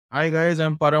Hi guys,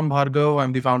 I'm Param Bhargava.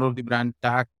 I'm the founder of the brand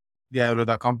TAC, the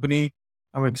Ayurveda company.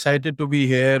 I'm excited to be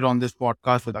here on this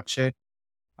podcast with Akshay.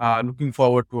 Looking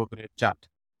forward to a great chat.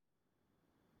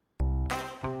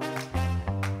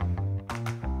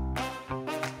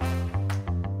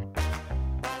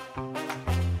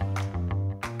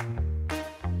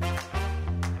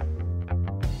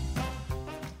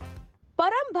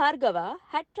 Param Bhargava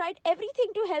had tried everything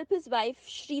to help his wife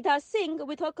Sridhar Singh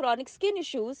with her chronic skin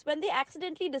issues when they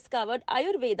accidentally discovered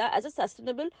Ayurveda as a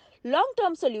sustainable long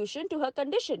term solution to her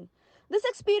condition. This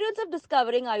experience of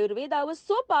discovering Ayurveda was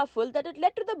so powerful that it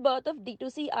led to the birth of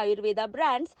D2C Ayurveda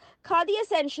brands, Khadi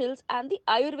Essentials, and the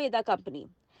Ayurveda Company.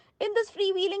 In this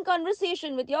freewheeling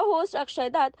conversation with your host Akshay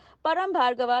Dutt, Param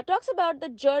Bhargava talks about the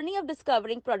journey of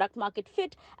discovering product market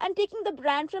fit and taking the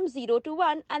brand from 0 to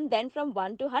 1 and then from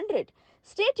 1 to 100.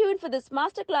 Stay tuned for this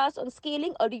masterclass on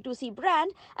scaling a D2C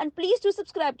brand and please do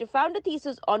subscribe to Founder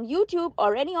Thesis on YouTube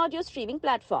or any audio streaming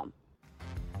platform.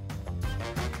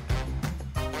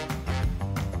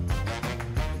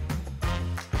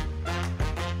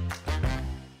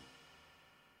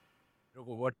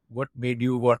 What made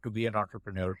you want to be an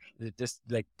entrepreneur? Just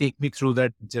like take me through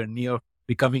that journey of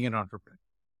becoming an entrepreneur.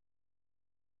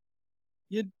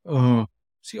 Yeah,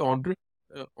 see,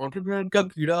 entrepreneur ka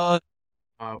कीड़ा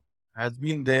uh, has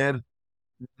been there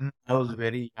when I was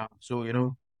very young.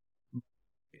 So,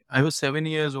 I was 7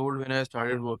 years old when I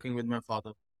started working with my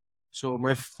father. So,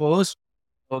 my first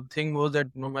thing was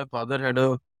that, my father had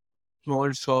a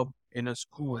small shop in a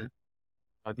school,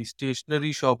 the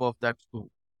stationery shop of that school.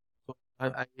 So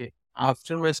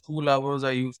after my school hours,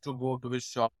 I used to go to his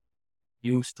shop,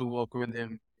 used to work with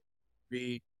him.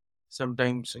 We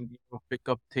sometimes pick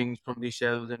up things from the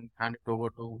shelves and hand it over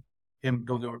to him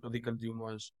to give it to the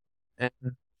consumers. And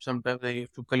sometimes I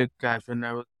used to collect cash when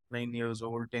I was 9 years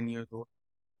old, 10 years old.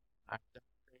 At that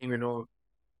time,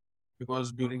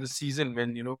 because during the season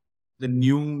when the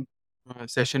new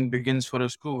session begins for a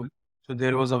school, so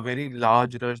there was a very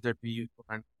large rush that we used to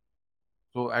handle.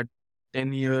 So at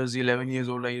 10 years, 11 years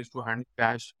old, I used to handle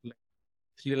cash like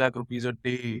 3 lakh rupees a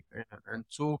day. And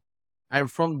so, and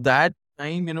from that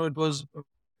time, it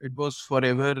was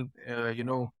forever,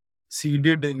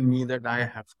 seeded in me that I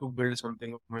have to build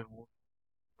something of my own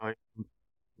uh,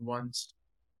 once.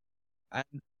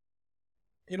 And,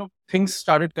 things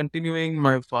started continuing.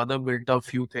 My father built a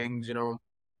few things, we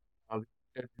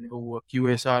get into a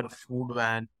QSR food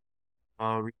van,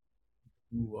 we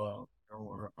do,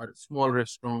 a small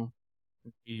restaurant.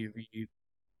 We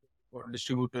got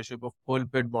distributorship of whole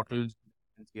pet bottles.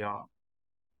 Yeah,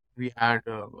 we had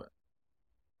a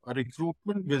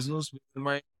recruitment business where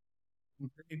my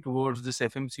entry towards this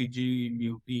FMCG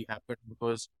beauty happened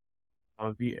because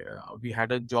we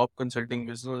had a job consulting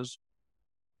business.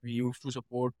 We used to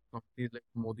support companies like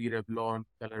Modi Revlon,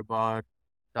 Color Bar,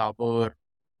 Dabur,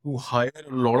 who hire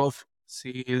a lot of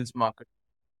sales, market,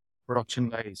 production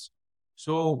guys.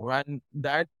 So and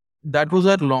that was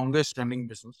our longest running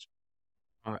business.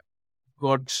 Uh,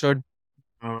 got shut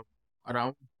uh,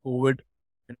 around COVID,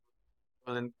 and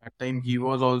at that time he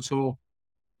was also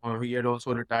he had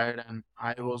also retired, and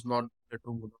I was not there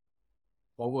to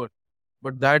forward.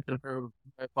 But that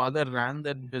my father ran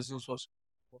that business was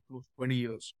for close to 20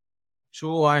 years.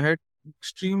 So I had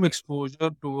extreme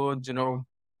exposure towards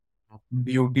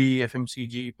beauty,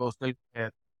 FMCG, personal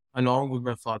care, along with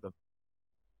my father.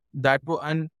 That was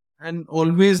and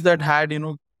always that had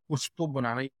कुछ तो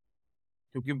बनाना ही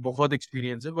क्योंकि बहुत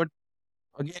experience है. But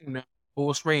again,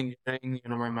 post my engineering,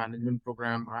 my management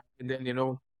program, I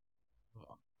then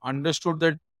understood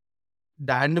that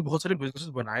dad ने बहुत सारे businesses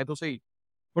बनाए तो सही,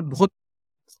 but बहुत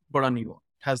बड़ा नहीं हुआ.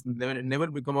 It has never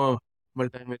become a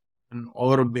multi-million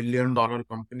or a billion-dollar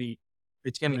company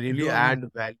which can really add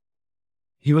value.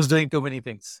 He was doing too many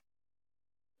things.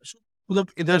 So,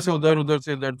 मतलब इधर से उधर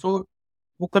से इधर, so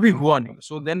वो कभी हुआ नहीं.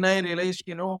 So then I realized,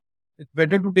 it's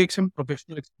better to take some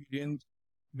professional experience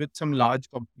with some large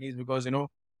companies because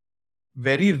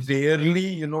very rarely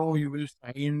you will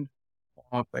find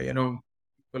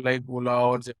people like Ola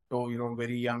or Zepto,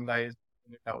 very young guys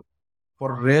doing it out.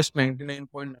 For rest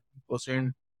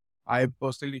 99.9%, I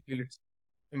personally feel it's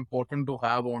important to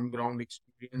have on ground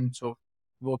experience of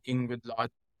working with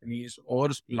large companies or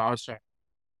large sites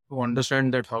to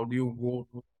understand that how do you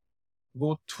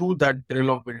go through that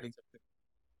drill of building something.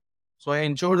 So I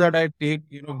ensure that I take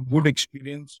good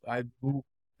experience. I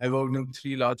worked in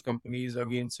three large companies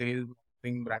again, sales,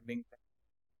 marketing, branding,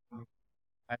 and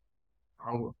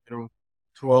how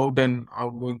throughout an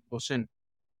outgoing person.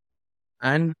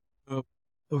 And uh,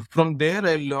 from there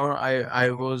I learned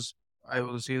I was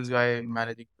a sales guy,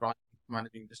 managing projects,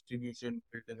 managing distribution,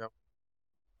 building up.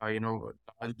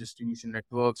 large distribution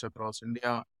networks across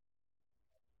India.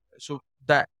 So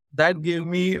that gave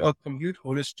me a complete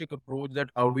holistic approach that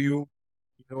how do you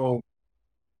look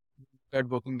at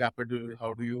working capital,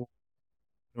 how do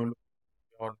look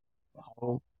at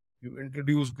how you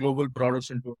introduce global products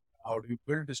into it, how do you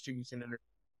build distribution in it,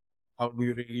 how do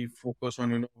you really focus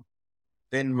on,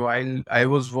 then while I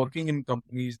was working in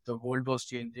companies, the world was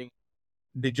changing,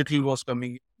 digital was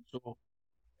coming in. So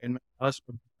in my last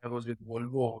company, I was with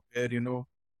Volvo, where,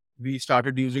 we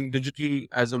started using digital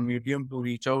as a medium to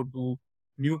reach out to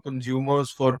new consumers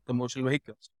for commercial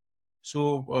vehicles.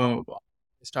 So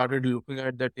I started looking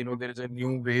at that, there is a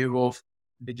new wave of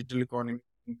digital economy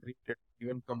being created.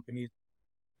 Even companies,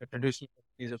 the traditional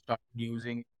companies have started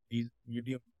using these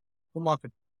mediums for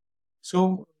marketing.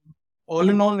 So all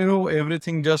in all,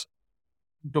 everything just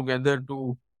together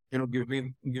to, give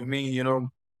me,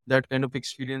 that kind of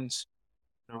experience,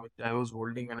 which I was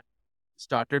holding when I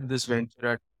started this venture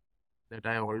at that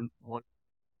I all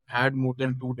had more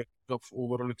than 2 decades of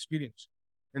overall experience.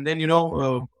 And then, in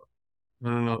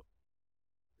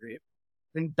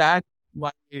that,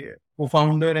 my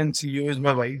co-founder and CEO is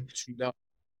my wife, Srida.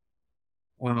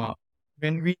 Uh,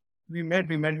 when we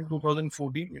met in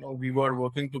 2014. We were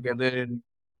working together in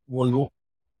Volvo,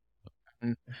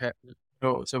 and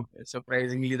so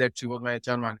surprisingly, that she was my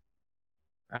HR manager.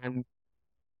 And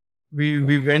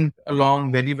we went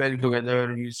along very well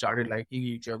together. We started liking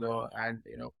each other, and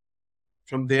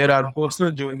from there, our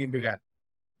personal journey began.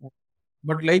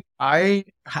 But like I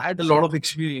had a lot of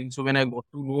experience, so when I got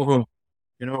to know her,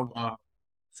 you know, uh,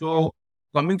 so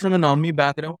coming from an army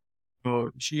background,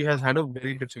 she has had a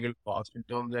very difficult past in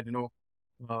terms that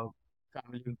uh,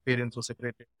 family and parents were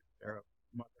separated.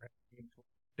 Mother had been through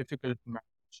difficult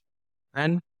marriage,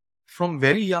 and from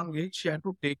very young age, she had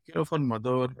to take care of her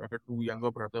mother, her two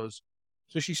younger brothers.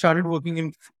 So she started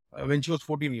working when she was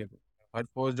 14 years old. Her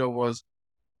first job was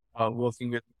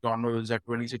working with McDonald's at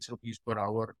 26 rupees per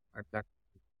hour at that.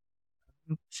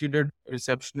 She did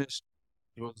receptionist.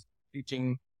 She was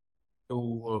teaching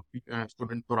to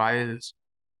student for IELTS.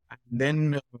 And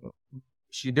then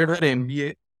she did her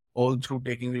MBA all through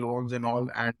taking loans and all.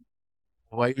 And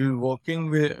while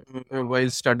while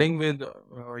studying with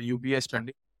UBS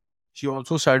studying, she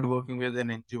also started working with an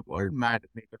NGO called Mad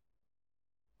Maker.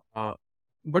 Uh,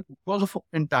 but because of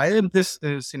entire this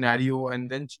scenario, and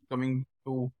then she coming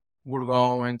to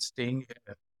Gurgaon and staying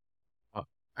here, uh,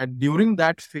 and during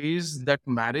that phase, that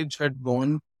marriage had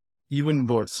gone even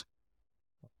worse.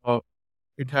 Uh,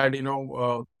 it had,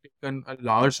 taken a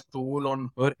large toll on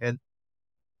her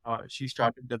health. She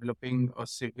started developing a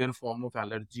severe form of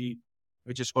allergy,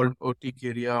 which is called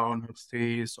urticaria on her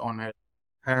face, on her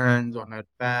hands, on her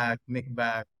back, neck,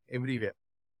 back, everywhere.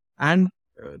 And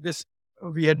this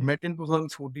we had met in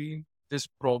 2014. This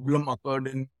problem occurred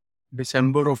in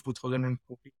December of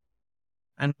 2014,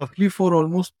 and roughly for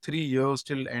almost 3 years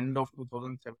till end of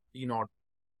 2017 or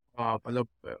matlab,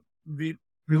 we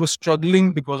we were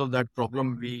struggling because of that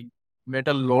problem. We met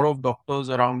a lot of doctors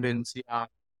around NCR,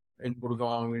 in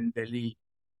Gurgaon, in Delhi,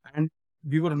 and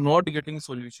we were not getting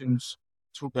solutions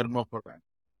through Dharma program.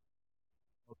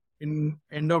 In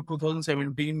end of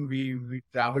 2017, we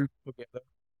traveled together.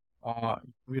 Uh,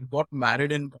 we got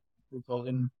married in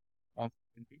 2020.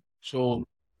 So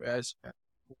as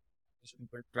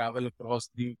people travel across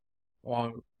the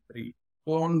country.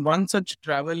 So on one such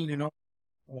travel,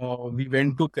 we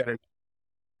went to Kerala.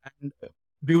 And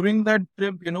during that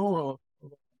trip,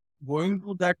 going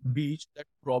to that beach, that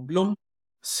problem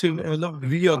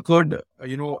reoccurred,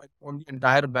 on the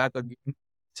entire back again,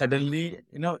 suddenly,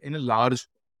 in a large.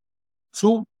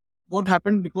 So what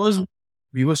happened, because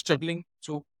we were struggling,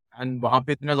 so and वहाँ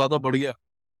पे इतना ज़्यादा बढ़ गया,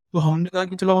 तो हमने कहा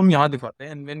कि चलो हम यहाँ दिखाते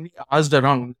हैं. And when we asked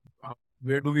around,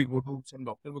 where do we go to some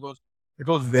doctor, because it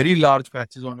was very large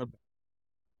patches on her back.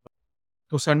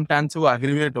 तो सन टैन से वो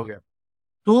एग्रीवेट हो गया.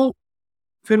 तो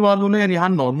फिर बाद बोले यार यहाँ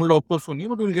नॉर्मल डॉक्टर्स तो नहीं,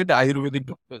 but will get Ayurvedic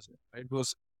doctors, right?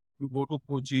 Because you go to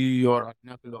Kochi और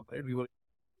अन्य doctor, right?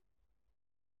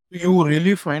 You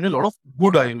really find a lot of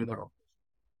good Ayurveda doctors.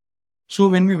 So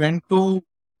when we went to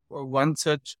one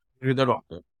such Ayurveda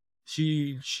doctor,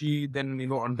 she then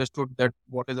understood that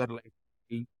what is our life,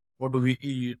 what do we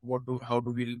eat, how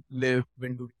do we live,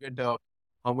 when do we get up,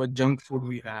 how much junk food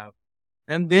we have,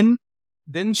 and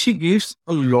then she gave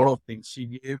a lot of things. She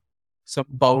gave some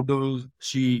powders.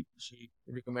 She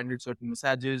recommended certain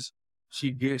massages.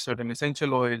 She gave certain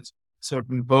essential oils,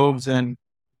 certain herbs, and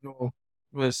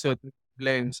certain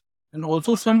blends, and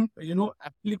also some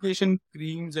application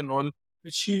creams and all,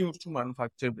 which she used to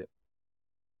manufacture there.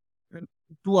 And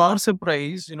to our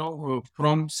surprise,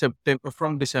 from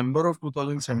December of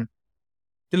 2007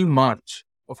 till March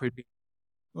of 18.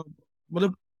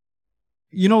 मतलब,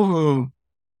 you know,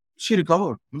 she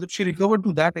recovered. मतलब, she recovered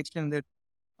to that extent that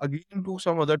again to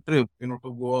some other trip, to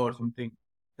Goa or something,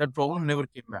 that problem never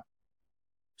came back.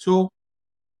 So,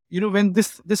 when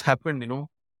this happened,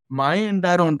 my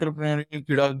entire entrepreneurial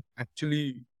kida actually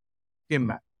came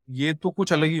back. ये तो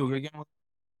कुछ अलग ही हो गया कि हम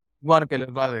एक बार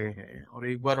केरला गए हैं और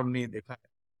एक बार हमने ये देखा है।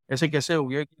 ऐसे कैसे हो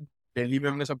गया कि दिल्ली में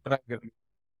हमने सब ट्राई कर लिया,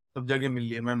 सब जगह मिल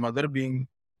लिया। My mother being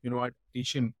a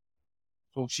teaching,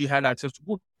 so she had access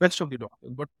to best of the doctor,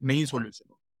 but नहीं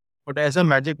सॉल्यूशन। बट ऐसा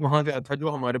मैजिक वहां गया था जो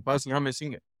हमारे पास यहाँ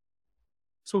मिसिंग है।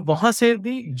 सो वहां से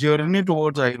दी journey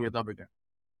towards Ayurveda begin,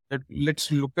 that let's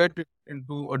look at it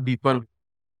into a deeper.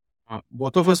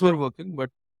 Both of us were working,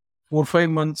 but 4 5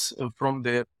 months from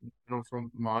there, from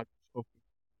March, of-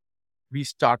 we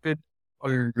started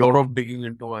a lot of digging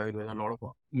into Ayurveda, a lot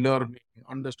of learning,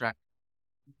 understanding,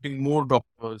 getting more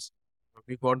doctors.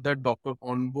 We got that doctor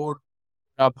on board.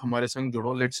 आप हमारे संग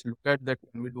जुड़ो. Let's look at that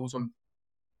when we do some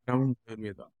around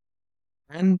Ayurveda.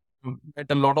 And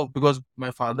met a lot of, because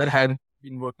my father had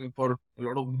been working for a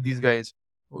lot of these guys.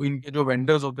 तो इनके जो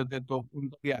vendors होते थे तो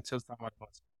उनका भी access था हमारे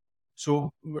पास. So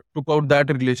took out that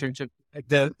relationship. Like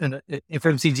the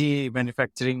FMCG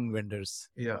manufacturing vendors,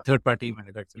 Yeah. third party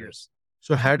manufacturers.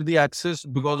 So had the access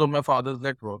because of my father's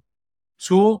network.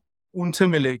 So उनसे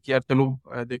मिले कि यार चलो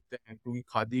देखते हैं, क्योंकि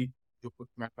खादी जो कुछ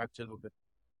मैन्युफैक्चर होते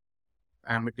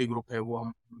हैं, एमिटी ग्रुप है, वो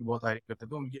हम बहुत हायरिंग करते थे,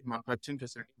 तो उनकी मैन्युफैक्चरिंग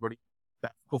फैसिलिटी बड़ी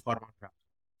को pharma.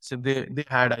 So they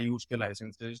had IU's के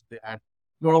licenses, they had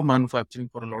lot of manufacturing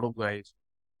for a lot of guys.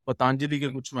 Patanjali के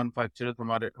कुछ मैन्युफैक्चरर्स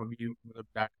हमारे अभी मतलब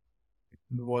that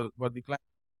were the client.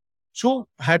 So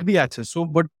had the access, so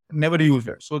but never used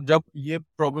it. So जब ये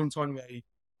problem समझ में आई,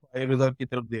 आयुर्वेदा की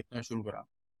तरफ देखना शुरू करा,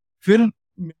 फिर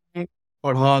मैंने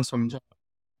पढ़ा समझा।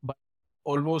 By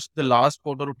almost the last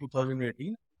quarter of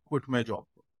 2018, quit my job.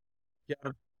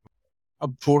 यार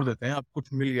अब छोड़ देते हैं, अब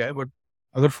कुछ मिल गया है, बट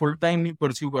अगर फुल टाइम नहीं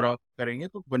परस्यू करेंगे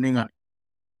तो बनेगा नहीं।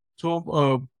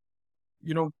 सो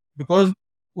बिकॉज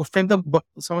उस टाइम तक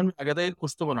समझ में आ गया था ये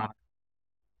कुछ तो बनाना है।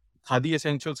 खादी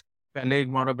एसेंशियल्स पहले एक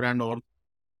हमारा ब्रांड और,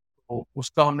 तो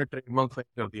उसका हमने ट्रेडमार्क फाइल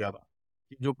कर दिया था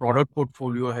कि जो प्रोडक्ट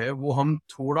पोर्टफोलियो है वो हम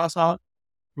थोड़ा सा,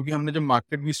 क्योंकि हमने जब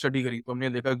मार्केट की स्टडी करी तो हमने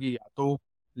देखा कि या तो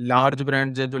लार्ज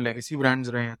ब्रांड्स हैं जो लेगेसी ब्रांड्स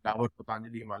रहे हैं, डाबर,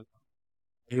 पतंजलि, हिमालय,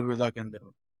 आयुर्वेदा के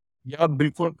अंदर, या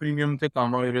बिल्कुल प्रीमियम थे,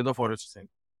 काम आयुर्वेदा, फॉरेस्ट से।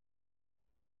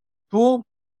 तो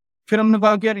फिर हमने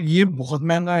कहा कि यार ये बहुत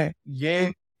महंगा है,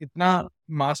 ये इतना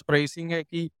मास प्राइसिंग है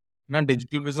कि ना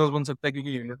डिजिटल बिजनेस बन सकता है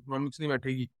क्योंकि यूनिट इकोनॉमिक्स नहीं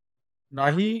बैठेगी, ना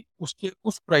ही उसके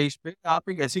उस प्राइस पे आप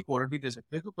एक ऐसी क्वालिटी दे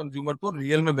सकते हैं तो कंज्यूमर को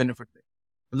रियल में बेनिफिट दे,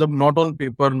 मतलब not on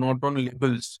paper, not on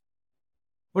labels,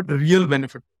 but real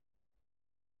benefit.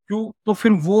 क्यों? तो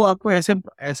फिर वो आपको ऐसे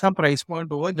ऐसा प्राइस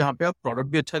पॉइंट होगा जहाँ पे आप प्रोडक्ट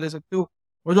भी अच्छा दे सकते हो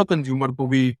और जो कंज्यूमर को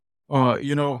भी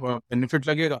बेनिफिट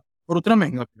लगेगा और उतना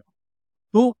महंगा भी ना।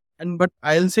 तो and but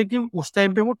I will say कि उस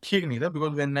टाइम पे वो ठीक नहीं था,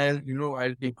 because when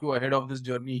I take you ahead of this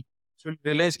journey, so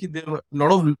realise कि there were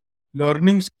lot of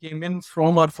learnings came in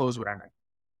from our first brand.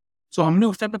 So हमने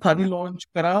उस टाइम पे खादी लॉन्च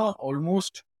करा,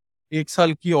 ऑलमोस्ट 1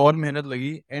 साल की और मेहनत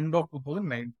लगी, एंड ऑफ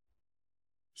 2009।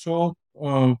 सो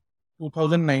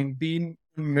 2019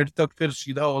 मिड तक फिर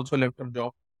सीधा also left her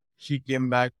job, she came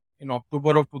back in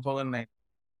October of 2009।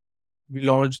 We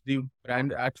launched the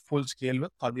brand at full scale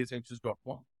with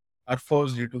khadiessentials.com, our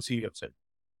first D2C website.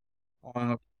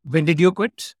 When did you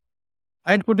quit?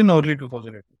 I had put in early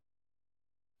 2018.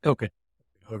 Okay.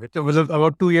 Okay. So it was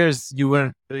about 2 years you were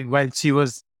doing while she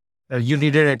was, you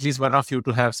needed at least one of you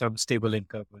to have some stable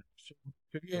income. So,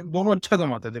 क्योंकि दोनों अच्छा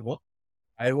कमाते थे वो.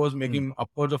 I was making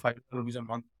upwards of 500 rupees a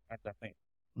month at that time.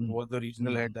 Was the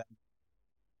regional head then.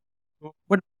 So,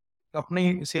 but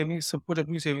अपनी savings, सब कुछ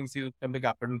अपनी सेविंग्स थी, उस टाइम पे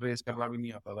कैपिटल रेज करना भी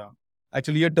नहीं आता था।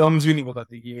 एक्चुअली ये टर्म्स भी नहीं पता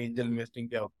थी कि एंजल इन्वेस्टिंग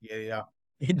क्या होती है या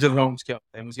एंजल राउंड्स क्या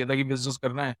होता है। मुझे ये था कि बिजनेस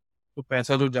करना है तो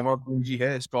पैसा जो जमा पूंजी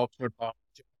है स्टॉक्स में था,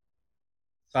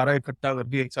 सारा इकट्ठा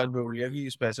करके एक साथ जोड़ लिया कि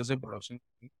इस पैसे से प्रोडक्शन,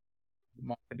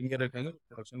 मार्केटिंग के रखेंगे,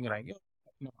 प्रोडक्शन कराएंगे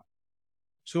अपना।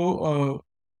 सो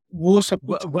वो सब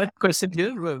कुछ। One question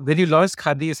here, when you launched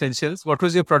Khadi Essentials, what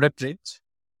was your product range?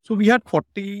 So we had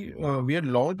 40, we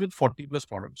had launched with 40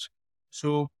 plus products.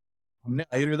 So हमने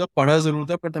आयुर्वेदा पढ़ा जरूर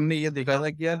था, बट हमने ये देखा था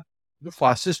कि यार जो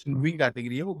फास्टेस्ट मूविंग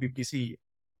कैटेगरी है वो बीपीसी है।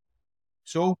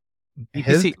 सो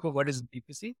BPC. What is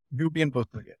BPC? Beauty and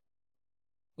personal care.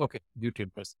 Okay, beauty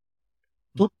and personal.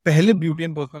 तो पहले ब्यूटी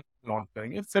एंड पर्सनल लॉन्च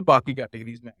करेंगे, फिर बाकी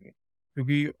कैटेगरीज में आएंगे,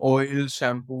 क्योंकि oil,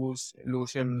 shampoos,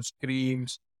 lotions,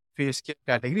 creams, face care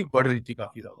category बढ़ रही थी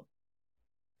काफी ज्यादा।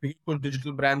 क्योंकि कुछ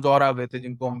डिजिटल ब्रांड्स और आ गए थे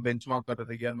जिनको हम बेंचमार्क कर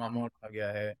रहे थे कि यार मामा आ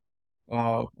गया है,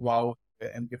 वाओ,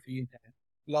 एम के फीन है,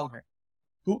 लव है,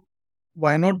 तो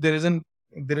why not, there is an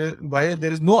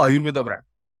there is no Ayurveda brand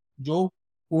जो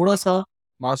थोड़ा सा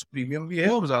मास प्रीमियम भी है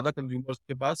और ज्यादा कंज्यूमर्स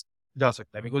के पास जा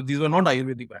सकता है, because these were not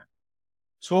ayurvedic brand.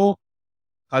 So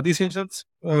khadi essentials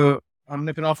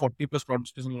हमने फिर 40+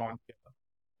 प्रोडक्ट्स लॉन्च किया था.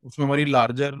 उसमें हमारी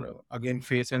larger again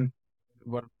face and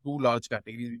were two large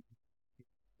categories,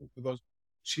 because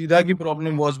शीदा की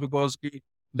प्रॉब्लम वाज बिकॉज की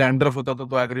डैंड्रफ होता था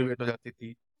तो एग्रीवेट हो जाती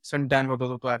थी, सन टैन होता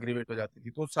था तो एग्रीवेट हो जाती थी.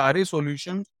 तो सारे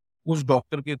सॉल्यूशन उस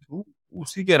डॉक्टर के थ्रू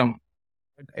उसी के रंग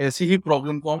ऐसी ही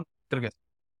प्रॉब्लम को हम डॉक्टर के.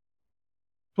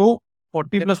 तो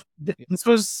 40+. This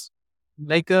was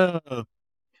like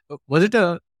was it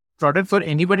a product for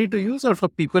anybody to use or for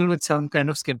people with some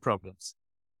kind of skin problems?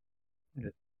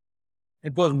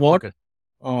 It was what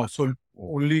Okay. So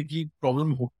only की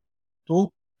प्रॉब्लम हो तो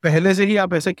पहले से ही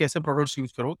आप ऐसे कैसे प्रोडक्ट्स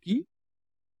यूज करो कि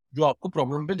जो आपको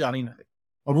प्रॉब्लम पे जाना ही ना दे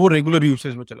और वो रेगुलर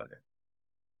यूसेज में चला जाए.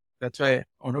 That's why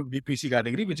on a BPC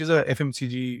category which is a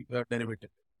FMCG derivative,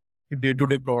 day to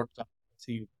day products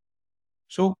सी.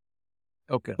 So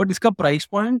Okay. बट इसका price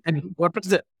point And what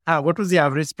was the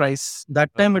average price? That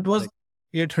time it was Like,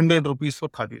 800 rupees for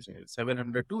Khadi,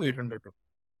 700 to 800.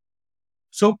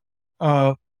 So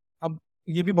अब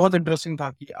ये भी बहुत interesting था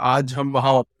कि आज हम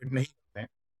वहाँ ऑपरेट नहीं करते हैं,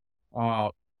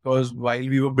 because while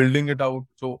we were building it out,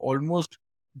 so almost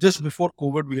just before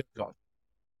COVID we had launched.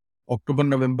 अक्टूबर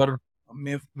नवंबर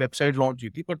में वेबसाइट लॉन्च हुई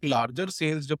थी, बट लार्जर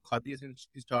सेल्स जब खादी सेल्स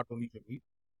की स्टार्ट होनी चाहिए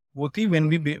वो थी when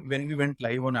we went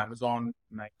live on Amazon,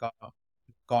 Nykaa,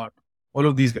 Flipkart, all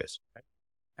of these guys. Right?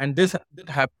 And that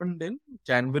happened in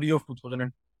January of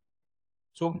 2000.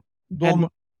 So दो and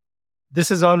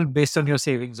this is all based on your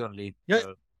savings only. या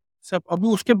सब अभी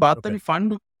उसके बाद Okay.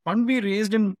 तक fund we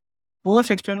raised in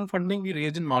first external funding we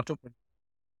raised in March of 20.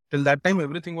 Till that time,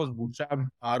 everything was bootstrapped,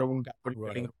 our own capital,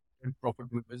 Right. getting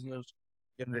profitable business,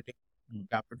 generating Mm.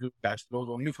 capital cash flows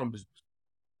only from business.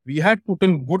 We had put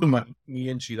in good money, me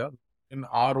and Shira, in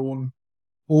our own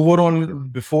overall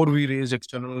before we raised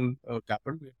external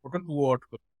capital. We had put in 2 odd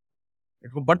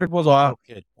crore. But it was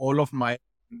Okay. all of my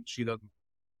Shira's.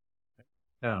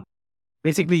 Yeah.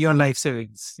 Basically, your life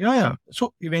savings. Yeah.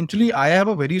 So eventually, I have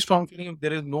a very strong feeling if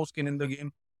there is no skin in the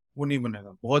game, वो नहीं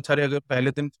बनेगा. बहुत सारे अगर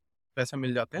पहले दिन पैसा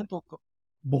मिल जाते हैं तो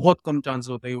बहुत कम चांस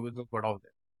होता है कि वो बिजनेस बड़ा होता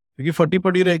है, क्योंकि फटी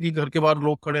पड़ी रहेगी, घर के बाहर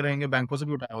लोग खड़े रहेंगे, बैंकों से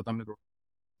भी उठाया होता हमने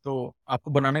तो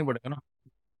आपको बनाना ही पड़ेगा ना.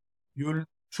 You will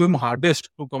swim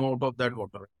hardest to come out of that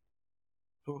water.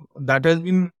 तो that has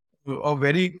been a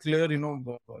very clear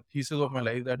thesis of my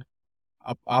life that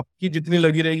आपकी जितनी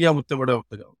लगी रहेगी आप उतने बड़े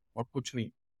होते जाओ और कुछ नहीं.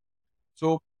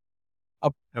 सो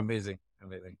अब Amazing.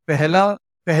 Amazing.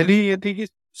 पहली ये थी कि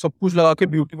सब कुछ लगा के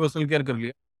ब्यूटी पर्सनल केयर कर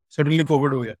लिया, सडनली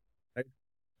कोविड हो गया, राइट.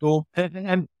 तो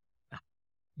And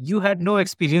you had no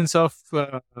experience of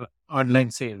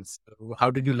online sales. How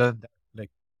did you learn that?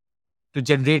 Like to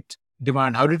generate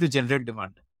demand. How did you generate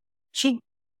demand? so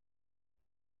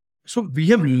so we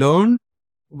have learned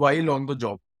while on the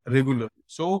job regularly.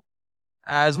 So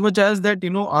as much as that,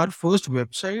 our first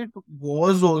website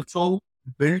was also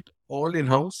built all in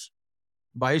house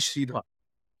by Sridhar.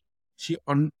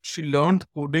 She learned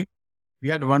coding. We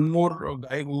had one more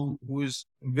guy who is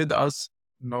with us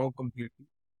now completely.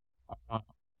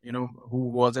 Who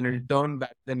was an intern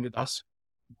back then with us.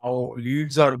 Now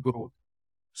leads our growth.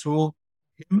 So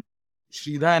him,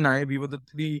 Shrida and I, we were the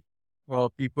three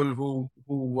people who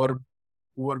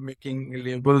were making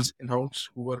labels in house,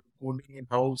 who were coding in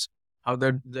house, how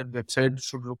that website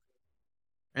should look.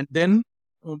 And then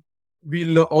uh,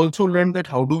 we also learned that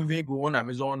how do we go on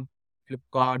Amazon,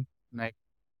 Flipkart, like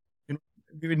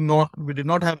we did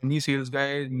not have any sales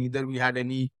guys, neither we had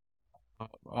any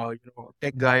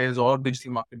tech guys or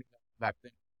digital marketing back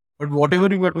then. But whatever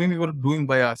we were doing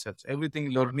by ourselves. Everything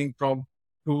learning from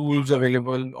tools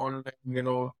available online,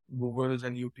 Googles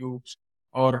and YouTubes,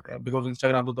 or because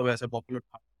Instagram was वैसे popular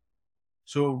था.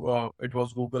 So it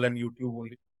was Google and YouTube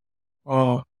only.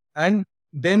 And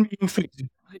then we fixed.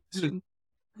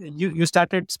 You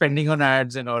started spending on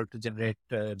ads and all to generate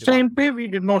Time demand. pay we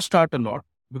did not start a lot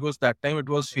because that time it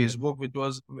was Okay. Facebook, which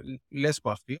was less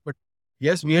costly. But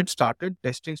yes, we had started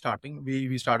testing.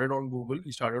 We started on Google,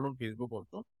 we started on Facebook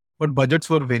also, but budgets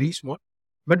were very small.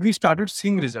 But we started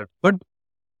seeing results. But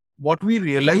what we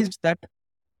realized that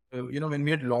when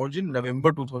we had launched in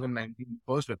November 2019,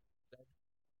 first web,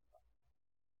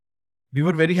 we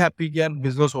were very happy कि यार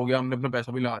business हो गया, हमने अपना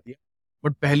पैसा भी लगा दिया.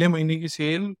 बट पहले महीने की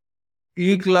सेल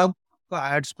 1 लाख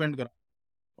का एड स्पेंड करा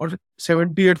और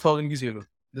 78,000 की सेल.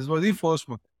 This was the first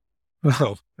month.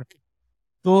 Wow.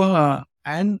 तो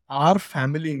and our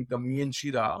family income, me and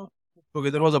Sheera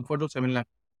together was upward of 7 lakh.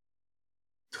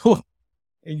 तो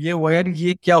ये वो यार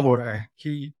ये क्या हो रहा है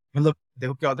कि मतलब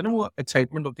देखो क्या होता है ना, वो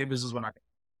एक्साइटमेंट होती है बिजनेस बनाने.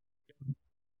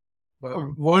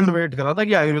 वर्ल्ड वेट कर रहा था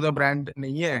कि आयुर्वेदा ब्रांड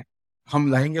नहीं है,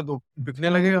 हम लाएंगे तो बिकने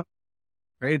लगेगा,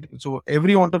 right? So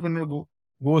every entrepreneur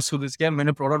goes through this, क्या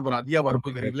मैंने प्रोडक्ट बना दिया, हर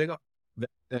कोई खरीद लेगा।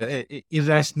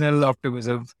 irrational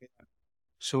optimism.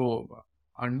 सो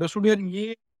अंडरस्टूड यार,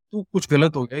 ये तो कुछ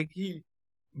गलत हो गया है कि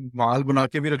माल बना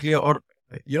के भी रख लिया, और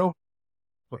यू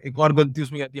नो एक और गलती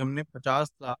उसमें क्या थी, हमने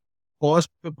 50 लाख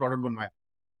कॉस्ट पे प्रोडक्ट बनवाया,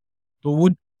 तो वो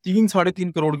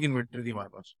 3-3.5 करोड़ की इन्वेंटरी थी हमारे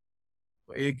पास।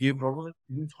 तो एक ये प्रोडक्ट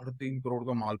 3-3.5 करोड़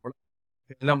का माल पड़ा।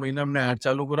 पहला महीना हमने ऐड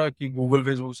चालू करा कि गूगल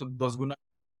फेसबुक से 10 गुना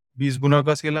 20 गुना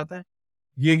का सेल आता है।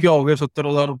 ये क्या हो गया,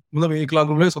 70,000, मतलब 1 लाख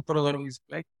रुपए 70,000 की,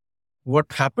 like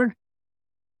what happened.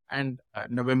 And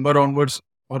November onwards,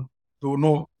 और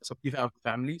दोनों सबकी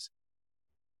फैमिलीज,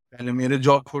 पहले मेरे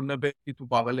जॉब छोड़ने पे कि तू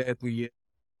पागल है, तू ये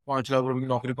 5 लाख रुपए की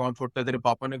नौकरी कौन छोड़ता है, तेरे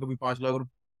पापा ने कभी 5 लाख रुपए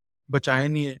बचाए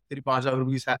नहीं है, तेरी 5 लाख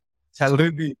रुपए की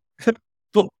सैलरी थी।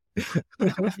 तो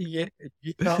ये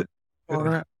था।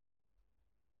 और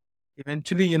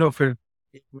इवेंचुअली फिर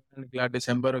एक महीना निकला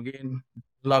दिसंबर, अगेन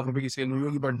 2 लाख रुपए की सेल हुई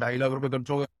होगी, बट 2.5 लाख रुपए खर्च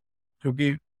हो गए,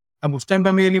 क्योंकि अब उस टाइम पे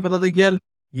हमें ये नहीं पता था कि यार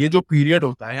ये जो पीरियड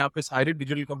होता है यहाँ पे सारी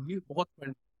डिजिटल कंपनी बहुत,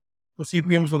 तो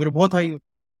सीपीएम्स वगैरह बहुत high,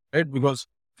 right? Because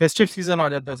festive season आ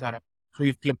जाता है सारा। सो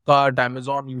ये Flipkart,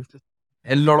 Amazon used to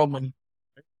a lot of money,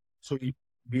 right? So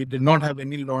we did not have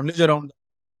any knowledge around that.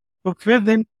 So फिर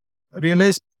then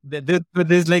realized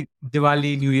There's like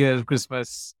Diwali, New Year,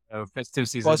 Christmas, festive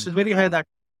cost season. is very high that.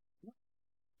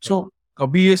 So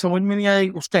कभी ये समझ में नहीं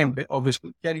आया उस time पे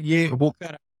obviously यार ये हो क्या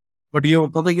रहा है, बट ये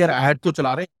होता था कि यार ऐड तो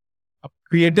चला रहे हैं। अब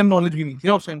क्रिएटिव नॉलेज भी नहीं थी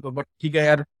ना उस टाइम पे, बट ठीक है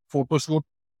यार, फोटोशूट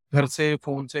घर से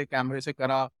फोन से कैमरे से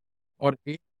करा, और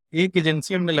एक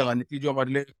एजेंसी हमने लगानी थी जो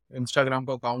हमारे लिए इंस्टाग्राम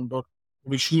का अकाउंट और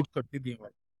पूरी शूट करती थी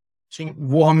हमारी,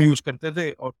 वो हम यूज करते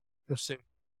थे, और उससे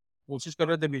कोशिश कर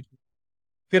रहे थे बीच में।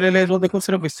 फिर रियलाइज हुआ देखो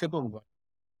सिर्फ इससे तो होगा,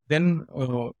 देन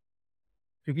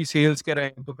क्योंकि सेल्स के रहे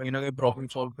हैं तो कहीं ना कहीं प्रॉब्लम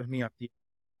सॉल्व करनी आती है,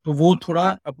 तो वो थोड़ा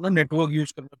अपना नेटवर्क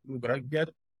यूज करना शुरू करा कि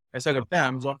यार ऐसा करते हैं,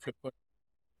 Amazon फ्लिपकार्ट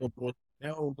तो approach करते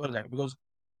हैं और ऊपर जाए, बिकॉज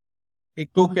एक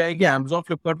तो क्या है कि Amazon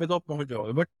फ्लिपकार्ट पे तो आप पहुंच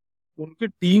जाओगे, बट उनकी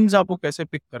टीम्स आपको कैसे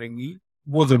पिक करेंगी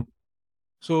वो जरूर।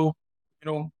 सो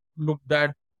लुक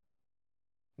दैट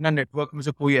ना नेटवर्क में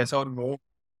से कोई ऐसा और हो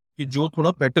कि जो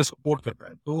थोड़ा बेटर सपोर्ट कर रहा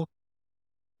है, तो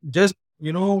जस्ट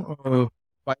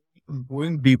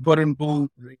गोइंग डीपर इनटू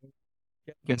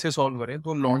कैसे सॉल्व करें,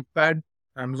 तो लॉन्च पैड,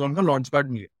 Amazon का लॉन्च पैड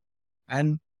मिले,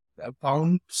 and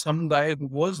found some guy who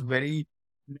was very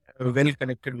well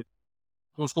connected with,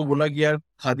 तो उसको बोला कि यार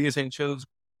खादी एसेंशियल्स,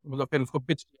 मतलब फिर उसको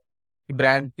पिच किया कि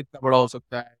ब्रांड कितना बड़ा हो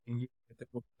सकता है, ये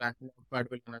ब्रांड लॉन्च पैड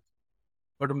पे लेना।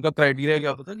 बट उनका क्राइटेरिया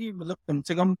क्या होता था कि मतलब कम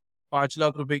से कम 5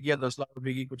 लाख रुपए की या 10 लाख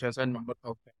रुपए की कुछ ऐसा नंबर था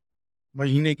उसका,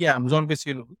 महीने की Amazon पे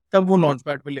सेल होगी तब वो लॉन्च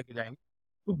पैड पे लेके जाएंगे,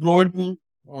 तो grow it to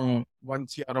 1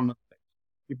 CR a month,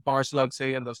 कि 5 लाख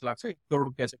से या 10 लाख से 1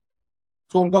 करोड़ कैसे।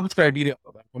 तो उनका कुछ क्राइटेरिया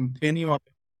होता था, हम थे नहीं वहाँ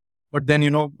पे, but then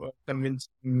convince,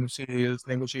 sales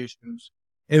negotiations,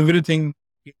 everything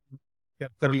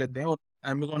कर लेते हैं, और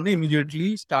Amazon ने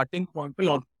इमीडिएटली स्टार्टिंग पॉइंट पे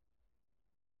लॉन्च,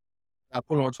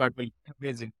 आपको लॉन्च पैड पे।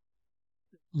 Amazing.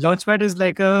 Launchpad is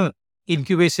like a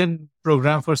incubation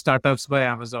program for startups by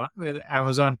Amazon, where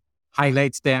Amazon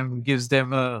highlights them, gives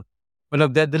them a, well,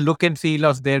 the look and feel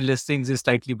of their listings is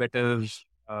slightly better.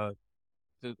 Uh,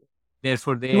 so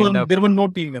therefore, they end up. There were no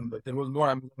team members. There was no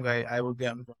Amazon guy. I was the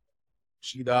Amazon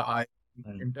Shida, I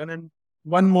intern, and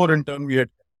one more intern we had.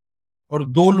 और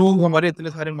 2 लोग हमारे इतने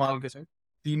सारे माल के साथ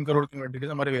 3 करोड़ की inventory के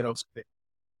साथ हमारे वेयर हाउस थे।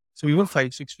 So we were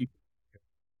 5-6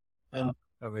 people.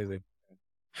 Amazing.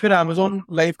 फिर Amazon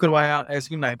लाइव करवाया,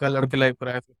 ऐसे ही नायका लड़के लाइव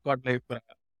कराया, फ्लिपकार्ट लाइव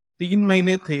कराया। 3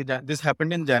 महीने थे, दिस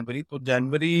हैपेंड इन जनवरी, तो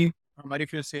जनवरी हमारी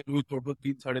फिर सेल हुई टोटल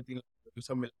 3-3.5 लाख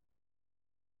सब मिला,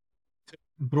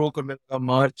 ग्रो करने लगा।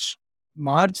 मार्च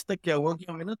मार्च तक क्या हुआ कि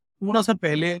हमें ना थोड़ा सा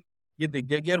पहले ये दिख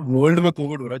गया कि यार वर्ल्ड में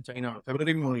कोविड हो रहा है, चाइना में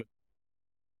फरवरी में होने लगा,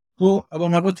 तो अब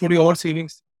हमारे पास थोड़ी और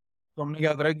सेविंग्स, तो हमने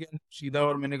क्या करा कि सीधा,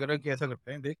 और मैंने करा कि ऐसा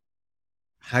करते हैं, देख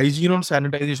हाइजीन और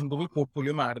सैनिटाइजेशन को भी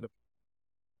पोर्टफोलियो में ऐड कर,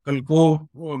 कल को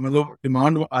मतलब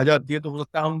डिमांड आ जाती है तो हो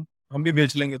सकता है हम भी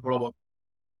बेच लेंगे थोड़ा बहुत,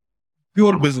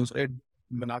 प्योर बिजनेस, राइट?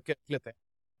 बना के रख लेते हैं,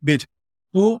 बेच।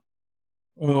 तो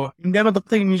इंडिया में तब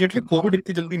तक इमीडिएटली कोविड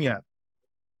इतनी जल्दी नहीं आया,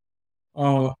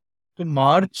 तो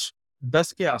मार्च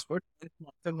 10 के आसपास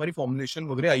मार्च तक हमारी फॉर्मुलेशन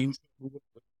वगैरह आई,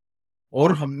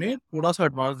 और हमने थोड़ा सा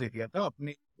एडवांस दे दिया था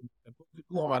अपने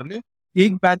तो हमारे लिए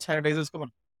एक बैच सैनिटाइजर्स का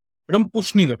बना, बट हम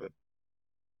पुश नहीं कर रहे।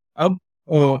 अब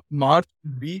मार्च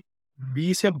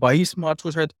 20 या 22 मार्च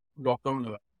को शायद लॉकडाउन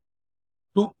लगा,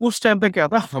 तो उस टाइम पे क्या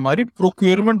था, हमारी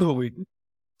प्रोक्योरमेंट हो गई थी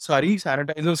सारी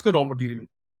सैनिटाइजर्स के रॉ मटेरियल,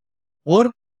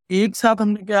 और एक साथ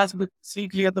हमने क्या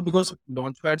सीख लिया था, बिकॉज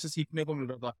लॉन्च पैड से सीखने को मिल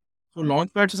रहा था। तो लॉन्च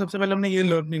पैड से सबसे पहले हमने ये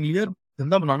लर्निंग लिया,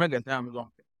 धंधा बनाना कहते हैं अमेजोन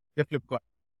पे या फ्लिपकार्ट।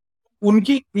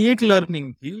 उनकी एक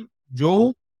लर्निंग थी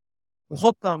जो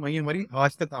बहुत काम आई, हमारी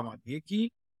आज तक काम आती है, कि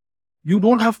you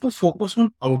don't have to focus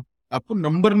on out. आपको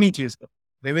नंबर नहीं चेज कर,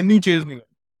 रेवेन्यू चेज नहीं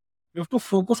करना, you have to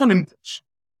focus on inputs.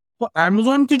 तो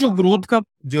अमेजोन की जो ग्रोथ का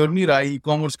जर्नी रहा है ई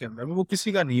कॉमर्स के अंदर, वो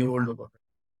किसी का नहीं है वर्ल्ड ओवर।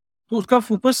 तो उसका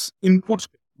फोकस इनपुट्स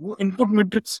पे, वो इनपुट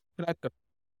मैट्रिक्स ट्रैक कर,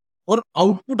 और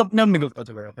आउटपुट अपने आप निकलता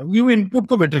चला जाता है, वो इनपुट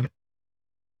को बेटर।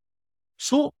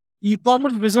 सो ई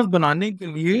कॉमर्स बिजनेस बनाने के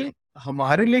लिए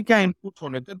हमारे लिए क्या इनपुट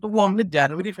होने थे, तो वो हमने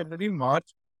जनवरी फरवरी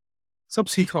मार्च सब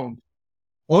सीखा होंगे।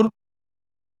 और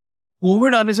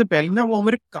कोविड आने से पहले ना वो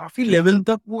हमारे काफी लेवल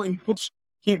तक वो इनपुट्स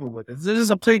ठीक हो गए थे। जैसे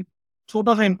सबसे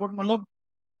छोटा सा इनपुट, मतलब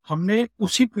हमने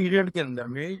उसी पीरियड के अंदर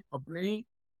में अपने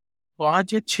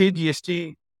 5 या 6 जीएसटी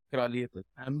करा लिए थे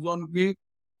अमेजोन के।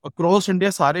 अक्रॉस इंडिया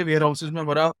सारे वेयर हाउसेज में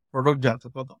हमारा प्रोडक्ट जा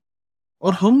सकता था,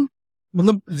 और हम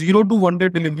मतलब 0 to 1 day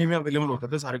डिलीवरी में अवेलेबल होते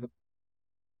थे सारे।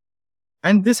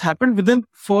 And this happened with in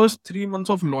first 3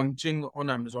 months of launching on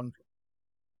Amazon.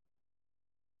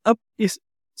 अब इस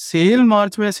सेल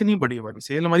मार्च में ऐसे नहीं बढ़ी, हमारी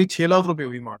सेल हमारी 6 लाख रुपए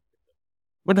हुई मार्च,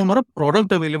 बट हमारा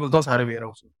प्रोडक्ट अवेलेबल था सारे वेयर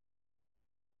हाउस में,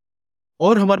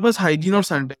 और हमारे पास हाइजीन और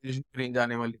सैनिटाइजेशन की रेंज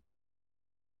आने वाली।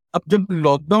 अब जब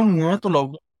लॉकडाउन हुआ तो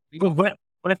lockdown,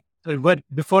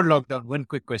 Before lockdown, one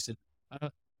quick question.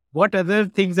 What other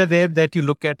things are there that you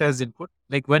look at as input?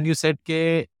 Like when you said के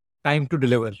time to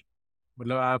deliver,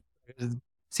 मतलब आप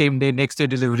same day next day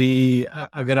delivery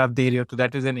अगर आप दे रहे हो तो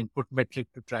that is an input metric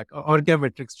to track. और क्या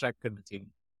metrics track करना चाहिए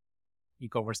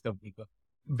e-commerce company का?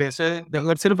 वैसे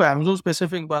अगर सिर्फ अमेजोन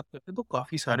स्पेसिफिक बात करते हैं तो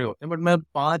काफी सारे होते हैं, बट मैं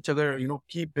 5 अगर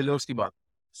की पिलर्स की बात,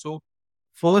 so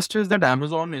first is that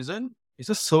Amazon is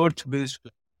a search based,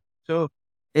 so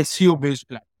SEO based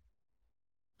platform.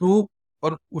 तो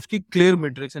और उसकी क्लियर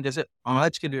मेट्रिक्स हैं, जैसे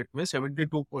आज के डेट में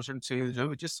 72% सेल्स है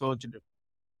which is search.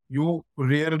 You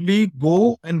rarely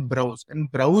go and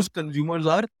browse consumers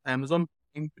are Amazon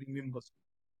premium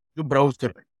जो ब्राउज कर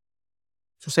रहे हैं।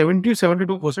 सो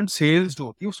 72% सेल्स जो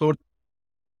होती है वो सर्च।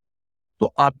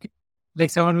 तो आपकी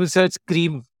Like someone will search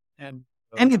cream and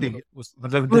anything,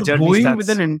 मतलब you the are journey going with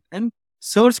starts. N and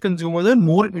search consumers are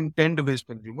more intent based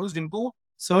consumers जिनको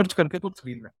सर्च करके कुछ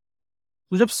खरीदना है।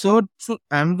 तो जब सर्च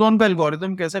अमेजोन का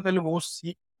एल्गोरिदम कैसा है, पहले वो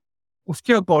सीख,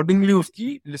 उसके अकॉर्डिंगली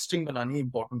उसकी लिस्टिंग बनानी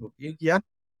इंपॉर्टेंट होती है, कि यार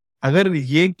अगर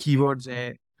ये कीवर्ड्स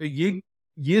हैं तो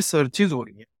ये सर्चेज हो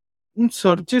रही हैं, उन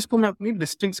सर्चेस को मैं अपनी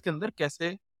लिस्टिंग्स के अंदर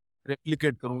कैसे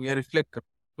रेप्लिकेट करूं या रिफ्लेक्ट करूं।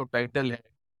 तो टाइटल है,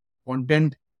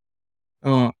 कंटेंट,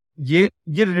 ये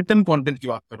रिटन कंटेंट की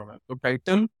बात कर रहा हूं मैं, तो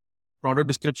title, product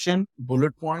description,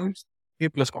 bullet points, A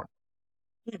plus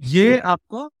content, ये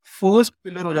आपका फर्स्ट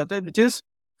पिलर हो जाता है which is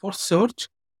for search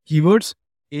keywords.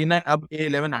 A9, अब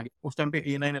A11 आ गया, उस टाइम पे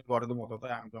A9 एल्गोरिथम होता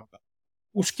था Amazon का।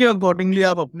 उसके अकॉर्डिंगली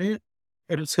आप अपने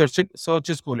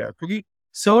सर्चेस को ले, क्योंकि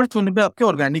सर्च होने पे आपके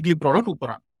ऑर्गेनिकली प्रोडक्ट ऊपर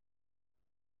आए।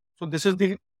 So this is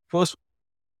the first.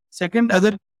 Second,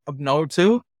 अगर अब नाउ इट्स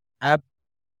ऐप,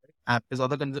 ऐप पे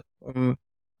ज्यादा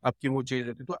आपकी वो चीज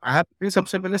रहती है, तो ऐप पे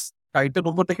सबसे पहले टाइटल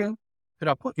ऊपर देखें, फिर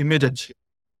आपको इमेज अच्छी।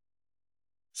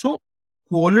 So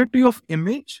quality of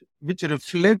image which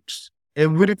reflects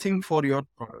everything for your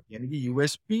product, यानी कि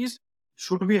USPs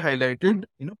should be highlighted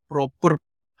in a proper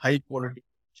high quality.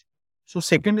 So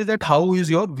second is that how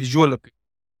is your visual appeal.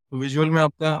 तो विजुअल में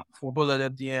आपका फोटोज आ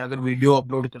जाती है, अगर video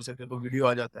upload कर सकते हैं तो वीडियो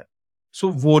आ जाता है, सो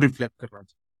वो रिफ्लेक्ट करना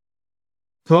चाहिए।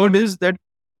 Third is that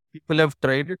people have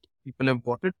tried it, people have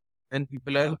bought it, and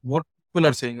people are what people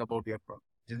are saying about your product.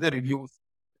 Is the reviews.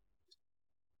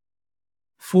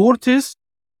 Fourth is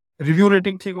review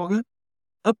rating ठीक हो गया।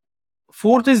 अब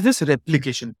fourth is this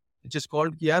replication, which is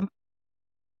called कि यार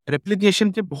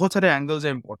replication के बहुत सारे angles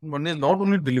हैं important. One is not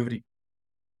only delivery,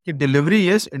 कि delivery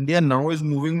yes India now is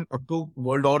moving up to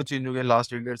world और change हो गया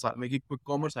लास्ट 1.5 साल में, कि क्विक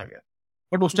कॉमर्स आ गया।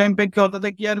 बट उस टाइम पे क्या होता था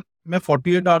कि यार मैं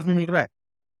 48 आवर्स में मिल रहा है,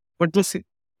 बट जो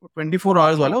 24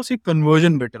 आवर्स वाला उसकी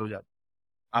कन्वर्जन बेटर हो जाती है,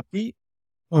 आपकी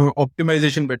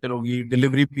ऑप्टिमाइजेशन बेटर होगी,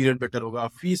 डिलीवरी पीरियड बेटर होगा,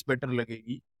 फीस बेटर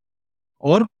लगेगी,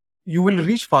 और you will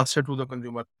reach faster to the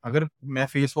consumer. अगर मैं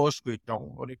फेस वॉश बेच रहा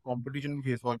हूँ और एक कॉम्पिटिशन में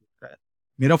फेस वॉश बेच रहा है,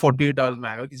 मेरा 48 आवर्स में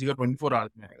आएगा, किसी का 24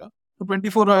 आवर्स में आएगा, तो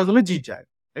 24 आवर्स वाले जीत जाएगा,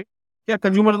 राइट। क्या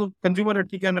कंज्यूमर, तो कंज्यूमर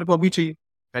ठीक है, मेरे को अभी चाहिए।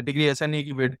 कैटेगरी ऐसा नहीं है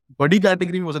कि वेट, बड़ी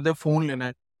कैटेगरी में हो सकता है फोन लेना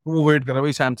है तो वो वेट कर रहा है,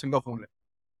 भाई सैमसंग का फोन लेना है।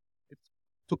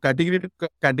 तो कैटेगरी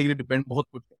कैटेगरी डिपेंड बहुत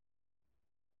कुछ है।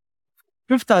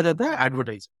 फिफ्थ आ जाता है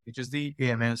advertise, which is the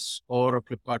AMS और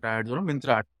फ्लिपकार्ट एड्स और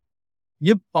मिंत्रा एड।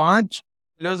 ये 5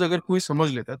 पिलर्स अगर कोई समझ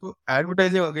लेता है तो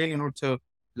advertising again it's a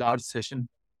large session.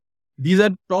 These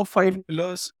are top 5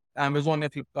 pillars Amazon या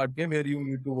फ्लिपकार्ट के where you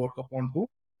need to work upon to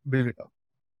build it up.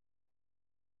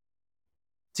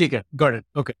 ठीक है, got it.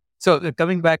 Okay. So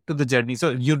coming back to the journey, so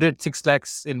you did 6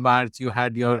 lakhs in March. You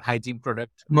had your hygiene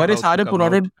product हमारे about to सारे come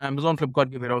out. Product Amazon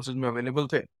Flipkart के warehouses में available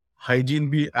थे. Hygiene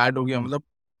भी add हो गया. मतलब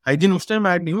hygiene उस टाइम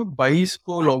ऐड नहीं हुआ, 22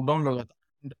 को लॉकडाउन लगा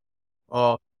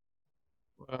था.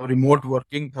 रिमोट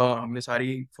वर्किंग था. हमने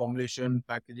सारी फॉर्मुलेशन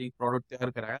पैकेजिंग प्रोडक्ट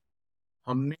तैयार कराया.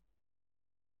 हमने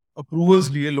अप्रूवल्स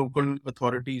लिए लोकल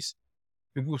अथॉरिटीज,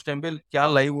 क्योंकि उस टाइम पे क्या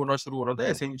लाइव होना शुरू हो रहा था,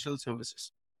 एसेंशियल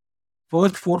सर्विसेज.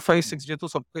 फर्स्ट 4 5 6 डे तो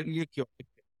सबके लिए chaotic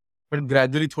थे, बट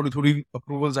ग्रेजुअली थोड़ी थोड़ी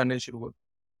अप्रूवल्स आने शुरू हुए.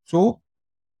 So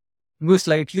we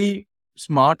slightly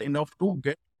smart enough to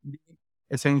get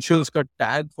essentials का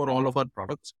tag for all of our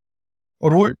products.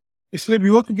 और वो इसलिए भी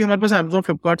हुआ क्योंकि हमारे पास Amazon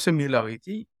फ्लिपकार्ट से मेल आ गई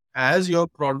थी, as your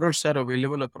products are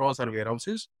available across our where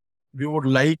houses, we would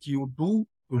like you to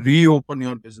reopen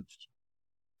your business.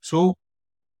 So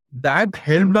that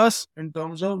helped us in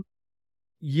terms of,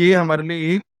 ये हमारे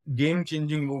लिए एक गेम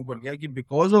चेंजिंग मूव बन गया कि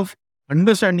because of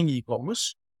understanding e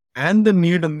commerce and the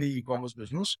need in the e-commerce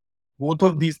business, both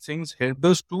of these things helped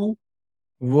us to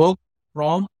work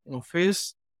from office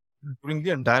during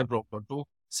the entire lockdown. So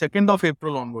 2nd of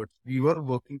April onwards, we were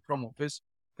working from office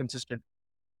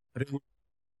consistently.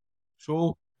 So,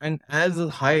 and as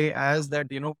high as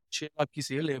that, 6 lakh की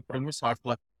sale April में 60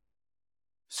 lakh,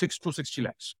 6 to 60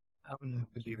 lakhs.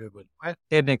 Unbelievable.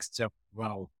 10x jump.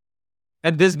 Wow.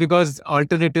 And this because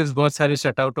alternatives बहुत सारे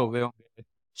shut out हो गए होंगे.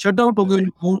 Shut out हो गए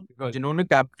लोग Because जिन्होंने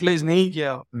कैपिटलाइज नहीं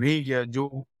किया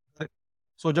जो.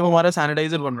 सो जब हमारा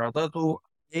सैनिटाइजर बन रहा था तो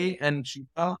a and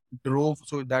Sheeta drove,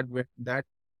 so that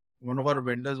one of our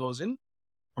vendors was in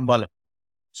Ambala.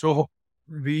 So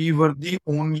we were the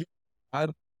only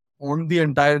car on the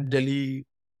entire Delhi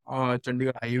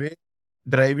Chandigarh highway,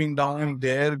 driving down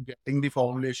there, getting the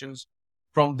formulations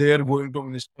from there, going to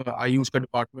Minister Ayush का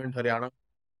department Haryana,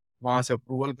 वहां से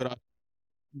approval करा,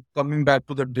 coming back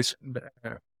to the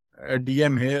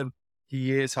DM here कि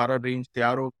ये सारा range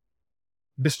तैयार हो,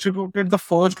 distributed the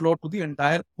first lot to the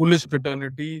entire police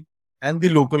fraternity and the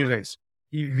local guys.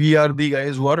 We are the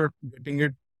guys who are getting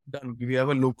it done. We have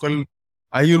a local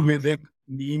Ayurvedic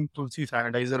neem tulsi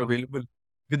sanitizer available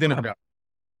within Haryana.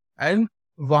 And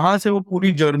वहां से वो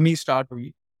पूरी journey start हुई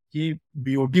कि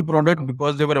BOT product,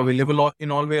 because they were available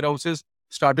in all warehouses,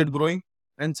 started growing,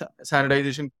 and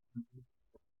sanitization.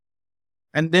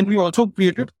 And then we also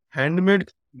created handmade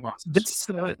masks. this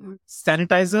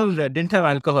sanitizer didn't have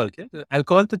alcohol. क्या?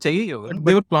 Alcohol तो चाहिए ही होगा. But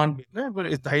they were plant-based,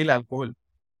 but ethyl alcohol.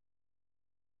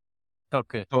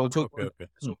 Okay. Also, Okay.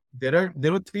 so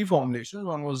there were 3 formulations.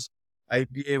 One was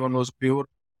IPA, one was pure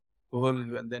alcohol,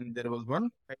 and then there was one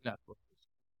ethyl alcohol.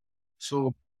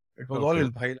 So it was all Okay.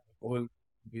 ethyl alcohol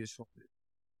based formulation.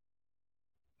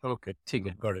 Okay. ठीक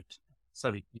है. Got it.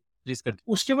 Sorry. Please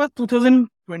continue. उसके बाद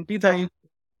 2020 था,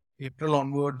 अप्रैल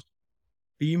onward,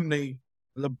 team नहीं,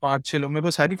 मतलब 5 6 लोग. मेरे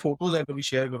पास सारी फोटोज है, कभी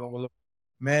शेयर करूँ. मतलब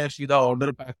मैं सीधा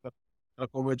ऑर्डर पैक कर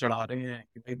ट्रकों में चढ़ा रहे हैं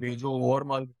कि भाई भेजो और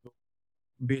माल भेजो,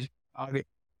 भेज आगे.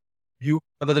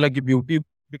 पता चला कि ब्यूटी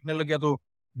बिकने लग गया, तो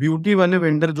ब्यूटी वाले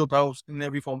वेंडर जो था उसने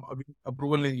अभी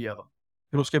अप्रूवल नहीं किया था.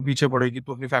 फिर उसके पीछे पड़ेगी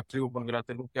तो अपनी फैक्ट्री ओपन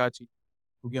कराते हैं, क्या चाहिए,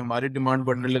 क्योंकि हमारी डिमांड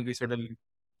बढ़ने लगी सडनली.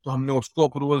 तो हमने उसको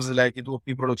अप्रूवल्स दिलाए कि तू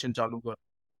अपनी प्रोडक्शन चालू कर.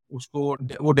 उसको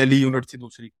वो दिल्ली यूनिट थी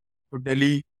दूसरी, तो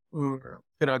दिल्ली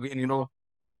फिर अगेन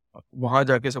वहां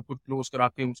जाके सब कुछ क्लोज करा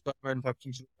के उसका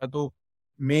मैन्युफैक्चरिंग शुरू किया. तो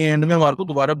मई एंड में हमारे को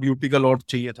दोबारा ब्यूटी का लॉट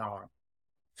चाहिए था हमारा.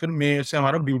 फिर मई से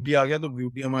हमारा ब्यूटी आ गया, तो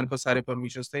ब्यूटी हमारे पास सारे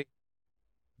परमिशन थे,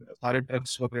 सारे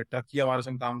टैक्स वगैरह. टैक्स हमारे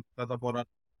संग काम करता था for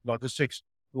logistics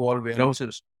to all where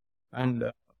houses. And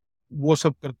वो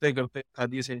सब करते करते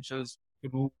khadi essentials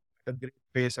great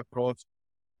face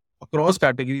across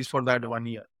categories for that 1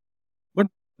 year. But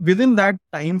with in that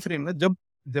time frame में, जब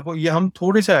देखो ये हम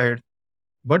थोड़े से ahead,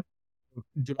 बट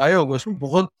जुलाई अगस्त में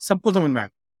बहुत सबको समझ में आया.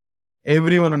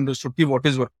 एवरीवन अंडरस्टूड कि व्हाट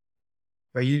इज वर्क.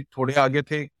 कई थोड़े आगे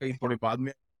थे, कई थोड़े बाद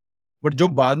में, बट जो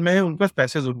बाद में है उनके पास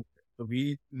पैसे जरूर थे. तो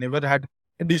we never had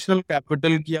additional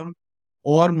capital कि हम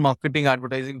और मार्केटिंग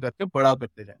एडवर्टाइजिंग करके बड़ा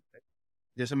करते जाए.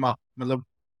 जैसे मतलब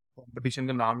कंपटीशन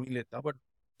का नाम ही लेता, बट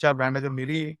 4 ब्रांड अगर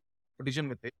मेरी कंपटीशन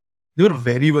में थे, दे were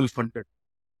very well funded.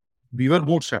 We were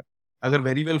bootstrap. अगर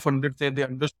वेरी वेल फंडेड थे, दे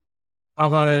अंडरस्टूड.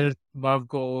 हमारे बाप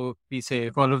को पीछे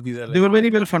all of these are they were like very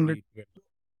well funded.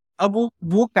 अब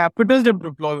वो कैपिटल जब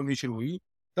डिप्लॉय होनी शुरू हुई,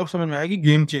 तब समझ में आया कि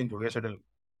गेम चेंज हो गया सडनली.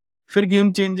 फिर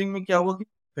गेम चेंजिंग में क्या हुआ कि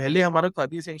पहले हमारा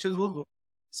खादी एसेंशियल्स वो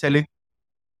सेलिंग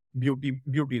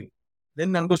ब्यूटी.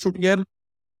 देन अंडरस्टूड यार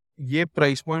ये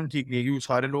प्राइस पॉइंट ठीक नहीं है, क्योंकि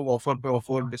सारे लोग ऑफर पे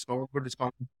ऑफर, डिस्काउंट पे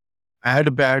डिस्काउंट, एड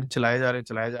बैड चलाए जा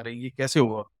रहे हैं, ये कैसे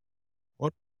होगा.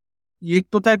 और ये एक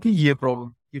तो था कि ये प्रॉब्लम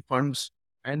कि funds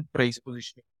and price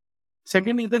positioning.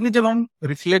 Second ये था कि जब हम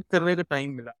रिफ्लेक्ट करने का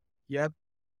टाइम मिला, यार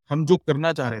हम जो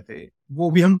करना चाह रहे थे वो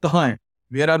भी हम कहाँ हैं.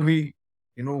 Where are we,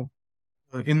 you know,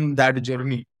 in that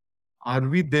journey? Are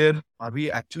we there? Are we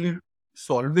actually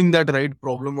solving that right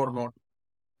problem or not?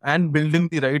 And building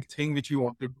the right thing which we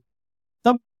wanted to.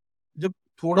 तब जब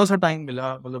थोड़ा सा टाइम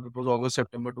मिला, मतलब it was August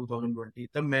September 2020,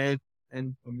 तब मैं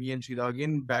and me and Shida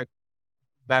again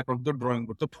back of the drawing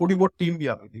board. तब थोड़ी बहुत टीम भी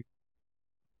आ गई थी,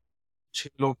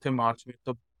 6 लोग थे मार्च में,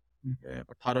 तब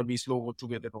 18-20 लोग हो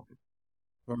चुके थे टोटल।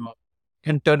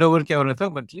 And turnover क्या हो रहा था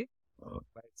monthly?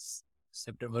 By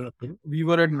September, October. We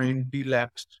were at 90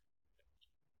 lakhs,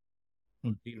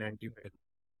 95।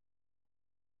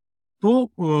 तो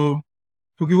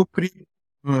क्योंकि वो प्री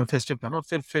फेस्टिव था ना,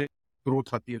 फिर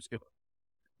ग्रोथ आती है उसके बाद।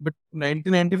 बट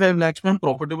 90-95 lakhs में हम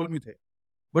प्रॉफिटेबल भी थे,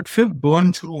 बट फिर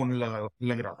बर्न शुरू होने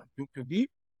लग रहा था, क्योंकि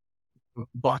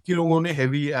बाकी लोगों ने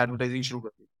हैवी एडवर्टाइजिंग शुरू कर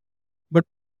दी। बट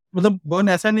मतलब बर्न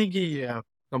ऐसा नहीं कि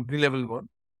कंपनी लेवल बर्न,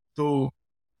 तो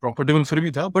प्रॉफिटेबल फिर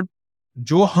भी था, बट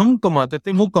जो हम कमाते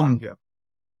थे वो कम गया।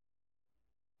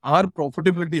 Our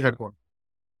profitability had gone.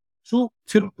 So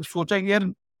फिर सोचा कि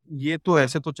यार ये तो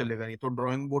ऐसे तो चलेगा नहीं, तो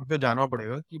ड्राइंग बोर्ड पे जाना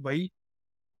पड़ेगा कि भाई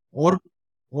और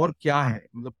और क्या है,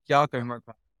 मतलब क्या करना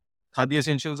था। खादी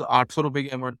एसेंशियल्स 800 रुपए की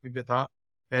एमआरपी पे था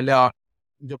पहले,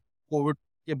 जब कोविड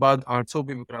के बाद 800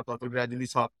 पे बिक रहा था, फिर ग्रेजुअली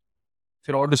 7,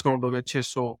 फिर और डिस्काउंट हो गया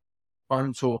 600,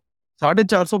 500,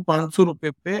 450, 500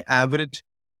 रुपए पे एवरेज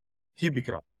ही बिक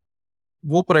रहा।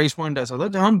 वो प्राइस पॉइंट ऐसा था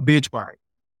जहां हम बेच पाए,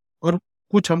 और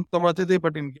कुछ हम कमाते थे,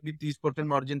 बट इनके भी 30%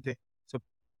 मार्जिन थे, सब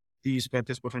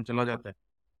 30-35% चला जाता है।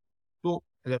 तो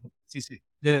अगर इसी से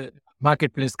The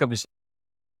marketplace commission.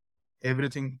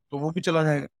 एवरीथिंग तो वो भी चला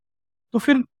जाएगा। तो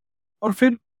फिर और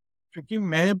फिर क्योंकि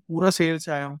मैं पूरा सेल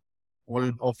से आया हूँ,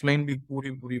 और ऑफलाइन भी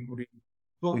पूरी पूरी पूरी,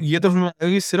 तो ये तो फिर मैं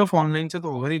कि सिर्फ ऑनलाइन से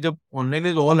तो होगा नहीं, जब online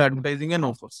is all advertising and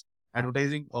offers,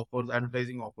 advertising offers,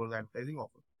 advertising offers, advertising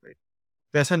offers, right.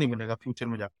 पैसा नहीं बनेगा फ्यूचर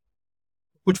में जाके।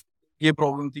 कुछ ये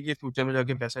प्रॉब्लम थी कि फ्यूचर में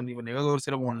जाके पैसा नहीं बनेगा अगर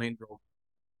सिर्फ ऑनलाइन रहो।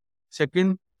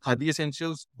 सेकंड, खादी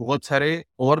एसेंशियल्स बहुत सारे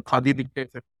और खादी दिखते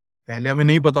थे, पहले हमें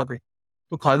नहीं पता थे,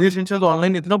 तो खादी एसेंशियल्स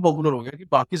ऑनलाइन इतना पॉपुलर हो गया कि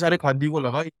बाकी सारे खादी को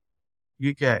लगा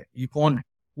ये क्या है, ये कौन है,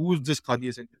 who is this Khadi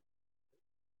essential.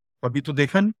 कभी तो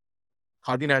देखा नहीं।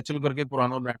 खादी नेचुरल करके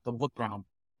पुराना ब्रांड था, बहुत पुराना।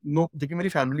 नो, देखिए मेरी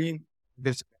फैमिली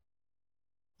दिस,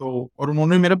 तो और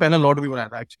उन्होंने मेरा पहला लॉट भी बनाया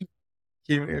था एक्चुअली,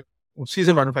 कि उसी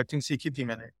से मैन्युफैक्चरिंग सीखी थी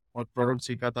मैंने, और प्रोडक्ट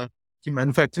सीखा था कि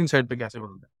मैन्युफैक्चरिंग साइड पे कैसे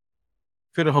बनता है।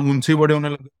 फिर हम उनसे बड़े होने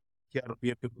लगे कि यार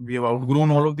we have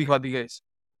outgrown all of the Khadi guys.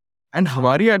 And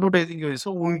हमारी एडवर्टाइजिंग की वजह से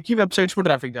उनकी वेबसाइट्स पर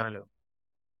ट्रैफिक जाने लगा,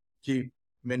 कि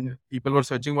when people were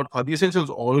searching about khadi essentials,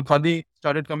 all khadi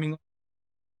started coming up।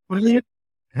 मैंने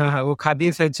हाँ, वो खादी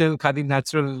essential, खादी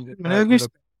natural, कहा मतलब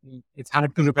कि it's hard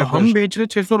to remember. हम बेच रहे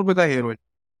 600 रुपए का हेयर ऑयल,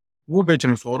 वो बेच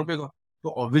रहे 100 रुपए का, तो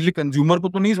ऑब्वियसली कंज्यूमर को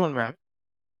तो नहीं समझ में आया,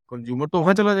 कंज्यूमर तो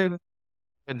वहां चला जाएगा।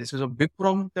 And this is a big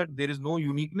problem that there is no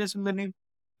uniqueness in the name,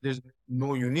 there is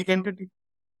no unique entity।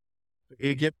 तो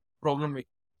एक ये प्रॉब्लम है।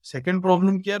 सेकंड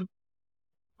प्रॉब्लम क्या,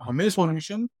 हमें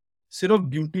सॉल्यूशन सिर्फ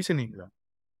ब्यूटी से नहीं मिला,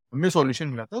 हमें सॉल्यूशन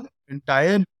मिला था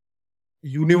entire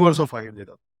universe of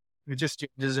Ayurveda, which is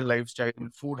changes in lifestyle,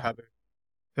 food habit,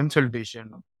 consultation,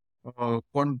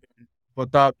 content,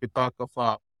 vata, pitta, kapha,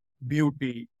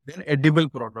 beauty, then edible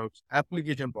products,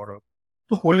 application products।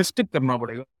 तो होलिस्टिक करना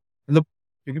पड़ेगा, मतलब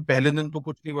क्योंकि पहले दिन तो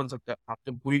कुछ नहीं बन सकता। आप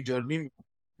जब पूरी जर्नी में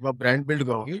आप ब्रांड बिल्ड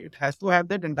करोगे, it has to have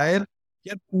that entire,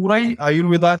 यार पूरा ही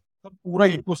आयुर्वेदा का पूरा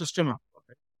इकोसिस्टम है।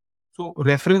 सो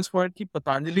रेफरेंस पॉइंट की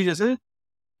पतंजलि जैसे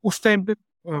उस टाइम पे,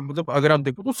 मतलब अगर आप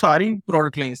देखो तो सारी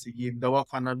प्रोडक्ट लाइन्स थी, ये दवा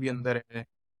खाना भी अंदर है,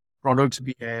 प्रोडक्ट्स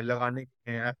भी है, लगाने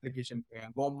के हैं, एप्लीकेशन के हैं,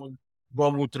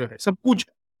 गौमूत्र है, सब कुछ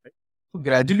है। तो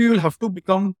gradually you will have to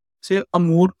become से अ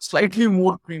मोर slightly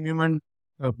more premium and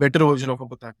better version of a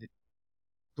Patanjali.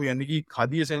 तो यानी कि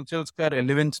खादी एसेंशियल्स का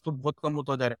रेलेवेंस तो बहुत कम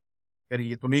होता जा रहा है, यार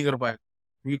ये तो नहीं कर पाएगा,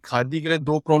 क्योंकि खादी के लिए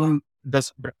दो problem,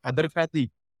 10 other khadi.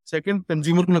 Second,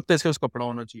 consumer को लगता है इसका उस कपड़ा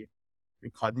होना चाहिए,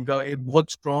 खादी का एक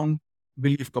बहुत स्ट्रॉन्ग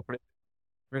बिलीफ कपड़े।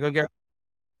 मैंने कहा क्या,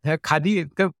 Yeah, khadi,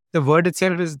 the word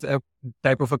itself is a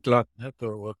type of a cloth. है,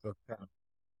 तो वो तो क्या-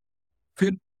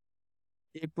 फिर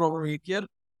एक प्रॉब्लम ये कि यार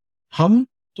हम,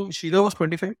 तो Sheila was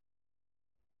 25,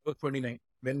 29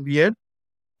 when we had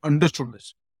understood this.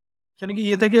 यानी कि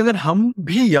ये था कि अगर हम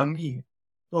भी यंग ही हैं,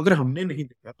 तो अगर हमने नहीं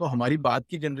देखा तो हमारी बाद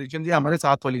की जनरेशन या हमारे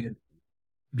साथ वाली जनरेशन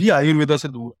भी आयुर्वेदा से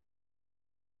दूर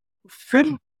है।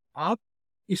 फिर आप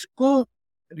इसको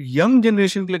यंग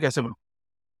जनरेशन के लिए कैसे बनाओ,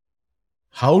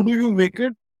 how do you make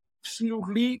it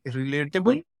absolutely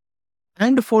relatable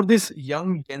and for this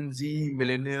young Gen Z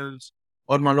millennials,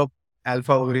 और मान लो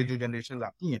अल्फा वगैरह जो जनरेशन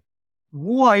आती हैं,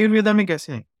 वो आयुर्वेदा में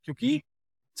कैसे हैं। क्योंकि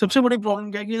सबसे बड़ी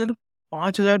प्रॉब्लम क्या है कि अगर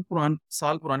 5,000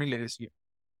 साल पुरानी लेगेसी है,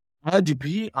 आज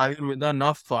भी आयुर्वेदा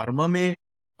ना फार्मा में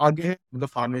आगे है, मतलब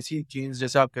फार्मेसी चेन्स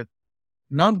जैसे आप कहते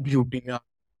हैं ना, ब्यूटी में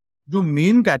जो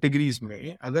मेन कैटेगरीज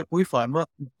में अगर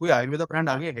कोई आयुर्वेदा ब्रांड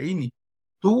आगे है ही नहीं,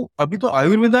 तो अभी तो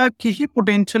आयुर्वेदा की ही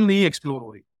पोटेंशियल नहीं एक्सप्लोर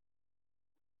हो रही।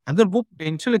 अगर वो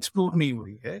पोटेंशियल एक्सप्लोर नहीं हो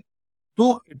रही है,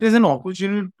 तो it is an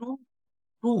opportunity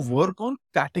to work on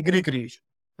category creation,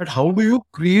 that how do you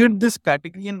create this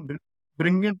category and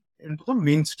bring it into the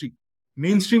main stream.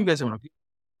 Main stream कैसे होना?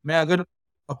 मैं अगर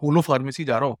अपोलो फार्मेसी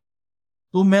जा रहा हूँ,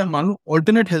 तो मैं मान लो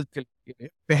ऑल्टरनेट हेल्थ के लिए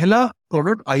पहला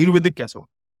प्रोडक्ट आयुर्वेदिक कैसे हो,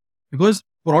 बिकॉज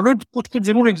प्रोडक्ट कुछ कुछ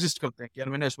जरूर एग्जिस्ट करते हैं कि यार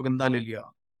मैंने अश्वगंधा ले लिया,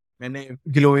 मैंने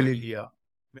गिलोय ले लिया,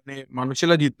 मैंने मानो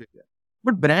शिलाजीत ले लिया,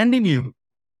 बट ब्रांड ही नहीं है।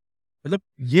 मतलब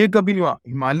ये कभी नहीं हुआ।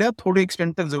 हिमालय थोड़े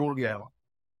एक्सटेंट तक जरूर गया है,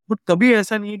 बट कभी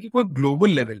ऐसा नहीं है कि कोई ग्लोबल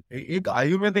लेवल पे एक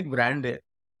आयुर्वेदिक ब्रांड है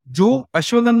जो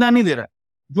अश्वगंधा नहीं दे रहा है,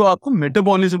 जो आपको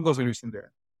मेटाबॉलिज्म का सोल्यूशन दे रहा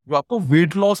है, जो आपको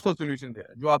वेट लॉस का सोल्यूशन दे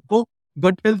रहा है, जो आपको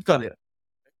गट हेल्थ का दे रहा है,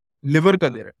 लिवर का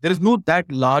दे रहा है। There is know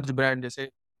that large brand जैसे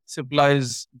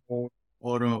सिप्लाइज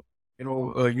और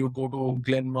you go to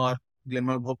Glenmark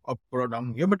बहुत अब थोड़ा डाउन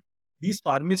हो गया, but these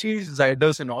pharmacies,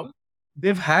 Zydus and all,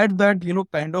 they've had that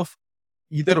kind of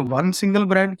either one single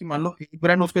brand कि मान लो एक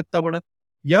ब्रांड उसका इतना बड़ा,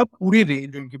 या पूरी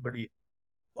रेंज उनकी बड़ी है।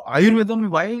 तो आयुर्वेदा में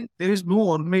why there is no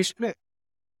organized play?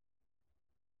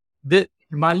 The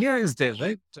Himalaya is there,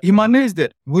 right? Himalaya is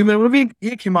there, वही मेरे भी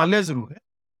एक हिमालय जरूर है,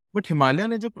 बट हिमालय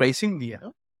ने जो प्राइसिंग दिया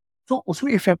है, तो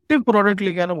उसमें इफेक्टिव प्रोडक्ट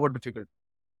लेके आना बहुत डिफिकल्ट।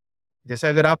 जैसे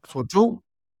अगर आप सोचो,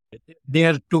 They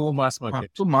are too mass हाँ, market.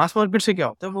 तो मास मार्केट से क्या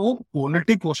होता है, वो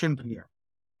क्वालिटी क्वोशिएंट नहीं है।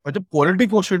 और जब क्वालिटी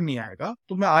क्वोशिएंट नहीं आएगा,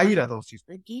 तो मैं आ ही रहा था उस चीज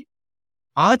पे कि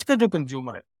आज का जो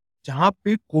कंज्यूमर है, जहां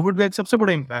पे कोविड का एक सबसे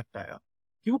बड़ा इम्पैक्ट आया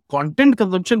कि वो कंटेंट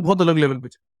कंजम्पशन बहुत अलग लेवल पे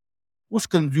चला, उस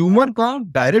कंज्यूमर का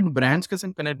डायरेक्ट ब्रांड्स के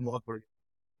साथ कनेक्ट बहुत बढ़ गया।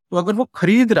 तो अगर वो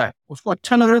खरीद रहा है, उसको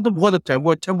अच्छा लग रहा है, तो बहुत अच्छा है,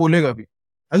 वो अच्छा बोलेगा भी।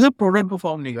 अगर प्रोडक्ट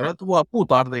परफॉर्म नहीं कर रहा, तो वो आपको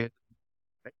उतार देगा।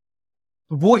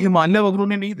 तो वो हिमालय वगैरह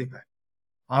ने नहीं देखा है।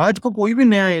 आज को कोई भी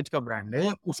नया एज का ब्रांड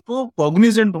है, उसको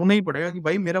कॉग्निजेंट होना ही पड़ेगा कि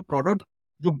भाई मेरा प्रोडक्ट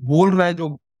जो बोल रहा है, जो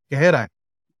कह रहा है,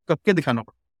 करके दिखाना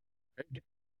पड़ेगा।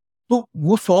 तो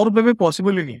वो 100 रुपए में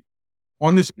पॉसिबल ही नहीं है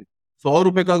ऑनेस्टली। 100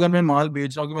 रुपए का अगर मैं माल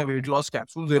बेच रहा हूँ कि मैं वेट लॉस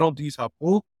कैप्सूल दे रहा हूँ 30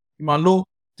 आपको, मान लो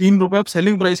 3 रुपए आप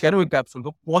सेलिंग प्राइस कह रहे हो एक कैप्सूल,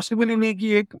 तो पॉसिबल ही नहीं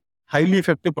कि एक हाईली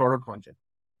इफेक्टिव प्रोडक्ट पहुंचे।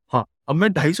 हाँ, अब मैं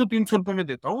 250-300 रुपए में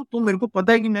देता हूँ, तो मेरे को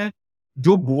पता है कि मैं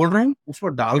जो बोल रहा हूँ उस पर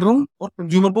डाल रहा हूँ, और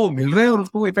कंज्यूमर को वो मिल रहा है, और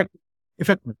उसको इफेक्ट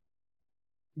इफेक्ट में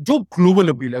जो ग्लोबल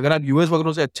अपील है। अगर आप यूएस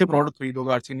वगैरह से अच्छे प्रोडक्ट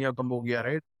खरीदोगे, आर्सेनिया कम हो गया,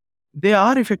 right, they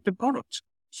are effective products.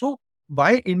 So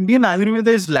why Indian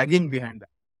Ayurveda is lagging behind that,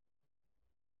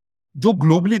 जो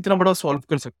ग्लोबली इतना बड़ा सॉल्व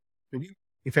कर सकते हैं, क्योंकि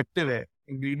इफेक्टिव है,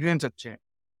 इंग्रेडिएंट्स अच्छे हैं,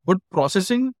 but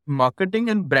processing, marketing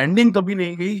and branding कभी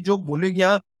नहीं गई जो बोले कि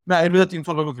यार मैं आयुर्वेदा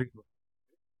 300 रुपए में खरीदूंगा,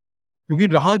 क्योंकि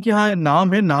रहा कि हाँ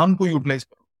नाम है, नाम को यूटिलाइज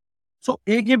करो। सो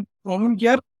एक ये प्रॉब्लम कि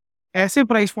यार ऐसे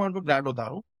प्राइस पॉइंट पे ब्रांड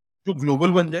उतारो जो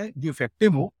ग्लोबल बन जाए, जो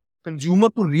इफेक्टिव हो, कंज्यूमर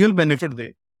को रियल बेनिफिट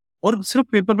दे, और सिर्फ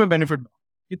पेपर पे बेनिफिट दो,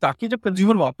 कि ताकि जब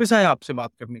कंज्यूमर वापस आए आपसे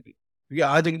बात करने के लिए, क्योंकि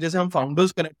आज जैसे हम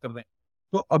फाउंडर्स कनेक्ट कर रहे हैं,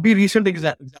 तो अभी रिसेंट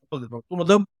एग्जांपल देता हूँ, तो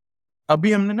मतलब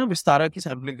अभी हमने ना विस्तारा की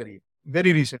सैम्पलिंग करी है,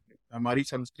 वेरी रिसेंटली हमारी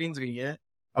सनस्क्रीन्स गई है,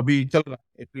 अभी चल रहा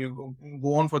है, it will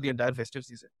go on for the entire festive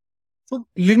season. So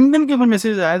LinkedIn के ऊपर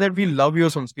मैसेज आया that we love your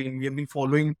sunscreen, we have been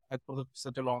following for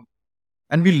such a long,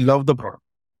 and we love the product.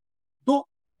 तो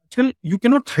आजकल you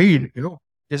cannot hide,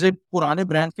 जैसे पुराने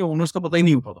brand के owners का पता ही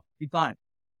नहीं होता था कि कहाँ है।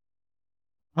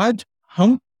 आज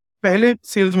हम पहले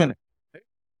सेल्समैन है,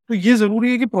 तो ये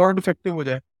जरूरी है कि प्रोडक्ट इफेक्टिव हो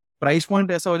जाए, प्राइस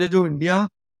पॉइंट ऐसा हो जाए जो इंडिया,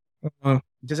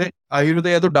 जैसे आयुर्वेदा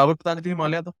या तो डाबर पतंजलि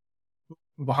हिमालय था, तो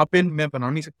वहां पे मैं बना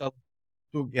नहीं सकता था,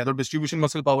 तो या तो डिस्ट्रीब्यूशन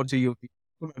मसल पावर चाहिए होती,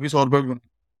 तो मैं भी 100 रुपए भी,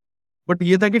 बट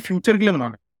ये था कि फ्यूचर के लिए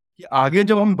बनाना है, कि आगे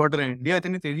जब हम बढ़ रहे हैं, इंडिया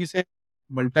इतनी तेजी से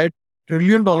मल्टी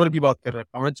ट्रिलियन डॉलर की बात कर रहा है,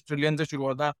 5 ट्रिलियन से शुरू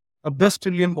हुआ था, अब 10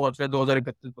 ट्रिलियन पहुंच रहा है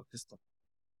 2031-32 तक।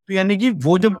 तो यानी कि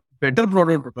वो जब बेटर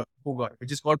प्रोडक्ट होगा,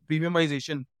 which is called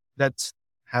premiumisation, that's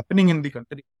happening in the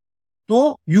country,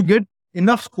 तो you get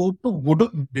enough scope to good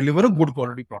deliver a good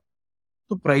quality product.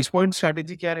 तो प्राइस पॉइंट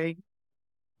स्ट्रैटेजी क्या रहेगी,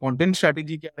 कंटेंट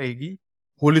स्ट्रैटेजी क्या रहेगी,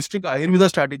 होलिस्टिक आयुर्वेदा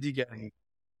स्ट्रैटेजी क्या रहेगी,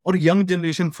 और यंग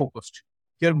जनरेशन फोकस्ड,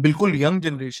 यार बिल्कुल young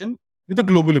generation with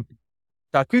global appeal,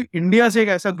 ताकि इंडिया से एक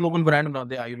ऐसा ग्लोबल ब्रांड बना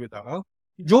दे आयुर्वेदा का,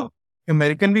 जो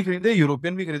अमेरिकन भी खरीदे,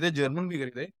 यूरोपियन भी खरीदे, जर्मन भी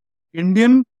खरीदे,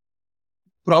 इंडियन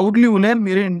प्राउडली बोले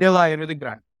मेरे इंडिया का आयुर्वेदिक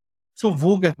ब्रांड। सो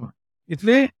वो कहना,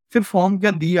 इसलिए फिर फॉर्म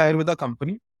किया दी आयुर्वेदा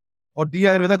कंपनी, और दी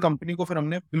आयुर्वेदा कंपनी को फिर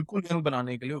हमने बिल्कुल यंग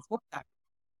बनाने के लिए उसको टैग,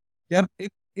 यार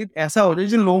एक ऐसा हो जाए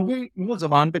जो लोगों की वो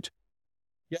जबान पे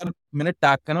यार मैंने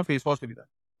टैग का ना फेस वॉश खरीदा,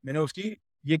 मैंने उसकी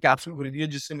ये कैप्सूल खरीदी है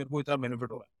जिससे मेरे को इतना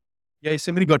बेनिफिट हो रहा है, या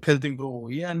इससे मेरी गट हेल्थ इंप्रूव हो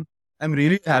गई है, and I am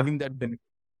really having that benefit.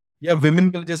 या विमेन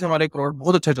के लिए जैसे हमारा एक प्रोडक्ट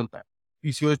बहुत अच्छा चलता है,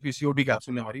 पीसीओएस पीसीओडी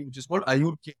कैप्सूल है हमारी, विच इज कॉल्ड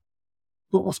आयुर के।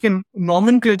 तो उसके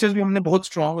नॉमेनक्लेचर्स भी हमने बहुत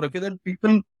स्ट्रांग रखे, that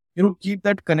people keep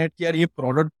that connect, यार ये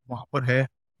प्रोडक्ट वहां पर है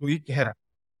तो ये कह रहा है।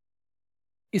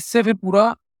 इससे फिर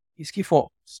पूरा इसकी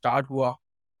स्टार्ट हुआ।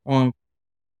 और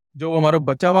जो हमारा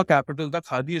बचा हुआ कैपिटल था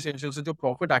खादी एसेंशियल से, जो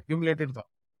प्रॉफिट एक्यूमुलेटेड था,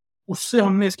 उससे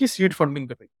हमने इसकी सीड फंडिंग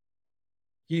कर,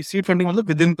 कि सीड फंडिंग मतलब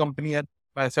विद इन कंपनी यार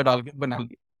पैसा डाल के बना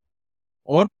लिया।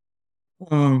 और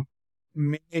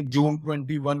मई जून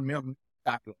 21 में हमने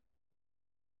start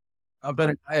after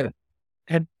retire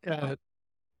And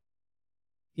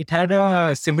it had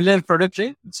a similar product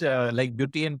range, like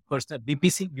beauty and personal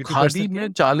BPC, beauty Khadi personal care.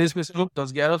 में 40 में से लोग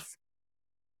 10-11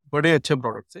 बड़े अच्छे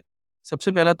प्रोडक्ट थे।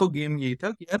 सबसे पहला तो गेम यही था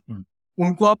कि यार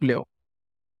उनको आप ले आओ,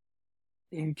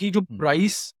 इनकी जो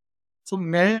प्राइस, तो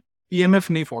मैं पीएमएफ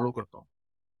नहीं फॉलो करता हूँ,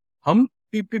 हम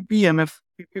पीपीपीएमएफ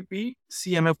पीपीपी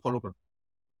सीएमएफ फॉलो करते हैं।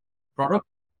 प्रोडक्ट,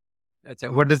 अच्छा,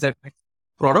 what does that mean?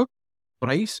 Product,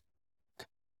 price,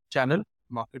 channel,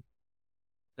 market.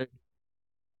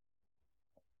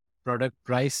 Product,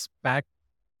 price, pack,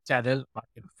 channel,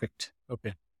 market fit.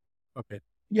 Okay. Okay.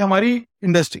 ये हमारी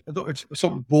इंडस्ट्री। तो इट्स सो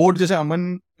बोर्ड, जैसे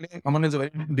Aman is a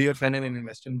very dear friend and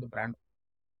invest in the brand,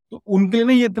 तो उनके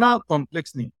लिए ये इतना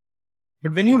कॉम्प्लेक्स नहीं। But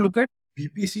when you look at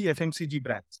BPC FMCG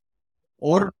brands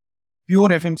और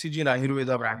प्योर एफएमसीजी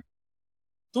आयुर्वेदा ब्रांड,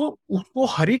 तो उसको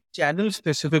हर एक चैनल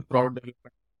स्पेसिफिक प्रोडक्ट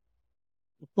डेवलपमेंट,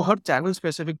 उसको हर channel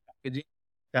specific packaging,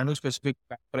 channel specific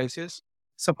prices,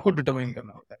 सबको डिटरमाइन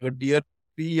करना होता है। अगर टीयर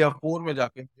 3 या 4 में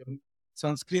जाके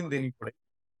सनस्क्रीन देनी पड़े,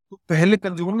 तो पहले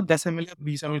कंज्यूमर में 10 ml या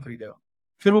 20 ml खरीदेगा,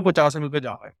 फिर वो 50 ml पे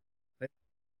जा पाए।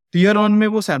 टीयर 1 में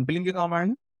वो सैम्पलिंग के काम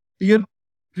आएंगे, टीयर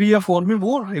 3 या 4 में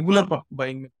वो रेगुलर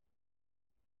बाइंग में,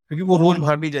 क्योंकि वो रोज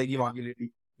बाहर नहीं जाएगी वहां की लेडी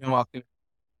या वहां के।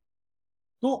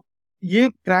 तो ये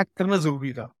क्रैक करना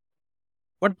जरूरी था।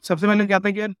 बट सबसे पहले क्या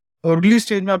था कि यार अर्ली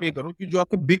स्टेज में आप ये करो कि जो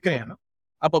आपके बिक रहे हैं ना,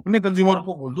 आप अपने कंज्यूमर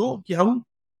को बोल दो कि हम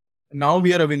now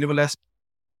we are available as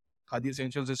Khadi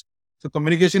essentials. तो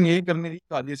कम्युनिकेशन यही करनी थी,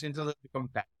 खादी एसेंशियल्स बिकम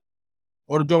टैग,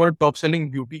 और जो हमारे टॉप सेलिंग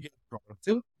ब्यूटी के प्रोडक्ट्स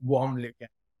है वो हम लेके आए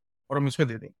और हम इसमें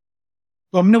दे देंगे।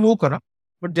 तो हमने वो करा।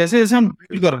 बट जैसे जैसे हम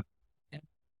बिल्ड कर,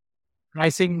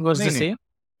 Pricing was नहीं the नहीं, same.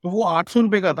 तो वो 800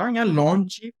 रुपए का था। यहाँ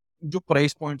लॉन्च जो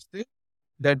प्राइस पॉइंट्स थे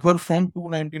that were from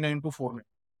 299 to 4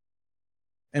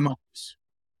 MRP,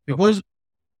 because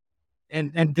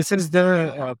And this is the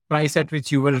price at which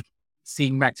you were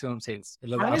seeing maximum sales.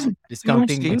 मतलब आप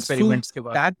discounting experiments के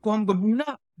बाद. टैग को हम कभी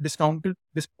ना डिस्काउंटेड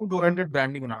डिस्काउंट ओरिएंटेड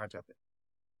ब्रांड नहीं बनाना चाहते।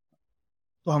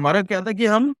 तो हमारा क्या था कि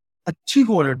हम अच्छी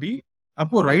क्वालिटी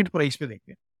आपको राइट प्राइस पे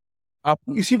देंगे,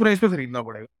 आपको इसी प्राइस पे खरीदना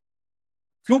पड़ेगा।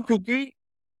 क्यों? क्योंकि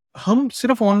हम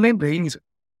सिर्फ ऑनलाइन रह ही नहीं सकते,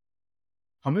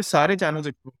 हमें सारे चैनल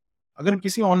एक्सप्लोर। अगर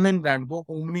किसी ऑनलाइन ब्रांड को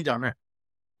होम नहीं जाना है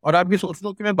और आप ये सोच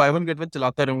लो कि मैं बाय वन गेट वन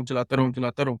चलाता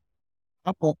रहूं,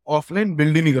 आप ऑफलाइन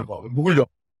बिल्ड ही नहीं कर पाओगे, भूल जाओ।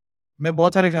 मैं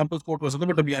बहुत सारे एग्जांपल्स कोट कर सकता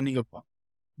हूं, बट अभी नहीं कर पाऊँ।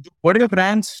 जो बड़े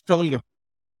ब्रांड्स स्ट्रगल करते,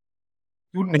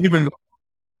 क्यों नहीं बिल्ड?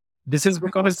 This is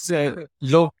because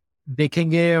लोग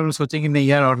देखेंगे और सोचेंगे नहीं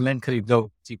यार ऑनलाइन खरीद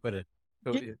लो चीपर है।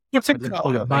 तो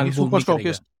हो जाता है कि super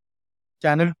stockist,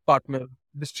 channel partner,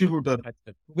 distributor,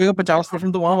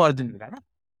 50% तो वहां मार्जिन मिल रहा है ना।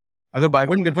 अगर बाय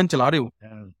वन गेट वन चला रहे हो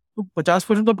तो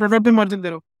 50% तो प्रोडक्ट पे मार्जिन दे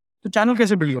रहे हो, तो चैनल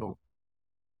कैसे बिल्ड करोगे?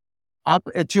 आप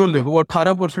एचयूएल देखो, वो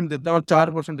 18% देता है और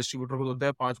 4% डिस्ट्रीब्यूटर को देता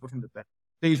है, 5% देता है।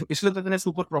 तो इसलिए तो इतने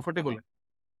सुपर प्रॉफिटेबल है।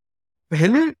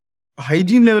 पहले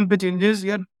हाइजीन लेवल पे चेंजेस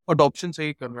या अडॉप्शन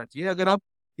सही करना चाहिए। अगर आप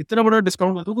इतना बड़ा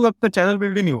डिस्काउंट देते हो तो आपका चैनल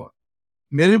बिल्ड ही नहीं हुआ।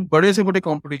 मेरे बड़े से बड़े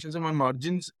कॉम्पिटिशन से my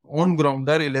margin on ground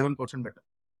are 11% better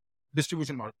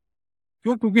distribution margin.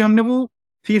 क्यों? क्योंकि हमने वो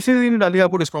थीसिस ही नहीं डाली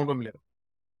आपको डिस्काउंट में मिलेगा।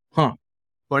 हाँ,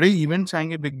 बड़े इवेंट्स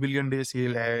आएंगे, बिग बिलियन डे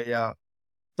सेल है या,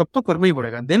 तब तो करना ही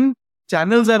पड़ेगा। Then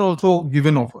channels are also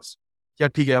given offers, क्या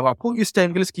ठीक है अब आपको इस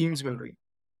टाइम के लिए स्कीम्स मिल रही है।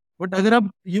 बट अगर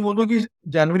आप ये बोलो कि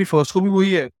जनवरी 1 को भी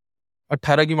वही है,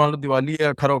 18 की मान लो दिवाली है,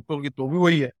 18 अक्टूबर की तो भी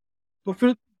वही है, तो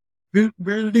फिर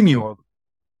बिल्ड ही नहीं होगा।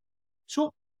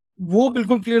 सो वो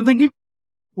बिल्कुल क्लियर था कि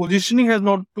positioning has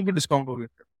not to be discount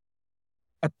oriented,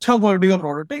 अच्छा क्वालिटी का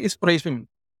प्रोडक्ट है इस प्राइस में।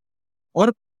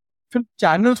 और फिर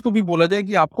चैनल्स को भी बोला जाए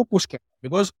कि आपको पुश करना,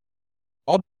 बिकॉज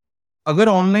अब अगर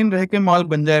ऑनलाइन रह के माल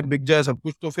बन जाए, बिक जाए सब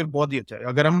कुछ, तो फिर बहुत ही अच्छा है।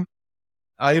 अगर हम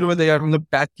आयुर्वेद या मतलब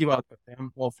टैग की बात करते हैं,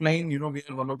 हम offline we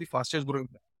are one of the fastest growing,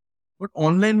 but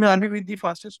online में आने भी दी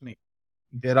फास्टेस्ट नहीं।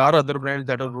 There are other brands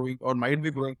that are growing और माइट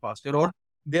बी ग्रोइंग फास्टर, और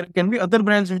there can be other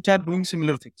brands which are doing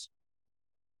similar things.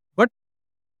 But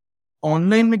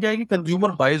online में क्या है कि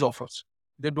consumer buys offers,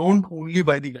 they don't only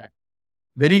by the brand.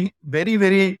 Very very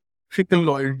very fickle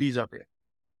loyalties are there.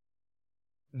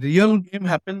 Real game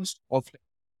happens offline,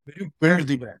 where you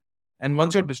build the brand. And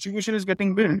once your distribution is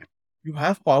getting built, you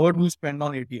have power to spend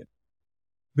on ATL.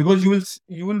 because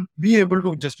you will be able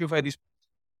to justify this.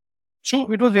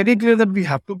 So it was very clear that we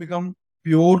have to become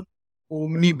pure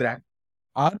omni brand.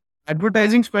 Our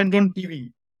advertising spend on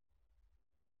TV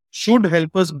should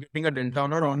help us getting a delta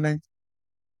on our online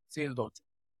sales also,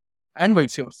 and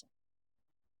vice versa.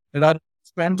 That our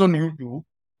spends on YouTube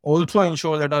also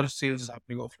ensure that our sales is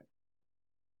happening offline.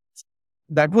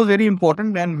 That was very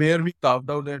important, and where we carved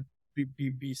out that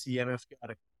PPP, CMF,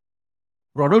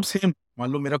 product same.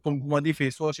 मान लो मेरा Kumkumadi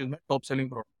face wash is my top selling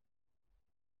product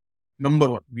number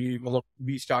one.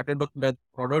 We started that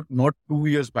product not 2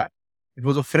 years back. It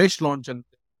was a fresh launch and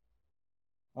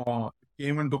it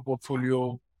came into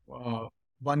portfolio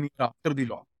 1 year after the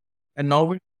launch. And now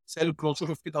we sell close to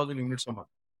 50,000 units a month.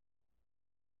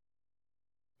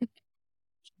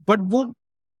 But वो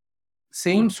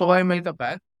same 100 ml का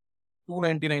pack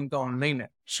 299 का online है.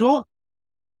 So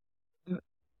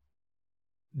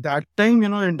that time,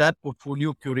 in that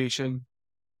portfolio curation,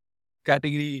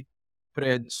 category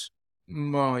spreads,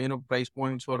 price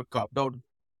points were carved out.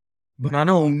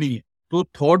 Banana only. So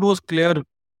thought was clear,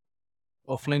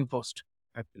 offline first,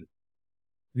 actually.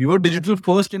 We were digital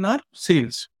first in our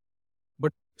sales,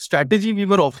 but strategy we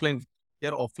were offline.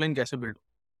 यार offline कैसे build?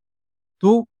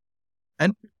 So,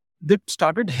 and that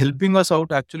started helping us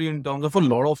out actually in terms of a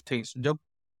lot of things. जब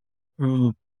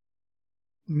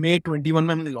May 21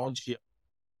 में हमने launch किया,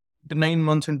 9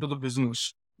 months into the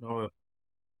business,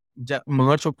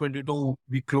 March of 22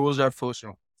 we closed our first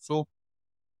round. So,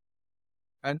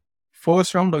 and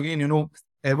first round again,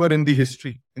 ever in the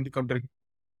history in the country,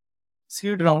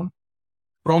 seed round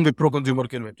from Wipro Consumer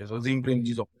Care Ventures, Azim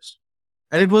Premji's office.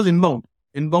 And it was inbound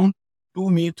to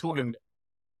me through LinkedIn.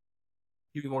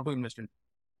 If you want to invest in.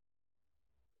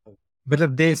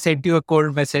 But they sent you a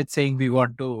cold message saying we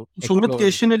want to. Sumit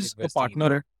Keshan is a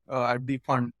partner at the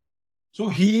fund. So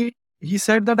he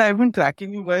said that I've been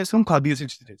tracking you guys from Khadi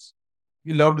Essentials.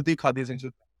 We loved the Khadi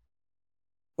Essentials.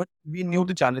 But we knew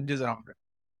the challenges around it.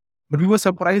 But we were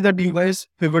surprised that you guys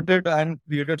pivoted and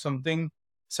created something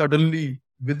suddenly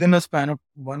within a span of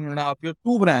 1.5 years,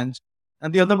 2 brands.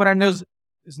 And the other brand is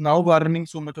now garnering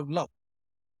so much of love.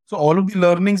 So all of the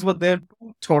learnings were there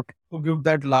to give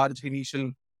that large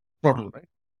initial throttle, right?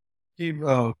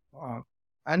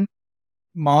 And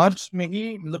March,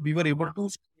 maybe we were able to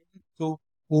so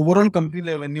overall company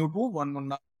revenue to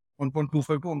 1.25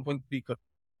 to 1.3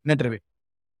 net revenue.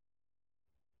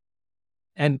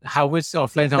 And how was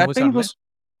offline? How That was time online? was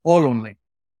all online.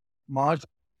 March,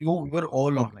 we were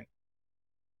all online.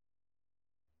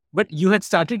 But you had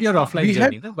started your offline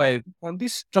journey by on the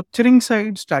structuring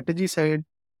side, strategy side,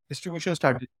 distribution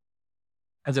strategy.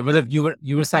 As a brother,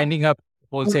 you were signing up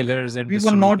wholesalers and we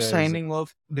were not signing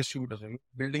off distributors. We were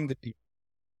building the team.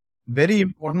 Very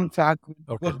important fact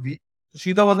because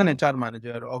Shida was an HR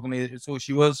manager, organization. So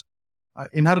she was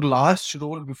in her last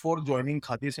role before joining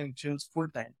Khadi Essentials full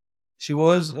time. She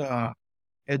was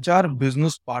HR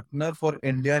business partner for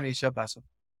India and Asia Pacific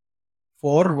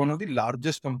for one of the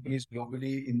largest companies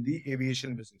globally in the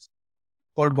aviation business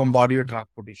called Bombardier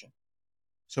Transportation.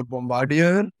 So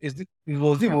Bombardier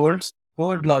was the world's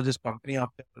third largest company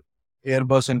after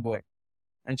Airbus and Boeing.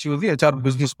 And she was the HR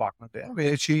business partner there,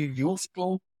 where she used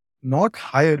to not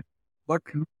hire, but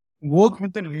work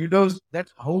with the leaders that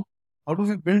how do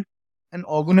we build an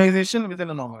organization within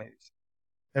an organization?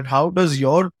 That how does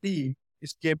your team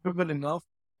is capable enough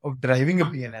of driving a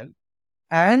P&L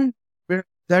and build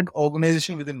that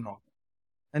organization within an organization,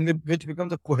 and which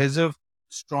becomes a cohesive,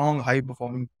 strong,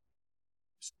 high-performing.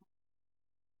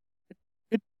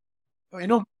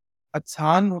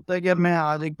 आसान होता है कि यार मैं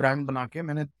आज एक brand बना के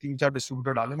मैंने 3-4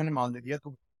 डिस्ट्रीब्यूटर डाले, मैंने माल दे दिया,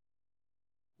 तो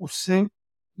उससे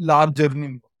लार्ज जर्नी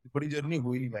बड़ी जर्नी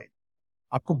हुई नहीं भाई.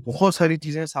 आपको बहुत सारी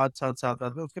चीजें साथ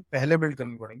उसके पहले बिल्ड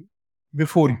करनी पड़ेंगी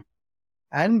before you.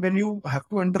 And when you have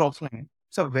to enter offline,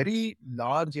 it's a very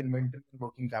large inventory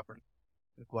working capital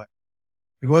required,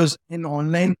 because in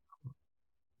online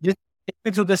take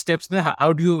me through the steps.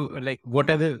 How do you what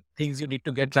are the things you need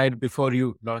to get right before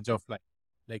you launch offline?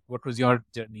 Like what was your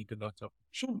journey to launch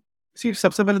offline? सी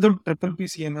सबसे पहले तो triple P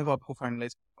CMF आपको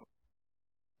finalise,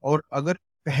 और अगर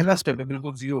पहला step है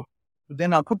बिल्कुल zero, तो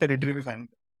देन आपको टेरिटरी भी फाइनल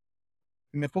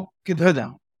मेरे को किधर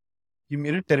जाऊं कि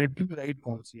मेरी टेरिटरी राइट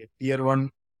कौन सी है, tier 1,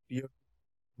 tier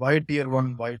Y tier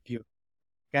 1, Y tier,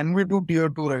 can we do tier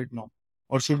 2 right now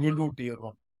और should we do tier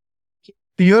 1?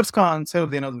 Tears का आंसर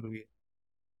देना जरूरी है.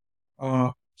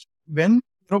 When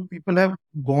people have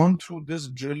gone through this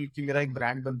drill कि मेरा एक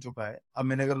ब्रांड बन चुका है, अब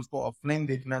मैंने अगर उसको ऑफलाइन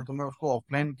देखना है तो मैं उसको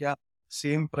ऑफलाइन क्या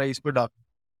सेम प्राइस पे डालूं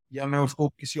या मैं उसको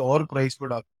किसी और प्राइस पे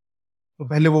डालूं, तो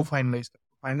पहले वो फाइनलाइज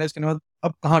करने के बाद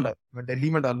अब कहाँ डालूं, मैं दिल्ली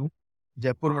में डालूं,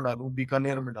 जयपुर में डालूं,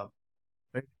 बीकानेर में डालूं,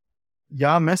 राइट?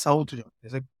 या मैं साउथ जाऊँ,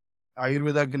 जैसे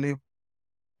आयुर्वेदा के लिए,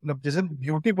 मतलब जैसे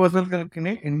ब्यूटी पर्सन के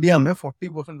लिए इंडिया में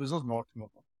 40% बिजनेस नॉर्थ में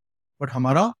होता है, बट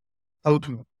हमारा साउथ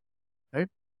में, राइट?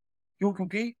 क्यों?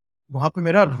 क्योंकि वहां पे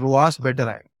मेरा रुआस बेटर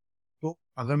आएगा। तो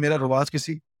अगर मेरा रुआस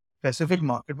किसी स्पेसिफिक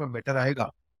मार्केट में बेटर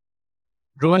आएगा,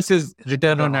 ROAS is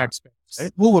return on ad spends.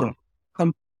 Right, वो बोल रहा हूँ,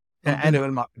 कम कंपनी And लेवल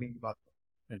मार्केटिंग की बात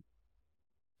कर,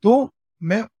 तो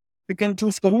मैं पिक एंड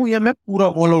चूज करूँ या मैं पूरा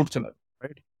ऑल आउट चला,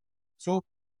 राइट? सो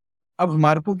अब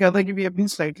हमारे को क्या था कि we have been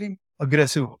slightly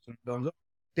aggressive in terms of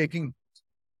taking.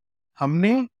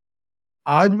 हमने,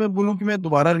 आज मैं बोलूं कि मैं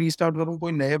दोबारा रीस्टार्ट करूं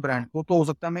कोई नए ब्रांड को, तो हो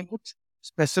सकता है मैं कुछ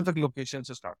स्पेसिफिक लोकेशन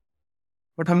से स्टार्ट,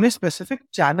 बट हमने स्पेसिफिक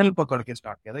चैनल पकड़ के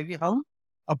स्टार्ट किया था कि हम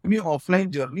अपनी ऑफलाइन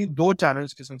जर्नी दो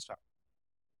चैनल्स के साथ start.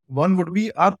 One would be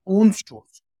our own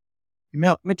stores, मैं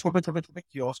अपने छोटे छोटे छोटे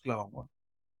कियोस्क लगाऊंगा,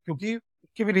 क्योंकि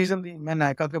उसकी भी रीजन थी। मैं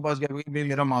नायका के पास गया, क्योंकि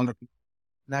मेरा माल रखी,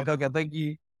 नायका कहता है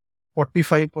कि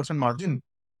 45% मार्जिन,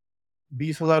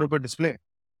 20,000 रुपये डिस्प्ले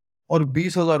और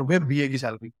 20,000 रुपये BA की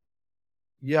सैलरी,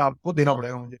 ये आपको देना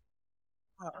पड़ेगा मुझे।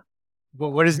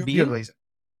 what is beauty BA? Adviser.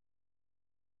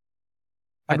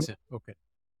 अच्छा, okay.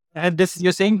 And this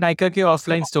you're saying Nykaa के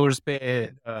offline stores पे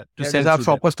to sell जैसे आप through them.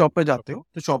 शॉपर स्टॉप पे जाते हो,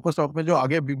 तो शॉपर स्टॉप पे जो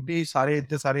आगे ब्यूटी सारे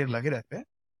इतने सारे लगे रहते हैं,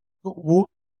 तो वो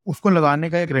उसको लगाने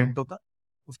का एक रेंट होता है,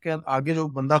 उसके आगे जो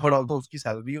बंदा खड़ा होता है उसकी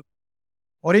सैलरी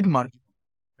और एक मार्जिन,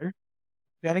 राइट?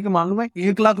 यानी कि मान लो मैं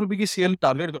 1 लाख रुपए की सेल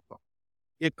टारगेट करता हूँ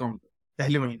एक काउंटर,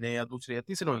 पहले महीने या दूसरे या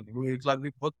तीसरे महीने, वो 1 लाख भी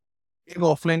बहुत, एक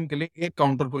ऑफलाइन के लिए एक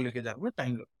काउंटर को लेके जाने में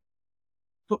टाइम लगता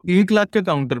है। तो 1 लाख के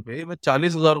काउंटर पे मैं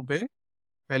 40,000 रुपये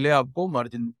पहले आपको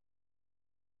मार्जिन,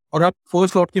 और आप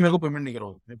फर्स्ट लॉट की मेरे को पेमेंट नहीं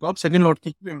करोगे, मेरे को आप सेकंड लॉट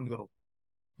की पेमेंट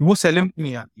करोगे, वो सेलिंग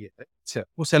नहीं आती है, अच्छा,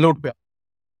 वो सेल आउट पे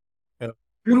आता है।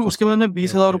 फिर उसके बाद में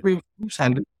 20,000 रुपये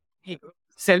salary.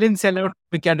 sell in sell out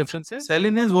में क्या difference है? Cell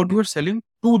in is what you are selling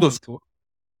to the store,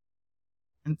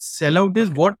 and sell out is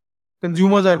what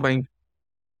consumers are buying.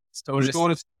 Store is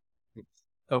store,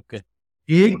 okay.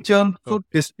 एक चंक तो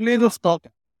डिस्प्ले जो स्टॉक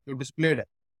है, जो displayed है,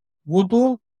 वो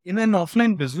तो in an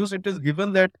offline business it is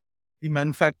given that the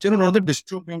manufacturer और the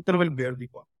distributor will bear the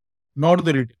cost, not the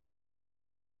retail.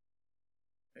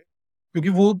 क्योंकि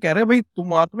वो कह रहे हैं भाई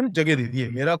तुम आप मैंने जगह दे दी है,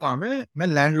 मेरा काम है, मैं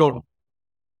लैंडलॉर्ड हूँ,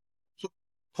 सो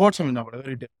थॉट समझना पड़ेगा,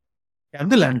 retail I am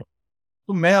the landlord,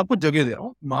 तो मैं आपको जगह दे रहा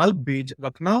हूँ, माल बेच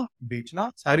रखना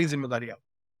बेचना सारी जिम्मेदारी आप,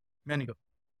 मैं नहीं करता।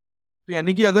 तो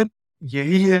यानी कि अगर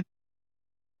यही है,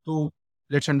 तो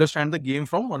let's understand the game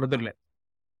from another level,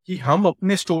 कि हम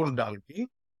अपने स्टोर डाल के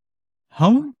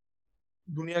हम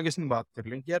दुनिया के संग बात कर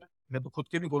लें कि यार मैं तो खुद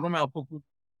के भी खोल रहा हूँ, मैं आपको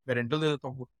मैं रेंटल दे देता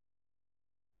हूँ।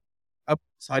 अब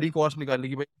सारी कॉस्ट निकालने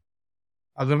की भाई,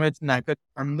 अगर मैं नायका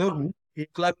के अंदर हूँ,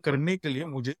 1 लाख करने के लिए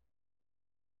मुझे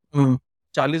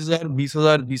 40,000,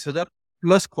 20,000, 20,000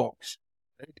 प्लस कॉस्ट,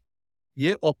 राइट?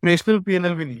 ये ऑपरेशनल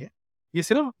PNL भी नहीं है, ये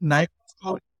सिर्फ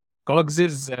Nykaa COGS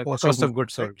is cost cost of of goods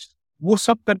goods, sold. वो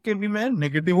सब करके भी मैं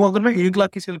नेगेटिव हूँ। अगर मैं 1 लाख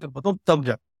की सेल कर पाता हूँ तब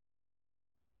जा,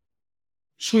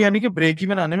 सो यानी कि ब्रेक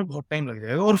इवन आने में बहुत टाइम लग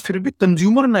जाएगा, और फिर भी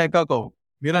कंज्यूमर नायका का हो,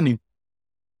 मेरा नहीं।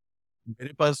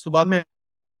 मेरे पास तो बाद में,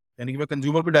 यानी कि मैं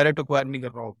कंज्यूमर को डायरेक्ट अक्वायर नहीं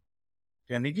कर रहा हूँ,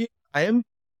 यानी कि आई एम,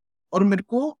 और मेरे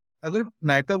को अगर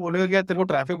नायका बोलेगा कि यार तेरे को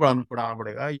ट्रैफिक बढ़ाना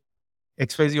पड़ेगा,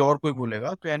 XYZ और कोई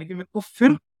बोलेगा, तो यानी कि मेरे को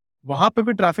फिर वहां पे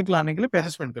भी ट्रैफिक लाने के लिए पैसे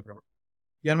स्पेंड करना पड़ेगा।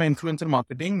 यार मैं इन्फ्लुएंसर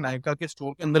मार्केटिंग नायका के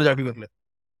स्टोर के अंदर जाके कर लेता,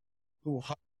 तो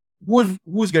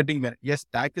who is getting benefit? Yes,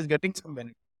 TAC is getting some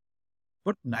benefit,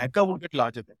 but Nykaa would get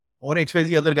larger benefit, or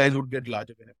XYZ other guys would get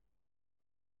larger benefit.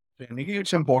 तो यानी कि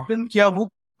इट्स इम्पोर्टेंट कि आप वो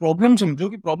प्रॉब्लम समझो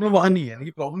कि प्रॉब्लम वहां नहीं है, यानी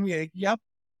कि प्रॉब्लम ये है कि आप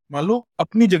मान लो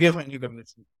अपनी जगह फाइनल करने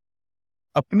चाहिए।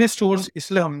 अपने स्टोर्स,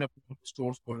 इसलिए हमने अपने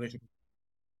स्टोर्स खोलने चाहिए।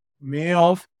 मे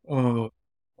ऑफ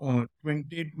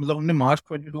 20, मतलब हमने मार्च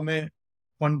 22 में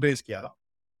फंड रेज किया था,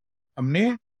 हमने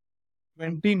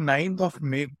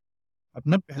 29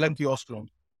 अपना पहला कियोस्क लॉन्च,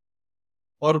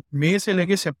 और मई से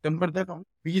लेके सितंबर तक हम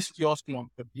 20 कियोस्क लॉन्च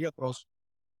कर दिए across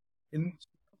in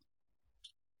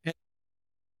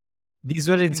These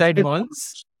were inside malls?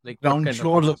 Like what ground kind of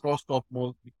floors malls? Across top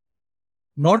mall,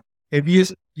 not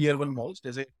heaviest tier 1 malls,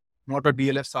 जैसे नॉट अ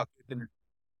DLF साकेत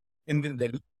इन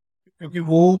दिल्ली, क्योंकि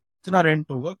वो इतना रेंट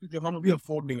होगा कि जो हम अभी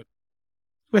अफोर्ड नहीं कर,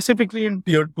 specifically in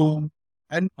tier 2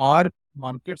 and are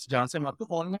markets, जहाँ से हमारे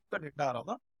को ऑनलाइन का डेटा आ रहा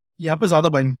था, यहाँ पे ज्यादा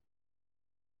बाइंग,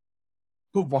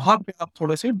 तो वहां पे आप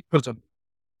थोड़े से डिफर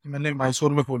चलते। मैंने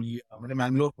मैसूर में खोल लिया, मैंने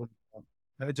मैंगलोर खोल लिया,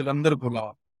 मैंने जलंधर खोला,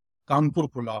 कानपुर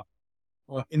खोला,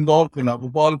 और इंदौर खोला,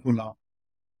 भोपाल खोला,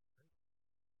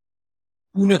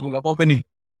 पुणे खोला, पोपेनी।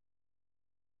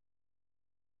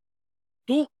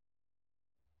 तो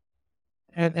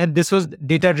And this was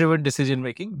data driven decision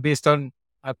making based on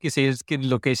आपकी सेल्स किन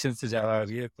लोकेशन से ज्यादा आ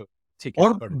रही है, तो ठीक है,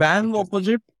 और got it. Bank Interesting.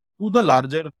 Opposite to the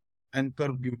larger anchor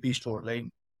beauty store. Like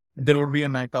there would be a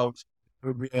night out,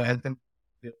 there would be a health and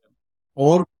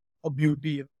or a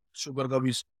beauty sugar का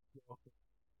भी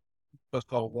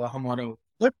उसका होगा हमारा होगा.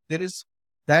 But there is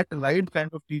that right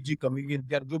kind of TG coming in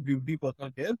there जो beauty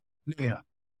personal care ले आ.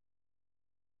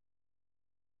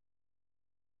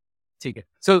 ठीक है.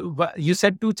 So you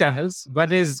said two channels.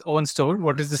 One is own store.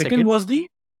 What is the Second second? was the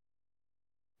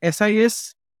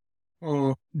SIS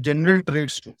general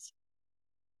trade stores.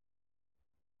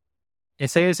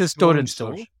 SIS is store in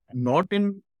store. Not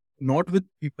with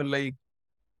people like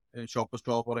Shopper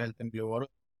Stop or Health and Glow or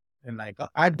Nykaa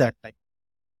at that time,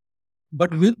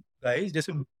 but with guys just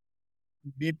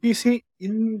BPC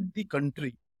in the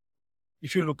country.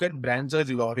 If you look at brands like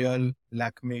L'Oreal,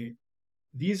 Lakme,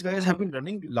 these guys have been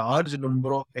running large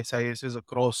number of SISs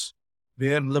across.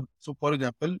 So for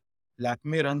example,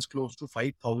 Lakme runs close to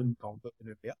 5,000 counters in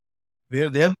India, where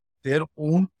they have their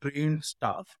own trained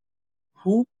staff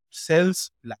who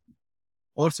sells Lakme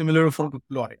or similar for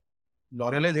L'Oreal.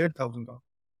 L'Oreal has 8,000 counters.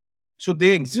 So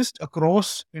they exist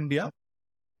across India.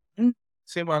 And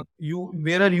same,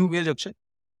 where are you based, Akshay?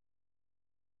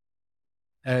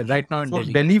 Right now in So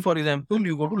Delhi. Delhi, for example,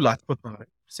 you go to Lajpat Nagar,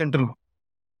 Central.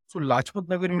 So Lajpat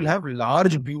Nagar, you will have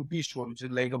large beauty store, which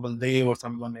is like a Baldev or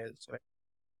someone else, right?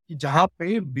 कि जहाँ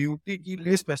पे beauty के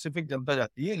लिए specific जनता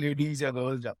जाती है, ladies या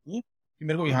girls जाती हैं कि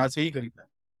मेरे को यहाँ से ही खरीदना है.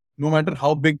 No matter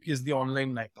how big is the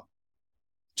online Nykaa,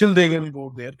 still they will go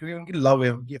there क्योंकि उनकी लव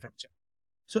है, उनकी अफेक्शन.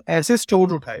 सो ऐसे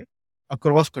स्टोर उठाए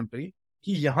अक्रॉस कंट्री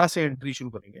कि यहाँ से एंट्री शुरू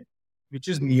करेंगे, which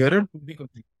is nearer to the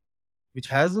country,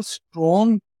 which has a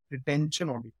strong retention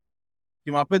audit,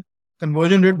 कि वहाँ पे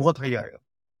कन्वर्जन रेट बहुत हाई आएगा.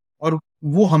 और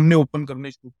वो हमने ओपन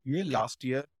करने शुरू किए लास्ट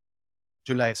ईयर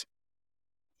जुलाई से.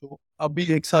 तो अभी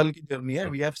 1 साल की जर्नी है.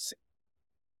 We have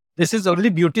This is only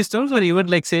beauty stores, or even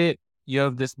like say you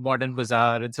have this modern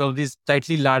bazaar. It's all these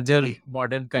slightly larger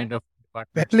modern kind of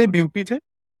departments. पहले ब्यूटी थे,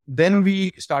 then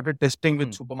we started testing with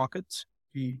Hmm. Supermarkets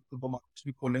कि supermarkets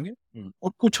भी खोलेंगे.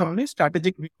 और कुछ हमने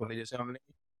strategic भी खोले, जैसे हमने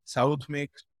साउथ में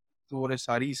एक स्टोर है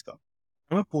सारीज का,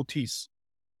 हमें पोथीस,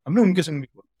 हमने उनके संग भी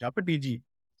खोला जहाँ पे TG.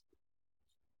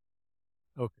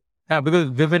 Okay. Yeah, because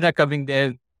women are coming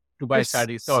there to buy Yes,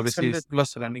 sarees. So obviously 600 it's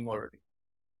plus running already.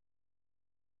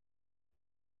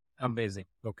 amazing.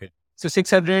 Okay. So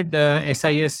 600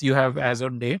 SIS you have as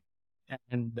on day.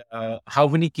 And how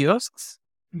many kiosks?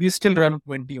 We still run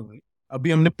 20 only.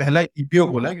 अभी हमने पहला EPO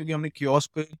खोला है क्योंकि हमने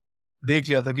kiosk पे देख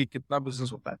लिया था कि कितना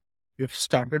बिजनेस होता है. We have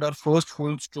started our first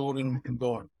full store in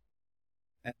Indore.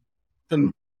 And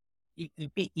then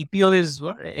EPO is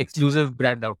what? Exclusive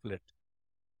brand outlet.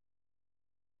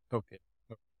 Okay.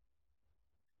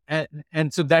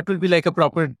 And so that will be like a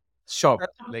proper shop.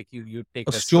 Like you take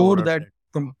a a store or that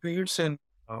competes in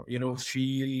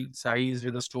feel size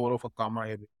with a store of a Kama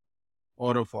Highway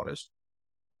or a Forest.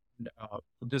 And,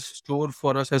 this store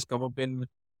for us has come up in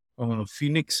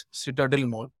Phoenix Citadel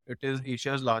Mall. It is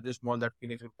Asia's largest mall that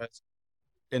Phoenix has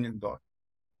 10 Indore.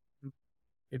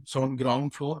 It's on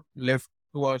ground floor. Left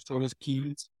to our store is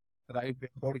Keels. Right, we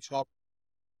have Body Shop.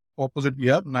 Opposite we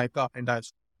have Nykaa and I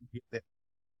there.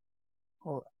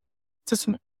 Oh, just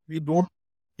we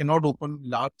cannot open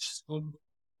large store.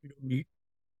 We don't need.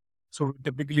 So we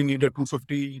typically need a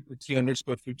 250 to 300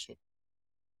 square feet store.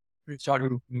 We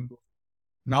started opening those.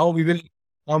 Now we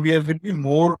will be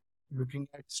more looking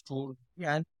at store,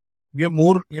 and we have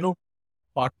more,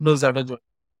 partners that are joining.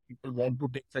 People want to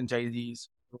take franchisees,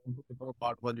 want to become a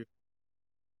part of it.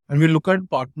 And we look at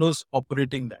partners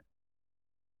operating that.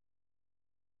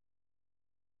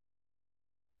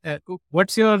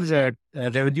 what's your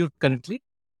revenue currently?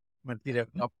 Monthly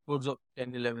revenue, upwards of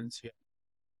 10, 11 here.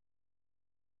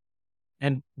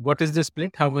 And what is the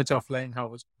split? How much offline? How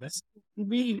much online? It will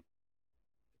be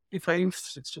 55,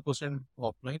 60%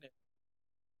 offline and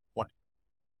what?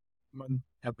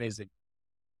 Amazing.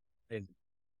 Amazing.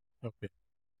 Okay.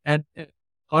 And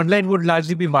online would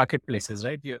largely be marketplaces,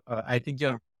 right? I think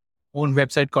your own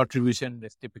website contribution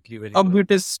is typically very low.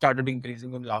 It has started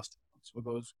increasing in the last months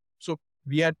because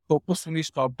we had purposefully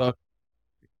stopped our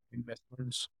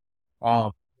investments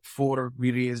before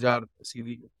we raised our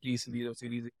pre-series or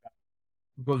series A,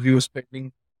 because we were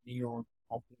spending money on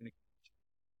offline.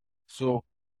 So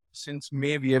since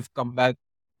May, we have come back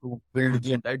to build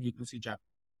the entire D2C channel.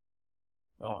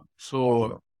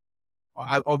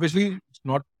 Obviously it's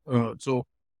not so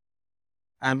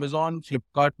Amazon,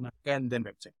 Flipkart, Nykaa, and then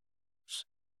website.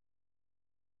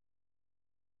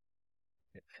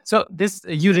 So this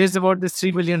you raised about this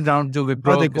 3 million round जो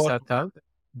Wipro they के got- साथ था.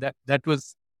 That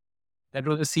was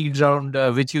a seed round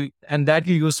which you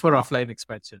used for offline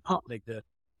expansion, like the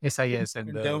SIS and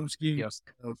In the terms ki,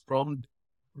 kiosk. from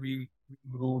we we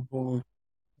grew to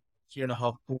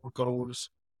 3.5, 4 crores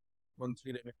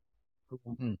monthly revenue to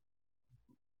Mm.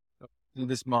 till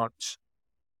this March.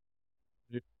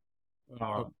 It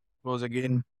was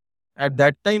again at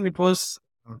that time it was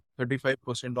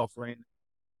 35% offline,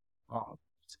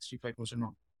 65%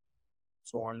 on.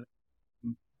 So on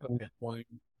Okay. point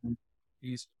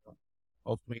is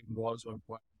offline was Mm.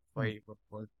 1.5 or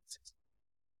 1.6.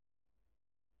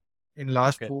 In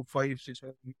last Okay. 4, 5, 6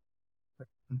 years, we are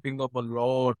ramping up a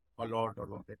lot. Like,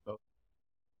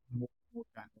 more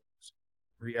channels.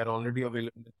 We are already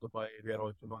available in Dubai. We are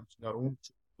also launching our own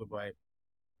in Dubai.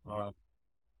 Uh,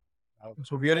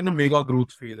 so we are in a mega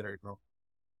growth phase right now.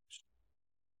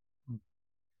 Mm.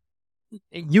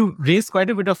 You raised quite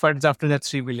a bit of funds after that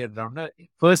 3 million round.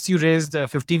 First, you raised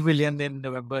 15 million in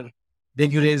November.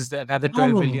 Then you raised another No,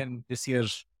 12 no, no. million this year.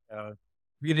 Uh,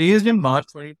 We raised in March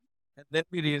 20, and then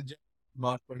we raised in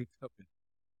March 27.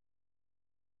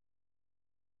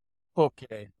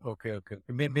 okay.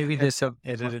 Maybe And there's some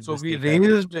error in so this we data.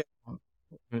 raised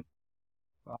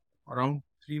around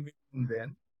 3 million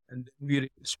then, and then we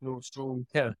raised close to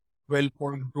Yeah.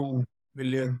 12.2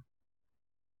 million.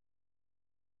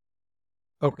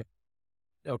 Okay.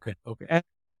 Okay. And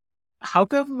how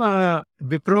come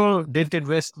Wipro didn't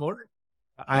invest more?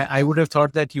 I would have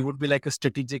thought that you would be like a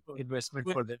strategic investment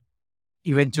Well, for them.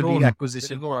 no, Eventually, no, there is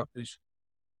acquisition. no acquisition.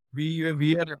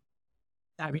 We are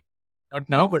I mean, not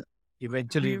now, but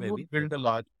eventually, we maybe. would build a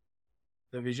large.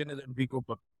 The vision is that we go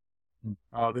public.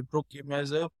 Wipro came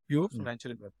as a pure Mm.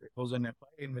 financial investor. It was an FI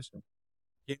investment.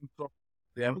 Came from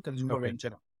they have a consumer Okay.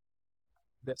 venture.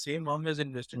 The same arm has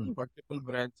invested Mm. in multiple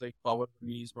brands like Power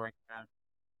Release,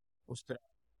 Ustra,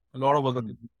 a lot of other Mm.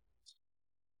 things.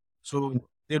 So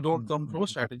they don't Mm. come Mm. from a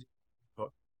strategy.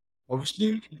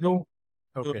 Obviously,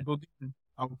 Okay. to the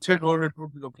outside world, it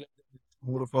would look like it's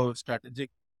more of a strategic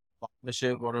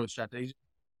partnership or a strategy.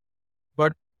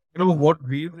 But what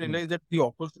we Mm. realized that the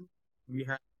opportunity we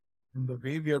have in the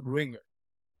way we are doing it,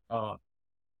 uh, Mm.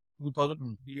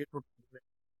 2028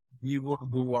 we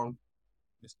would go out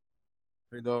this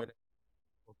with a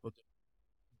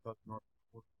not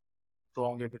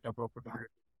strong EBITDA profitability.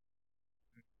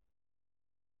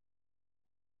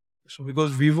 So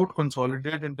because we would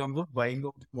consolidate in terms of buying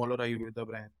of smaller Ayurveda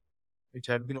brands, which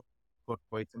have been for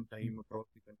quite some time across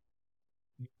the country,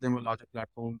 give them a larger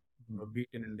platform, be it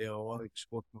in India or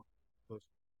export market. Because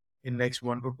in next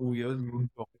 1 to 2 years, we will be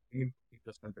operating in 50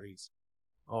 plus countries.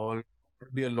 Or there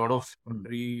will be a lot of Mm.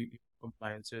 country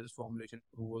compliances, formulation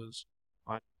approvals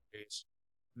are in place.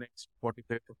 Next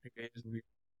 45 to 50 days, we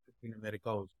in America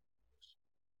also.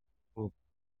 So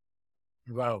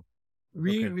Wow.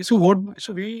 we, Okay. we so what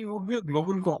so we would be a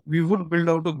we would build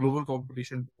out a global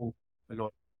competition to a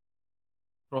lot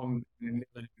from India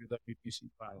to the PPC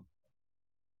file.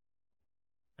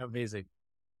 Amazing.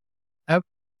 Uh,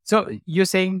 so you're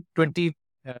saying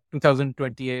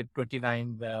 2028,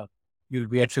 29, you'll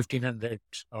be at 1500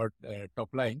 or top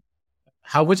line.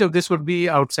 How much of this would be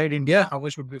outside India? How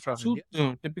much would be from So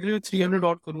India? typically 300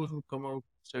 odd crores would come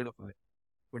outside of India,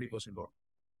 20% odd.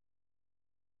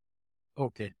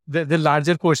 Okay. The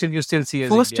larger portion you still see as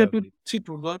First India step, only. see,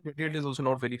 2028 is also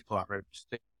not very far, right? It's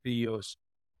like 3 years.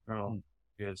 Uh, Mm.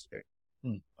 yes, right.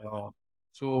 Mm. Mm.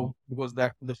 So because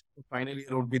that the final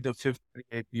year would be the fifth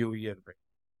IPO year, right?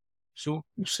 So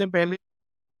उससे पहले,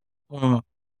 uh,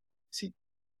 see,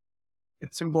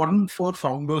 it's important for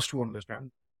founders to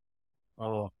understand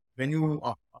uh, when you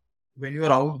uh, when you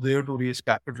are out there to raise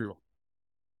capital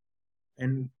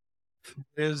and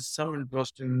there's some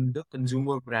interest in the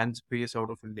consumer brand space out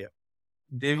of India,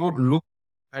 they would look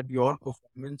at your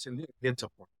performance in the Indian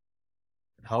support.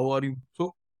 How are you?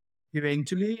 So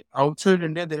eventually, outside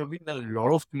India, there have been a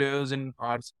lot of players in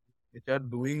arts which are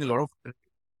doing a lot of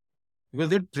because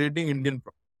they're trading Indian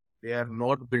products. They are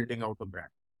not building out a brand.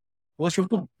 First, you have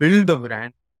to build a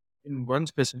brand in one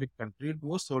specific country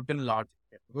to a certain large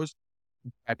extent because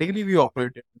the category we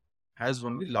operate in has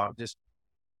one of the largest.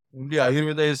 Only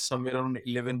Ayurveda is somewhere around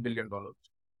 $11 billion,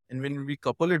 and when we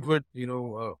couple it with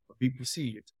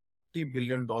BPC, it's $50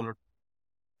 billion,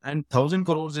 and 1,000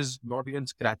 crores is not even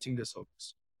scratching the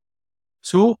surface.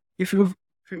 So if you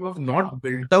have not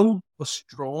built out a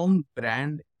strong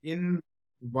brand in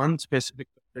one specific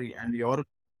country and your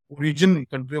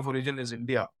country of origin is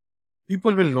India,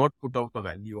 people will not put out a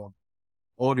value on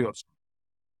or yours.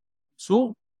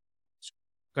 So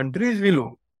countries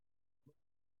will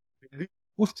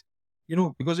push,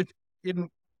 because in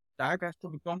tag has to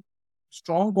become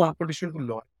strong competition to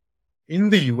law in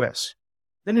the US,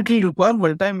 then it will require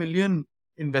multi-million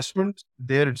investment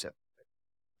there itself.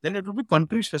 Then it will be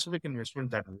country specific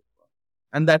investment that will,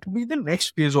 and that will be the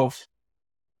next phase of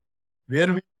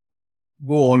where we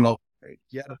go all out, right?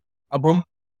 यार अब हम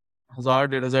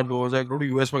 1000, 1500, 2000 crore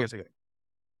US में कैसे करें?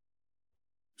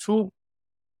 So,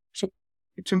 so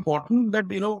it's important that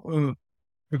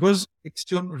because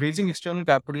raising external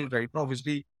capital right now,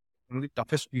 obviously, one of the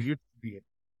toughest period to be in.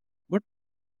 But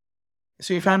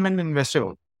say if I'm an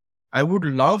investor, I would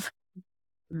love to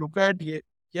look at ये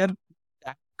यार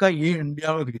tech का ये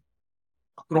India में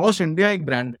cross India एक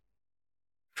brand है,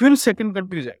 फिर second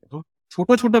country जाएगा तो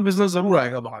छोटा छोटा बिजनेस जरूर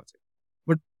आएगा बाहर से,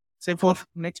 but say for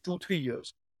next 2-3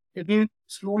 years, it will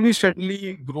slowly,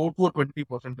 steadily grow to a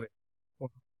 20% rate.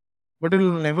 But it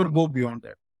will never go beyond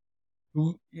that.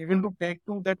 Even to take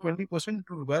to that 20%, it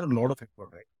will require a lot of effort,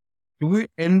 right?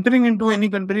 Entering into any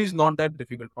country is not that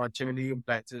difficult. 5-6 million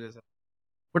appliances is.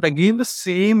 But again, the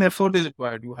same effort is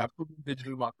required. You have to do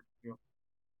digital marketing,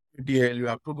 PTL, you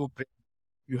have to do print,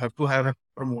 you have to have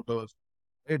promoters,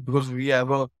 right? Because we have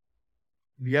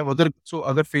other, so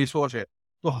अगर face wash है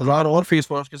तो 1000 और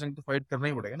face wash के संग तो fight करना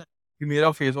ही पड़ेगा ना कि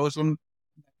मेरा फेस वॉश उन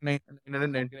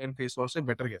 999 फेस वॉश से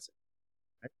बेटर कैसे,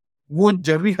 right? वो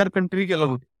जर्नी हर कंट्री की अलग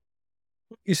होती है,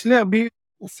 तो इसलिए अभी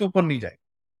उससे ऊपर नहीं जाए.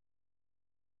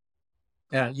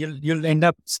 Yeah, you'll end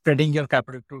up spreading your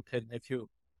capital too thin if you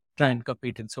try and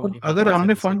compete in so और many अगर markets at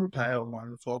हमने the same फंड time. उठाया हो मान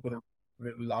लो 100 करोड़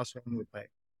लास्ट फंड उठाए,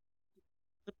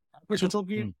 आप सोचो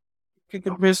कि Hmm. 1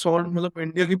 रुपए 100 मतलब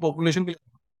इंडिया की पॉपुलेशन के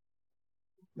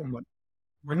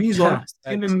money is all Yeah,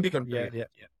 skin in the yeah, country. yeah,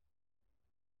 yeah.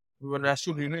 One has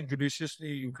to really judiciously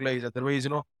utilize. Otherwise,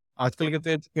 आजकल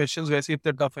के क्वेश्चंस वैसे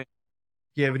इतने टफ है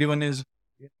कि everyone is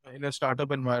in a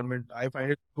startup environment. I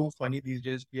find it too funny these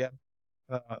days. Yeah,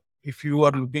 if you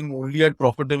are looking only at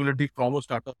profitability from a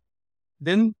startup,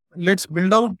 then let's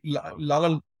build out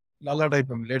Lala type.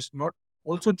 Let's not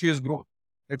also chase growth.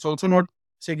 Let's also not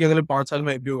say कि अगले 5 साल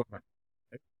में IPO करना है,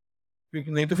 right?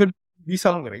 क्योंकि नहीं तो फिर 20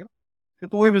 साल में करेगा, फिर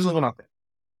तो वही बिजनेस बनाते हैं.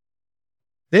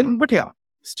 Then, but yeah,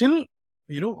 still,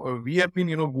 we have been,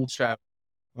 bootstrapped.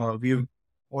 We've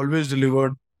always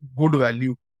delivered good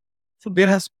value. So there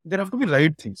have to be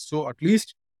right things. So at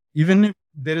least even if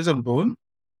there is a burn,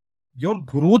 your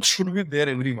growth should be there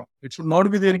every month. It should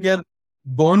not be there कि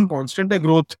burn constant है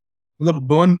growth. मतलब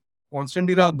burn constant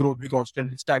ही रहा, growth भी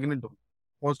constant, stagnant हो,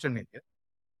 constant नहीं है,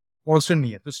 constant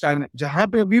नहीं है. तो stagnant जहाँ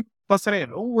पे अभी फंस रहे हैं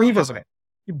लोग वहीं फंस रहे हैं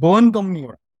कि burn कम नहीं हो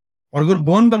रहा. और अगर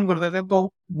burn कम कर देते हैं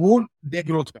तो वो डे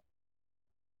ग्रोथ का.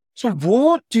 सो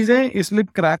वो चीजें इसलिए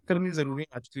क्रैक करनी जरूरी है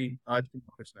आज की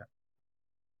मार्केट में.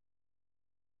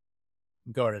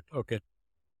 Got it. Okay.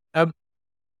 Um,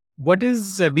 what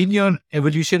has been your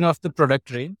evolution of the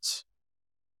product range?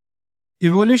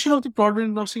 Evolution of the product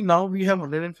industry. Now we have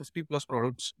 150 plus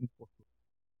products in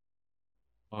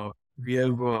portfolio. We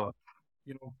have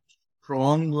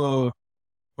strong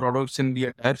products in the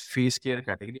entire face care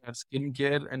category. Our skin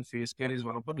care and face care is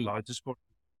one of the largest.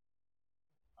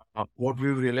 What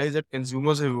we've realized that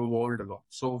consumers have evolved a lot.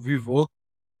 So we work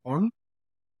on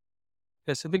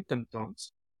specific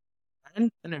concerns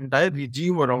and an entire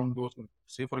regime around those.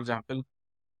 Say, for example,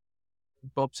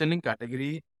 top selling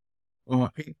category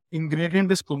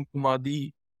ingredient is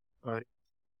Kumkumadi.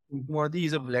 Kumkumadi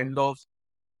is a blend of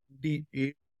the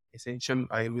 8 essential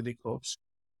Ayurvedic herbs.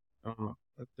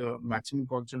 The maximum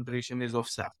concentration is of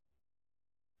sap.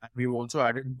 And we've also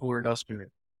added gold dust in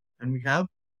it. And we have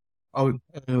our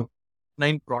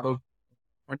 9 products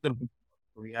under.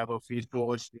 We have a face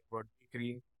wash, we have a day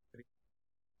cream,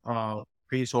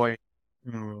 face oil.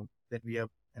 Then we have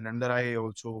an under eye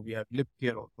also. We have lip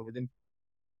care also within.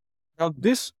 Now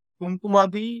this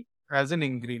Kumkumadi as an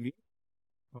ingredient,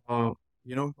 uh,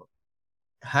 you know,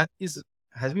 is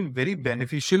has been very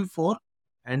beneficial for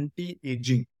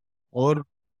anti-aging or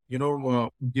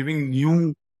giving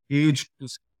new age to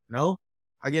skin. Now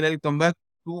again I'll come back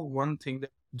to one thing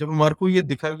that जब हमारे को ये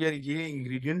दिखा कि यार ये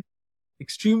ingredient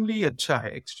extremely अच्छा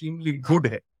है, extremely good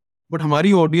है, but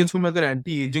हमारी audience को मैं अगर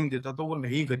anti aging देता तो वो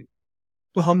नहीं करी,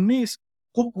 तो हमने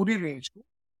इसको पूरी range को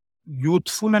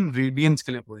youthful and radiance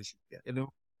के लिए position किया.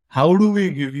 How do we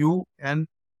give you an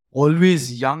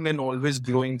always young and always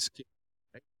glowing skin?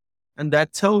 Right? And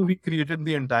that's how we created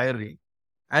the entire range.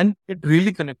 And it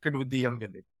really connected with the young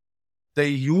generation. The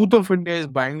youth of India is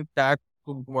buying tag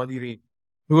Kumkumadi range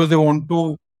because they want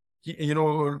to,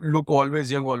 look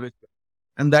always young, always young.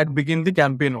 And that became the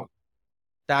campaign of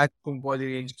tag Kumkumadi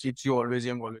range keeps you always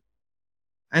young, always.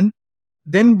 And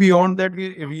then beyond that,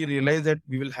 we realized that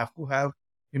we will have to have,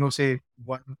 say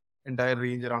one entire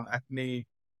range around acne,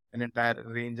 an entire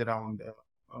range around,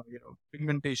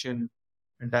 pigmentation,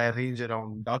 entire range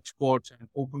around dark spots and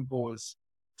open pores.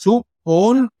 So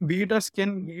all, be it our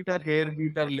skin, be it our hair, be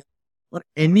it our lip, or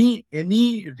any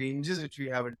ranges which we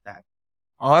have intact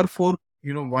are for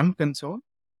one concern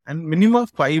and minimum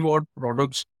 5 odd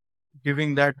products,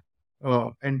 giving that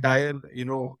entire,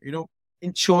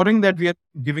 ensuring that we are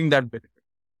giving that benefit.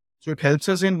 So it helps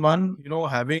us in one,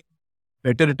 having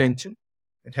better retention.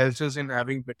 It helps us in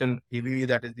having better ABV,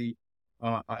 that is the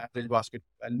average basket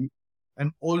value,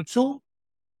 and also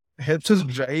helps us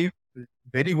drive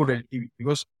very good LTV,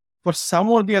 because for some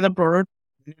or the other product,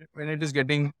 when it is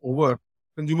getting over,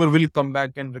 consumer will come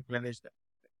back and replenish that.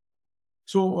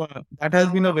 So that has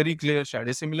been a very clear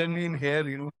strategy. Similarly, in hair,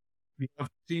 we have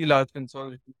three large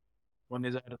consolidations. One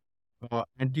is our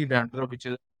anti-dandruff, which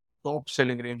is a top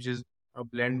selling range, is a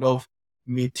blend of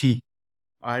methi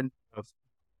and a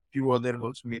few other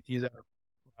herbs. Methi is a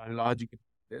large ingredient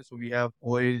there. So we have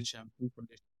oil, shampoo,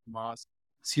 conditioner, mask,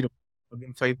 serum.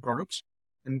 Again, 5 products,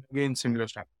 and again similar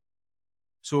strategy.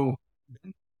 So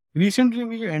then recently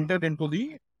we entered into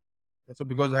the, so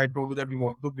because I told you that we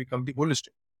want to become the holistic.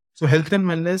 So health and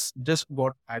wellness just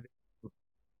got added to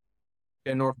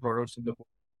 10 odd products in the book.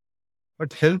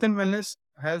 But health and wellness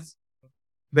has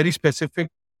very specific,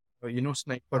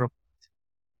 sniper.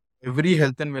 Every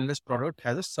health and wellness product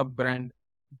has a sub brand.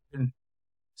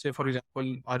 Say, for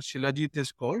example, our Shilajit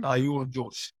is called Ayur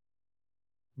Josh,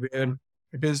 where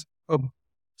it is a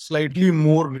slightly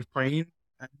more refined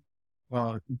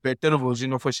and better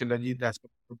version of a Shilajit as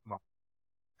compared to Mark.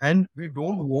 And we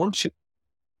don't want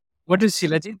What is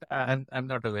Shilajit? I'm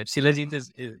not aware. Shilajit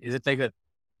is it like a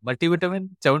multivitamin,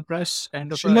 Chyawanprash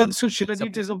kind of a So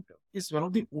Shilajit is supplement? one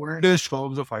of the oldest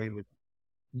forms of Ayurveda.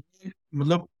 ये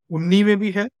मतलब उन्हीं में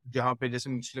भी है जहाँ पे जैसे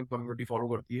Muslim community follow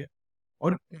करती है,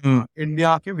 और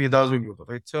इंडिया के वेदास में भी होता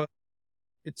था.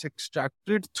 It's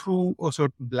extracted through a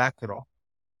certain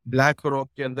black rock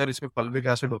के अंदर इसमें फल्विक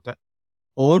एसिड होता है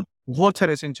और बहुत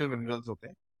सारे एसेंशियल मिनरल्स होते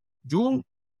हैं जो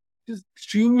is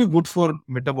extremely good for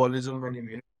metabolism and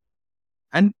immunity,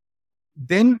 and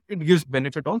then it gives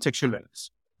benefit on sexual wellness,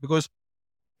 because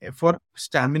for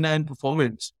stamina and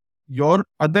performance, your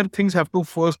other things have to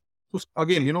first, so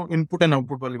again, input and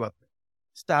output वाली बात है.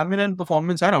 Stamina and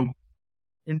performance are out.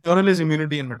 Internal is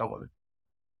immunity and metabolism.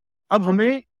 अब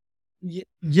हमें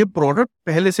ये product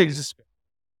पहले से exist है,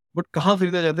 but कहाँ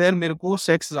खरीदा जाता है? यार मेरे को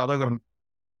सेक्स ज्यादा करना,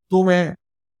 तो मैं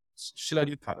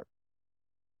शिलाजीत खा रहा.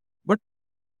 बट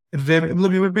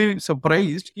मतलब यू विल बी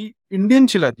सरप्राइज्ड कि Indian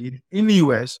shilajit in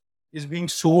US is being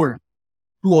sold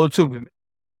to also women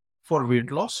for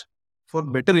weight loss, for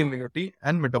better immunity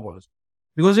and metabolism.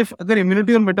 Because if अगर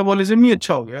immunity और metabolism ही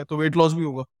अच्छा हो गया तो weight loss भी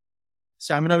होगा,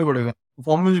 stamina भी बढ़ेगा,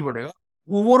 performance भी बढ़ेगा,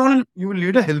 overall you will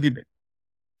lead a healthy life.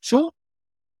 So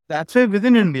that's why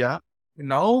within India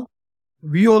now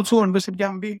we also understand कि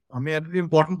हम भी, हमें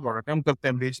important product है, हम करते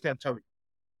हैं, बेचते हैं अच्छा भी,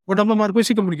 बट अब हमारे को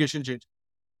इसी कम्युनिकेशन चेंज,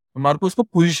 हमारे को इसको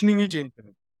पोजिशनिंग ही चेंज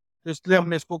करनी, तो इसलिए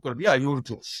हमने इसको कर दिया आयुर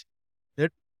जोश,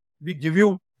 that we give you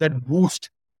that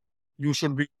boost you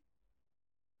should be,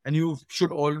 and you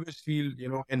should always feel,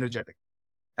 energetic.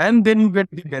 And then you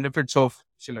get the benefits of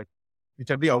Shilajit,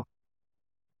 which are the out.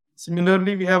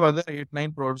 Similarly, we have other 8,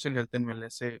 9 products in health and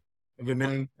wellness. Say,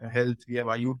 women health, we have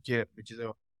Ayur Care, which is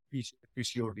a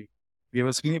PCOD. We have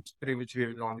a sleep spray, which we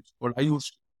have launched called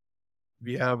Ayur.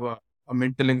 We have a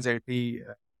mental anxiety,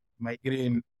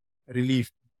 migraine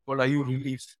relief called Ayur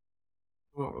Relief.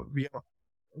 So we have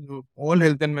all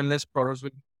health and wellness products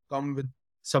will come with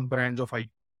sub brands of Ayur.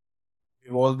 We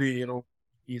have all the,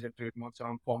 keys and trademarks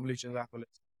around formulations as well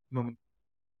as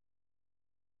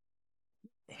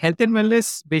health and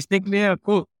wellness बेचने के लिए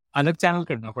आपको अलग channel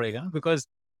करना पड़ेगा because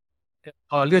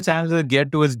all your channels are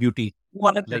geared towards beauty.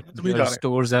 Like your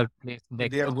stores are placed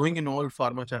next. they are going in all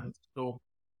pharma channels. So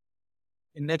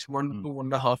in next 1 to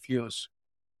 1.5 years,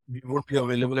 we would be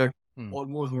available at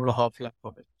almost 1.5 lakh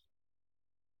of it.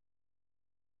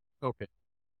 Okay.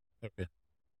 Okay.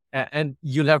 And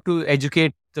you'll have to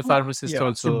educate the pharmacist Yeah.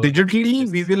 also. So digitally,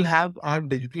 we will have our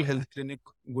digital health clinic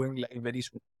going live very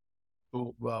soon.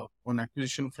 So on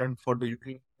acquisition front for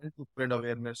digital health to spread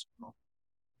awareness,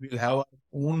 we'll have our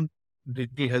own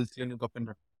digital health clinic up and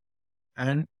running.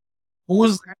 And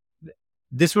Who's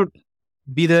this would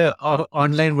be the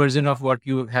online version of what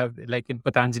you have, like in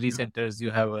Patanjali centers,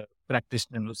 you have a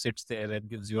practitioner who sits there and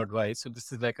gives you advice. So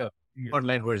this is like a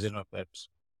online version of that.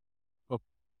 Okay.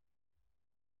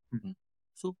 Mhm.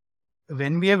 So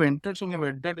when we have entered,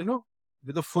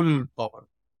 with a full power.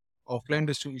 Offline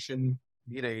distribution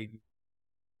भी रहेगी.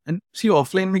 And see,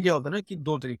 offline में क्या होता है ना कि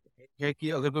 2 तरीके हैं. एक है कि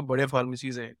अगर कोई बड़े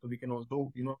फार्मेसीज हैं तो we can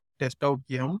also, test out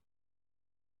कि हम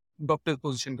डॉक्टर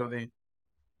पोजीशन कर दें,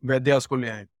 वैद्यास को ले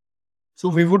आए. So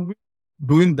we would be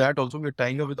doing that also. We're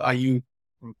tying up with IU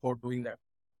for doing that.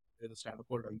 There's a standard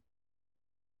called IU.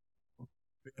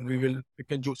 And we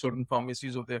can choose certain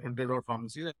pharmacies of their 100 odd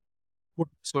pharmacies, and put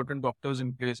certain doctors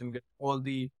in place and get all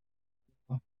the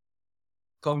uh,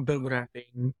 counter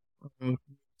branding, uh,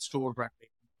 store branding,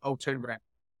 outside brand,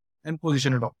 and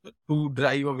position a doctor to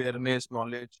drive awareness,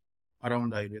 knowledge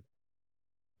around Ayurveda.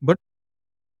 But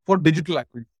for digital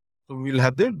activity, so we'll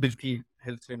have the digital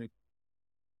health clinic,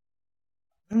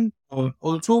 and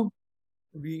also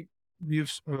we've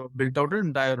built out an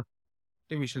entire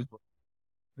artificial product,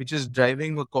 which is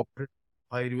driving a corporate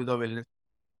Ayurveda wellness.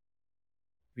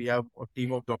 We have a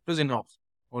team of doctors in house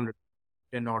already,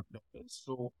 10 odd doctors,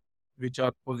 so which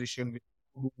are positioned with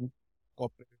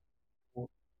corporate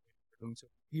doing some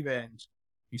events.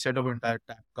 We set up an entire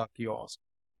Tapka kiosk,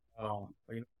 you know,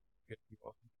 get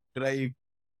people drive,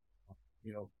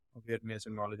 you know, awareness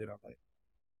and knowledge around it.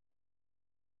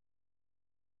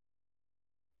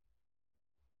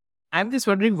 I'm just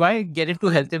wondering why get into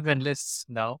health and wellness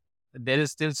now? There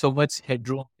is still so much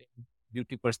headroom in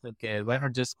beauty personal care. Why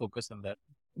not just focus on that?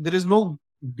 There is no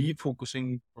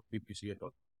defocusing of BPC at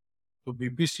all. So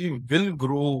BPC will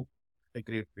grow at a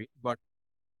great rate, but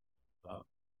uh,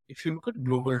 if you look at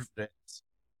global trends,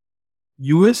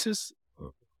 US is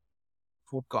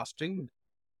forecasting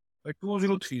by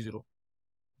 2030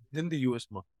 within the US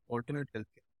market, alternate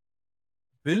healthcare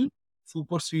will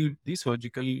supersede the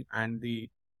surgical and the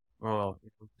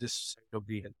this side of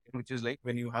the healthcare, which is like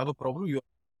when you have a problem, you're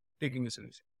taking a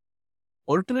solution.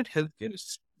 Alternate healthcare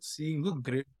is seeing a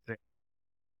great trend,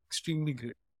 extremely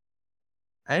great.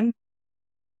 And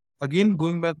again,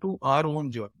 going back to our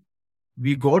own journey,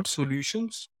 we got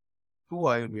solutions to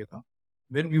Ayurveda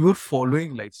when we were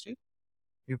following lifestyle,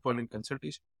 we were following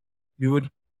consultation, we were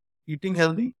eating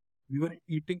healthy, we were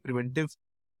eating preventive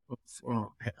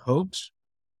herbs,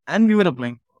 and we were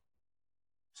applying.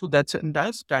 So that's an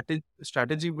entire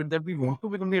strategy with that we want to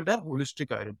become the entire holistic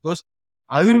Ayurveda. Because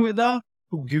Ayurveda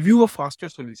to give you a faster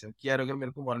solution. कि यार अगर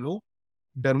मेरे को मान लो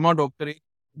derma doctor एक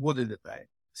वो दे देता है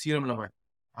सीरम लगाए,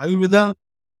 आयुर्वेदा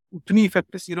उतनी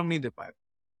इफेक्टिव सीरम नहीं दे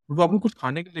पाएगा, वो आपको कुछ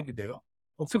खाने के लिए भी देगा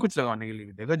और फिर कुछ लगाने के लिए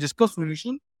भी देगा जिसका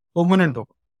सोल्यूशन परमानेंट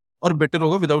होगा और बेटर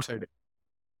होगा without side effect.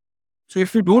 So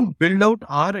if we don't build out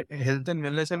our health and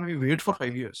wellness and we wait for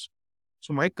 5 years,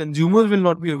 so my consumers will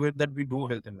not be aware that we do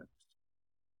health and wellness,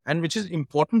 and which is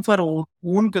important for our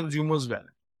own consumers well.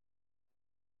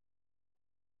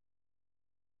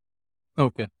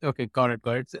 Okay. Okay. Got it.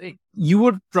 Got it. So, you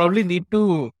would probably need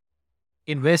to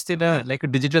invest in a like a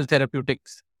digital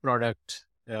therapeutics product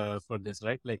for this,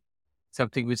 right? Like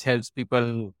something which helps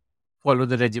people follow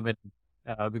the regimen.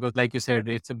 Because, like you said,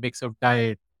 it's a mix of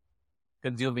diet,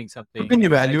 consuming We've something, been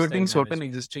and lifestyle evaluating certain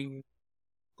management. existing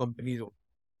companies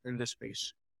in this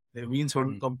space. There have been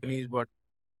certain Mm. companies, but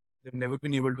they've never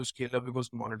been able to scale up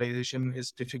because monetization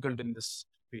is difficult in this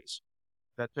space.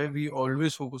 That's why we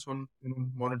always focus on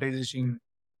monetization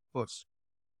first.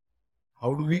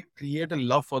 How do we create a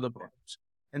love for the products,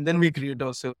 and then we create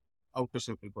a outer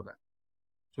circle for that.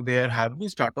 So there have been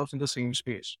startups in the same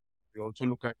space. We also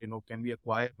look at can we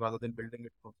acquire rather than building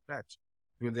it from scratch,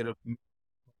 because there are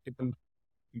multiple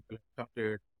people have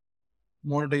started.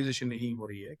 Monetization नहीं हो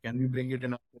रही है. Can we bring it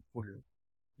in our portfolio?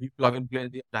 We plug and play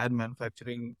the entire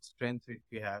manufacturing strength which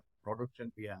we have,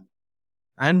 production we have,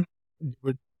 and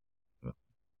with uh,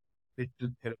 digital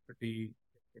therapy,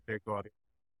 or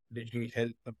digital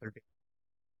health consulting.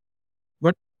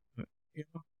 But uh, you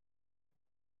know,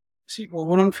 see,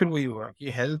 overall फिर वही हुआ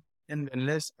कि health and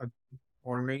wellness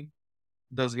online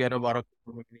 10-11-12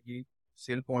 महीने की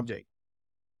cell पहुंच जाएगी.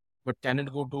 But can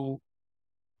it go to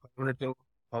 100 crore,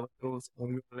 1,000 crores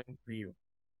only online for you?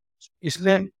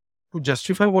 इसलिए to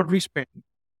justify what we spend,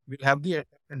 we'll have the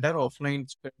entire offline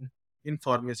spend in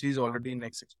pharmacies already in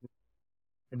next 6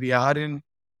 months. We are in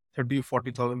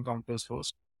 30-40,000 counters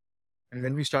first. And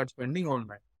when we start spending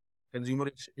online, consumer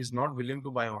is not willing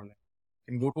to buy online.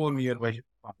 Can go to a nearby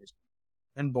pharmacy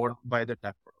and buy the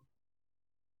tap product.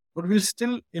 But we'll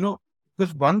still,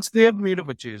 because once they have made a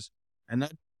purchase and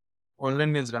that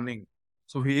online is running,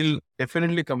 so we'll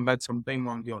definitely come back sometime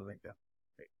on the online tap.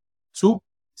 Right? So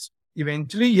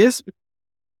eventually, yes,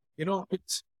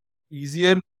 it's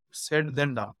easier said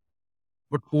than done.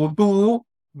 But O2O,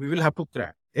 we will have to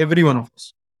crack, every one of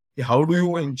us. How do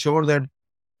you ensure that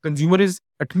consumer is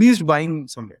at least buying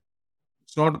somewhere?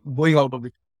 It's not going out of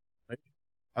it, right?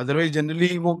 Otherwise,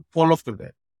 generally, वो fall off करता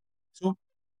है. So,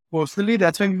 personally,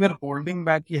 that's why we were holding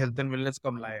back कि health and wellness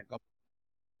कब लाएगा.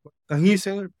 But कहीं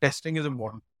से testing is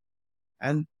important.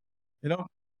 And, you know,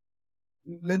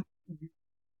 let,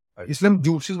 इसलिए हम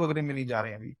juices वगैरह में नहीं जा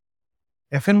रहे हैं अभी.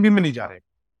 F&B में नहीं जा रहे हैं.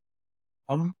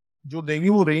 हम जो देंगे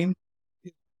वो range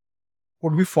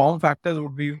would be form factors,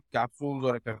 would be capsules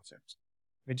or effervescents,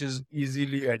 which is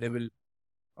easily edible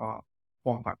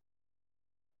form factor.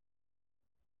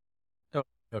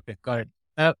 Okay, got it.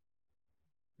 Uh,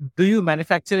 do you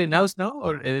manufacture in house now,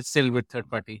 or is it still with third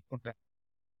party? Okay.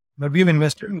 But we've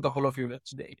invested in a couple of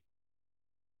units.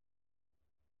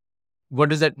 What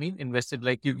does that mean? Invested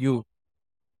like you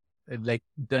like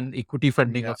done equity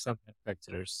funding Yeah. of some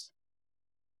manufacturers.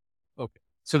 Okay,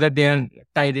 so that they are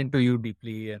tied into you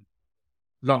deeply and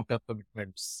long term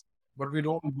commitments. But we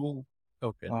don't do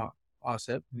Okay.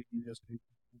 ourselves. We just do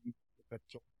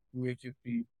petrol,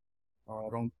 UHP,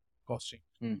 around costing.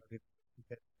 Hmm.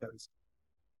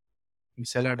 We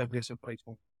sell at aggressive price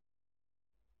point,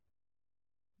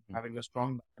 Hmm. having a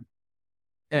strong.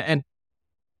 And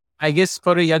I guess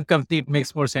for a young company, it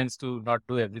makes more sense to not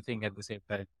do everything at the same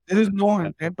time. There is no Rather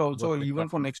intent work also, with even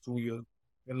for partners. next 2 years.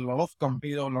 A lot of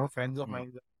companies or a lot of friends of Hmm.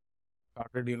 mine that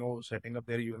started, setting up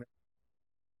their unit.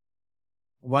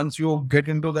 Once you get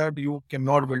into that, you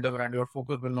cannot build a brand. Your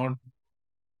focus will not.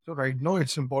 So right now,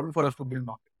 it's important for us to build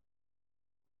market.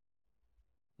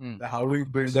 Hmm. How do we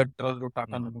build that trust?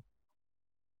 Hmm.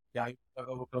 Yeah,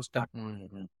 trust.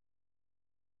 Hmm.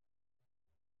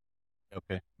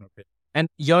 Okay. Okay. And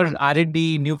your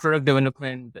R&D, new product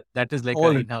development, that is like All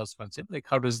an it. in-house function. Like,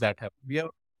 how does that happen? We have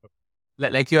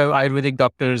Like you have Ayurvedic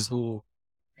doctors who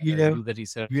we have do the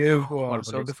research, we have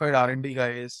formulation. certified R&D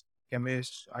guys,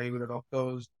 chemists, Ayurveda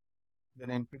doctors, then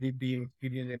NPD team,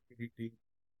 experienced NPD team.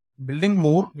 Building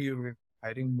more, we're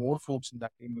hiring more folks in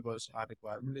that team because our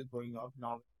requirement is going up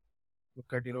now.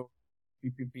 Look at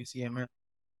PPPCMS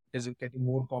is getting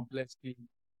more complex कि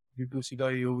D2C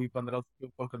का AOV 1500 के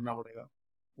ऊपर करना पड़ेगा.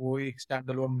 वो एक stand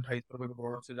alone 250 रुपए के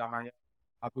प्रोडक्ट से जाना है.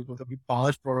 आपको सोचो कि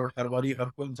 5 प्रोडक्ट हर बार हर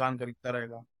कोई इंसान खरीदता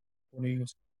रहेगा तो नहीं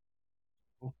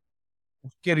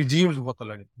उसके रिजीम्स बहुत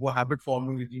अलग है. वो हैबिट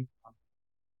फॉर्मिंग रिजीम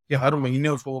कि हर महीने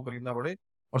उसको वो खरीदना पड़े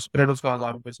और स्प्रेड उसका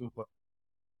 1000 रुपए से ऊपर.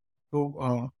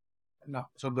 तो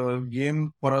so the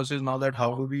game for us is now that how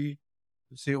do we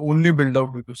say only build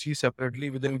out B2C separately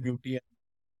within beauty and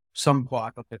some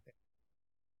part of it.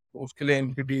 तो उसके लिए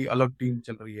एनपीटी अलग टीम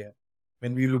चल रही है.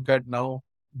 When we look at now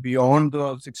beyond the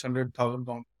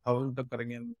 600,000 तक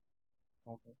करेंगे हम.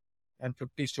 Okay. And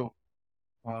 50 store.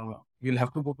 We'll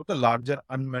have to go to the larger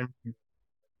unmanned.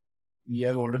 We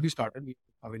have already started. We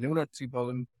are available at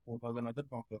 3,000, 4,000 other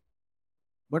counters.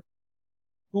 But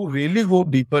to really go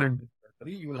deeper into the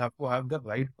category, you will have to have the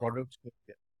right products.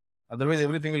 Otherwise,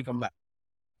 everything will come back.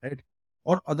 Right.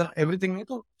 और other everything नहीं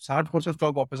तो 60%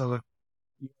 stock वापस आ सकता है.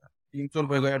 300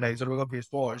 रुपए का या 250 रुपए का फेस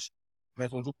वॉश मैं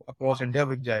सोचू अक्रॉस इंडिया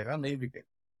बिक जाएगा, नहीं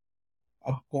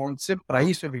बिकेगा. अब कौन से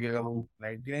प्राइस पे बिकेगा वो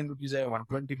 99 रुपीज है,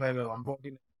 125 है,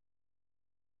 149,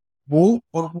 वो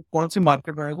और वो कौन से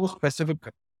मार्केट में आएगा वो स्पेसिफिक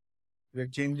कर. We are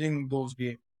changing those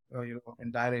game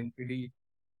entire NPD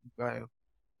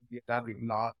the entire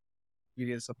large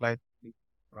period supply.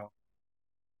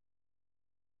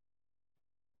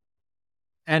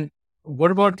 And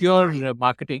what about your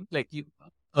marketing? Like you,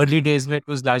 early days where it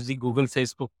was largely Google,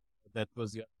 Facebook, that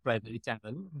was your primary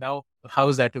channel. Now, how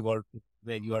has that evolved to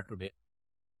where you are today?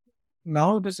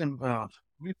 Now it is in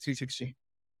 360.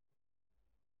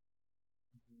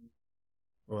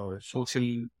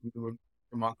 Social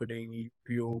marketing,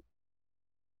 you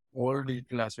all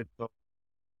digital assets of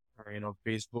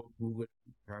Facebook, Google,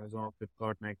 Amazon,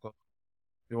 Flipkart, Nike.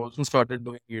 We also started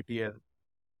doing ATL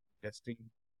testing,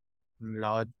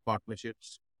 large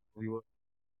partnerships. We were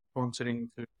sponsoring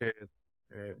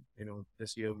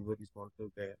this year we were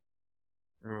sponsored there.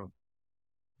 Uh,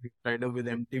 we tied up with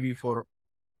MTV for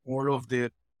all of their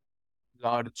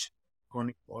large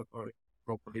iconic or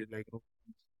properties like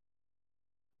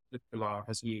Flipkart,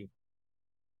 Hasli.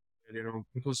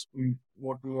 Because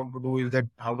what we want to do is that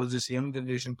how does this young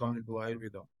generation come into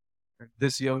Ayurveda? And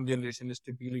this young generation is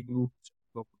typically groups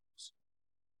of properties.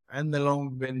 And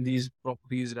along when these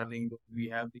properties running, we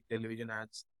have the television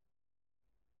ads.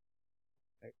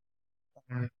 Right?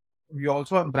 And we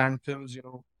also have brand films,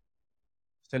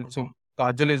 So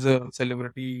Kajal is a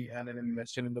celebrity and an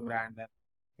investor in the brand. And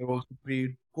we also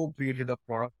co-created a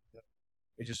product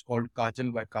which is called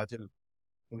Kajal by Kajal,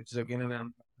 which is again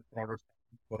an product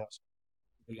for us.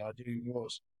 The larger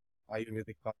universe,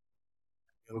 Ayurvedic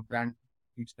brand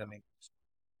keeps running.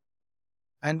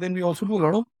 And then we also do a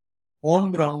lot of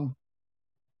on ground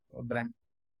brand,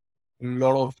 a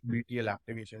lot of BTL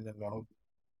activations and a lot of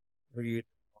create.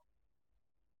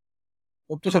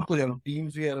 अब तो सब कुछ है.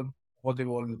 Teams भी यार बहुत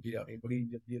evolve होती जा रही है. बड़ी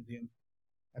जल्दी जल्दी हम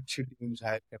अच्छी टीम्स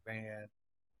हायर कर रहे हैं.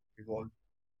 Evolve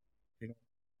you know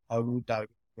how do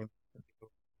target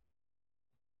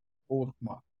fourth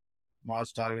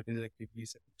March target is actively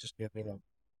से जस्ट कहते हैं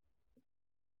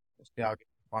उसके आगे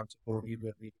 500 करोड़ की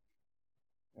जरूरी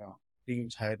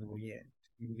टीम्स हायर हुई है.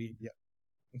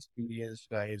 Experience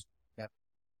guys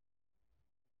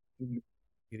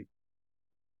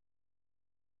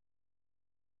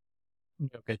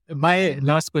Okay. My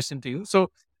last question to you.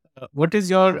 So, what is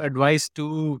your advice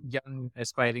to young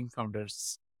aspiring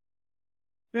founders?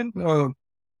 And I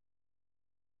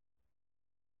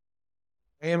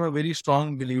am a very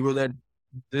strong believer that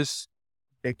this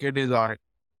decade is our.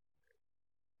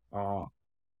 Uh,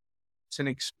 it's an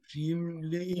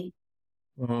extremely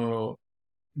uh,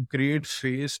 great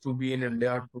phase to be in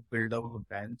India to build up the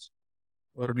brands.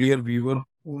 Earlier, we were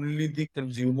only the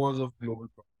consumers of global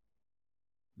products.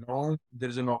 Now, there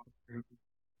is an opportunity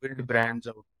to build brands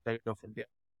outside of India.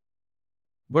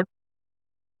 But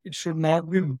it should not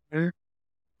be built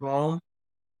from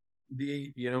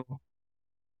the,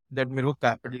 that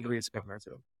capital raise करना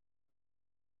चाहिए.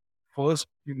 First,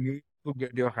 you need to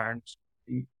get your hands,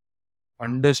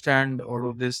 understand all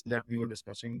of this that we were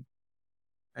discussing,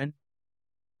 and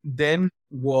then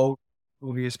go out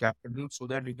to raise capital so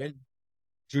that you can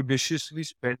judiciously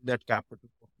spend that capital.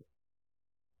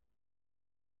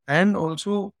 And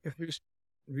also, if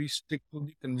we stick to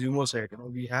the consumer side,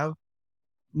 we have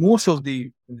most of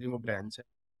the consumer brands have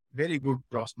very good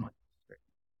gross margins. Right?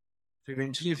 So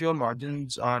eventually, if your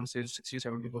margins are say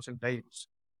 60-70% times,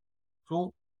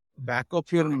 so back of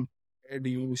your head,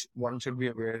 one should be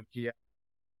aware, yeah,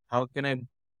 how can I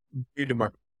read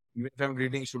money? Even if I'm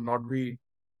reading, should not be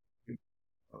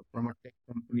from a tech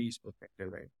company's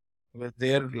perspective, right? Because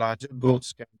their larger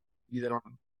growths can be either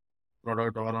on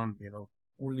product or on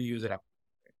only user app.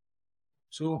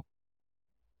 So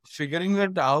figuring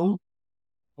that out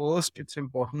first, it's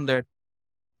important that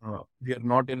we are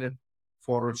not in it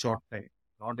for a short time,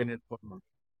 not in it for money.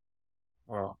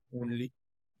 Only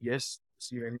yes,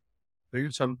 see when you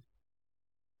build some,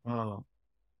 uh,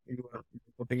 you are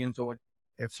putting in so much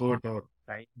effort or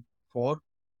time for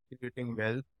creating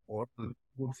wealth or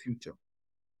good future.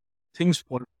 Things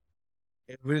follow.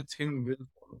 Everything will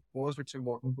follow. First, it's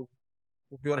important to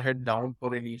put your head down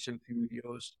for initial few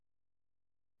years,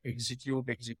 execute,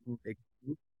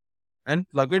 and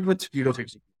plug it with speed of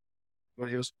execution.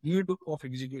 Because your speed of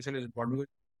execution is important.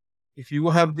 If you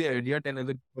have the idea, 10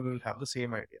 other people will have the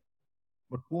same idea.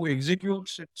 But who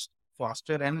executes it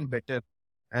faster and better,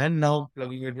 and now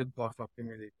plugging it with cost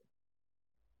optimization.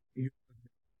 You-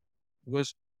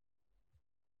 Because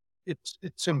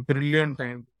it's a brilliant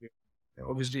time.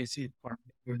 Obviously, see,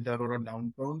 if there are a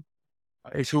downtown,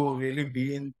 if you really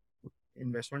be in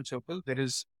investment circle, there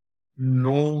is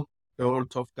no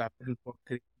dearth of capital for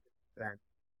creating brand.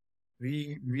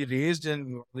 We raised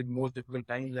in the most difficult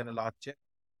times and a large check,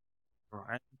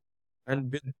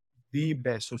 and with the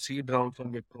best. So seed round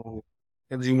from Wipro,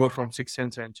 consumer from Six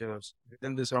Sense Ventures.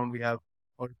 Within this round, we have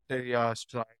Altaria,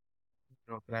 Stripe,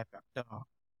 Trifecta,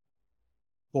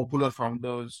 popular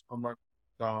founders.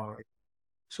 Uh,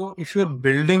 so if you're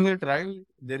building it right,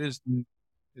 there is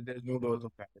no loss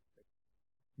of capital.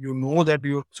 You know that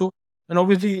you so and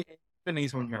obviously पे नहीं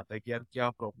समझ में आता है कि यार क्या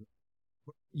problem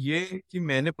ये कि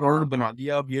मैंने प्रोडक्ट बना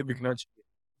दिया अब ये बिकना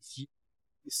चाहिए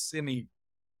इससे नहीं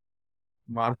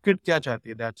मार्केट क्या चाहती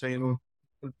है दैट्स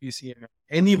पीसीएम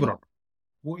एनी प्रोडक्ट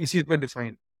वो इसी पे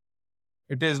define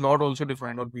it is not also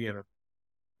defined और पीएनएल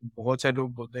बहुत सारे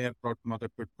लोग बोलते हैं प्रोडक्ट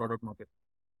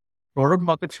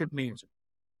मार्केट फिट नहीं है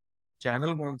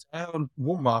चैनल कौन सा है और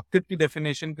वो मार्केट की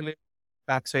डेफिनेशन के लिए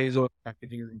पैक साइज और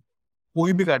पैकेजिंग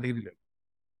कोई भी कैटेगरी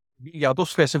ले या तो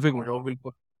स्पेसिफिक हो जाओ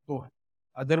बिल्कुल तो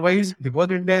otherwise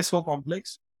because India is so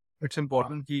complex it's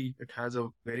important कि it has a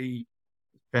very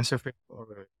specific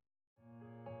or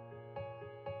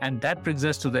And that brings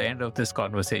us to the end of this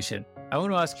conversation. I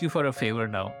want to ask you for a favor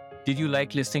now. Did you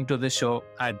like listening to this show?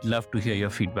 I'd love to hear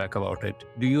your feedback about it.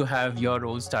 Do you have your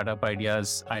own startup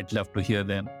ideas? I'd love to hear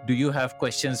them. Do you have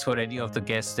questions for any of the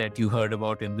guests that you heard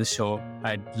about in this show?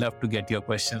 I'd love to get your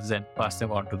questions and pass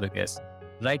them on to the guests.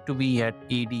 Write to me at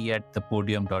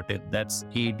ad@thepodium.in. That's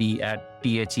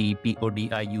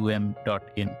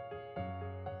ad@thepodium.in.